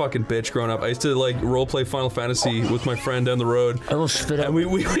was a fucking bitch growing up. I used to like roleplay Final Fantasy with my friend down the road. I will spit out. And we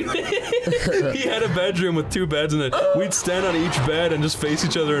he had a bedroom with 2 beds in it. We'd stand on each bed and just face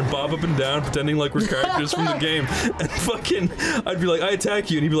each other and bob up and down, pretending like we're characters from the game. And fucking, I'd be like, I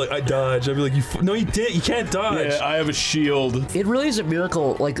attack you, and he'd be like, I dodge. I'd be like, no, you did. You can't dodge. Yeah, I have a shield. It really is a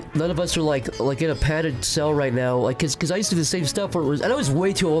miracle. Like none of us are like in a padded cell right now. Like, cause I used to do the same stuff where it was, and I was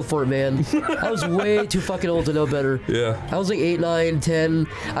way too old for it, man. I was way too fucking old to know better. Yeah. I was like 8, 9, 10.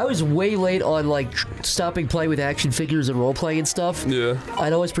 I was way late on like stopping playing with action figures and role playing and stuff. Yeah.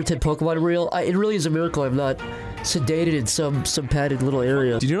 I'd always pretend Pokemon were real. It really is a miracle I'm not sedated in some padded little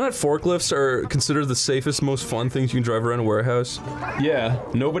area. Did you know that forklifts are considered the safest, most fun things you can drive around a warehouse? Yeah,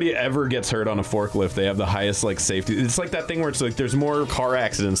 nobody ever gets hurt on a forklift. They have the highest like safety. It's like that thing where it's like there's more car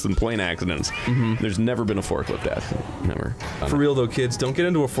accidents than plane accidents. There's never been a forklift accident. Never. For real though, kids, don't get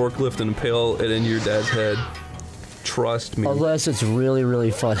into a forklift and impale it into your dad's head. Trust me. Unless it's really,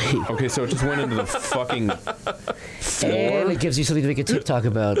 really funny. Okay, so it just went into the fucking floor? And it gives you something to make a TikTok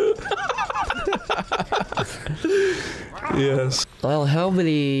about. Yes. Well, how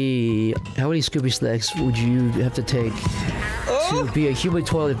many Scooby snacks would you have to take to be a human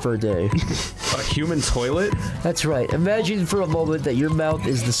toilet for a day? A human toilet? That's right. Imagine for a moment that your mouth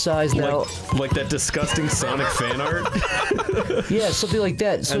is the size now. Like that disgusting Sonic fan art? Yeah, something like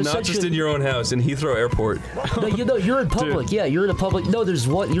that. So and not just in your own house, in Heathrow Airport. No, you're in public. Dude. Yeah, you're in a public. No, there's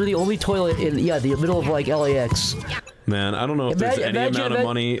one. You're the only toilet in the middle of like LAX. Man, I don't know if there's any amount of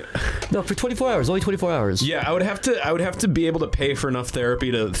money. No, for 24 hours, only 24 hours. Yeah, I would have to be able to pay for enough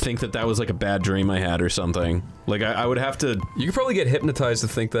therapy to think that was like a bad dream I had or something. Like I would have to. You could probably get hypnotized to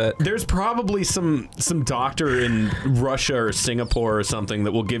think that. There's probably some doctor in Russia or Singapore or something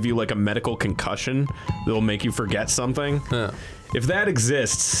that will give you like a medical concussion that will make you forget something. Yeah. If that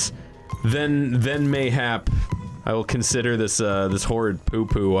exists, then mayhap I will consider this this horrid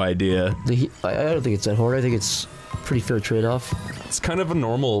poo-poo idea. I don't think it's that horrid. I think it's pretty fair trade-off. It's kind of a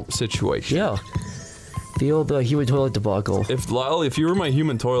normal situation. Yeah. The old human toilet debacle. If you were my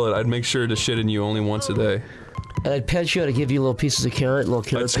human toilet, I'd make sure to shit in you only once a day. And I'd pet you, I'd give you little pieces of carrot,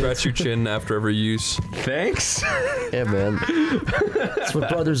 I'd scratch your chin after every use. Thanks. Yeah, man. That's what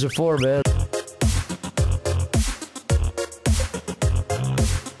brothers are for, man.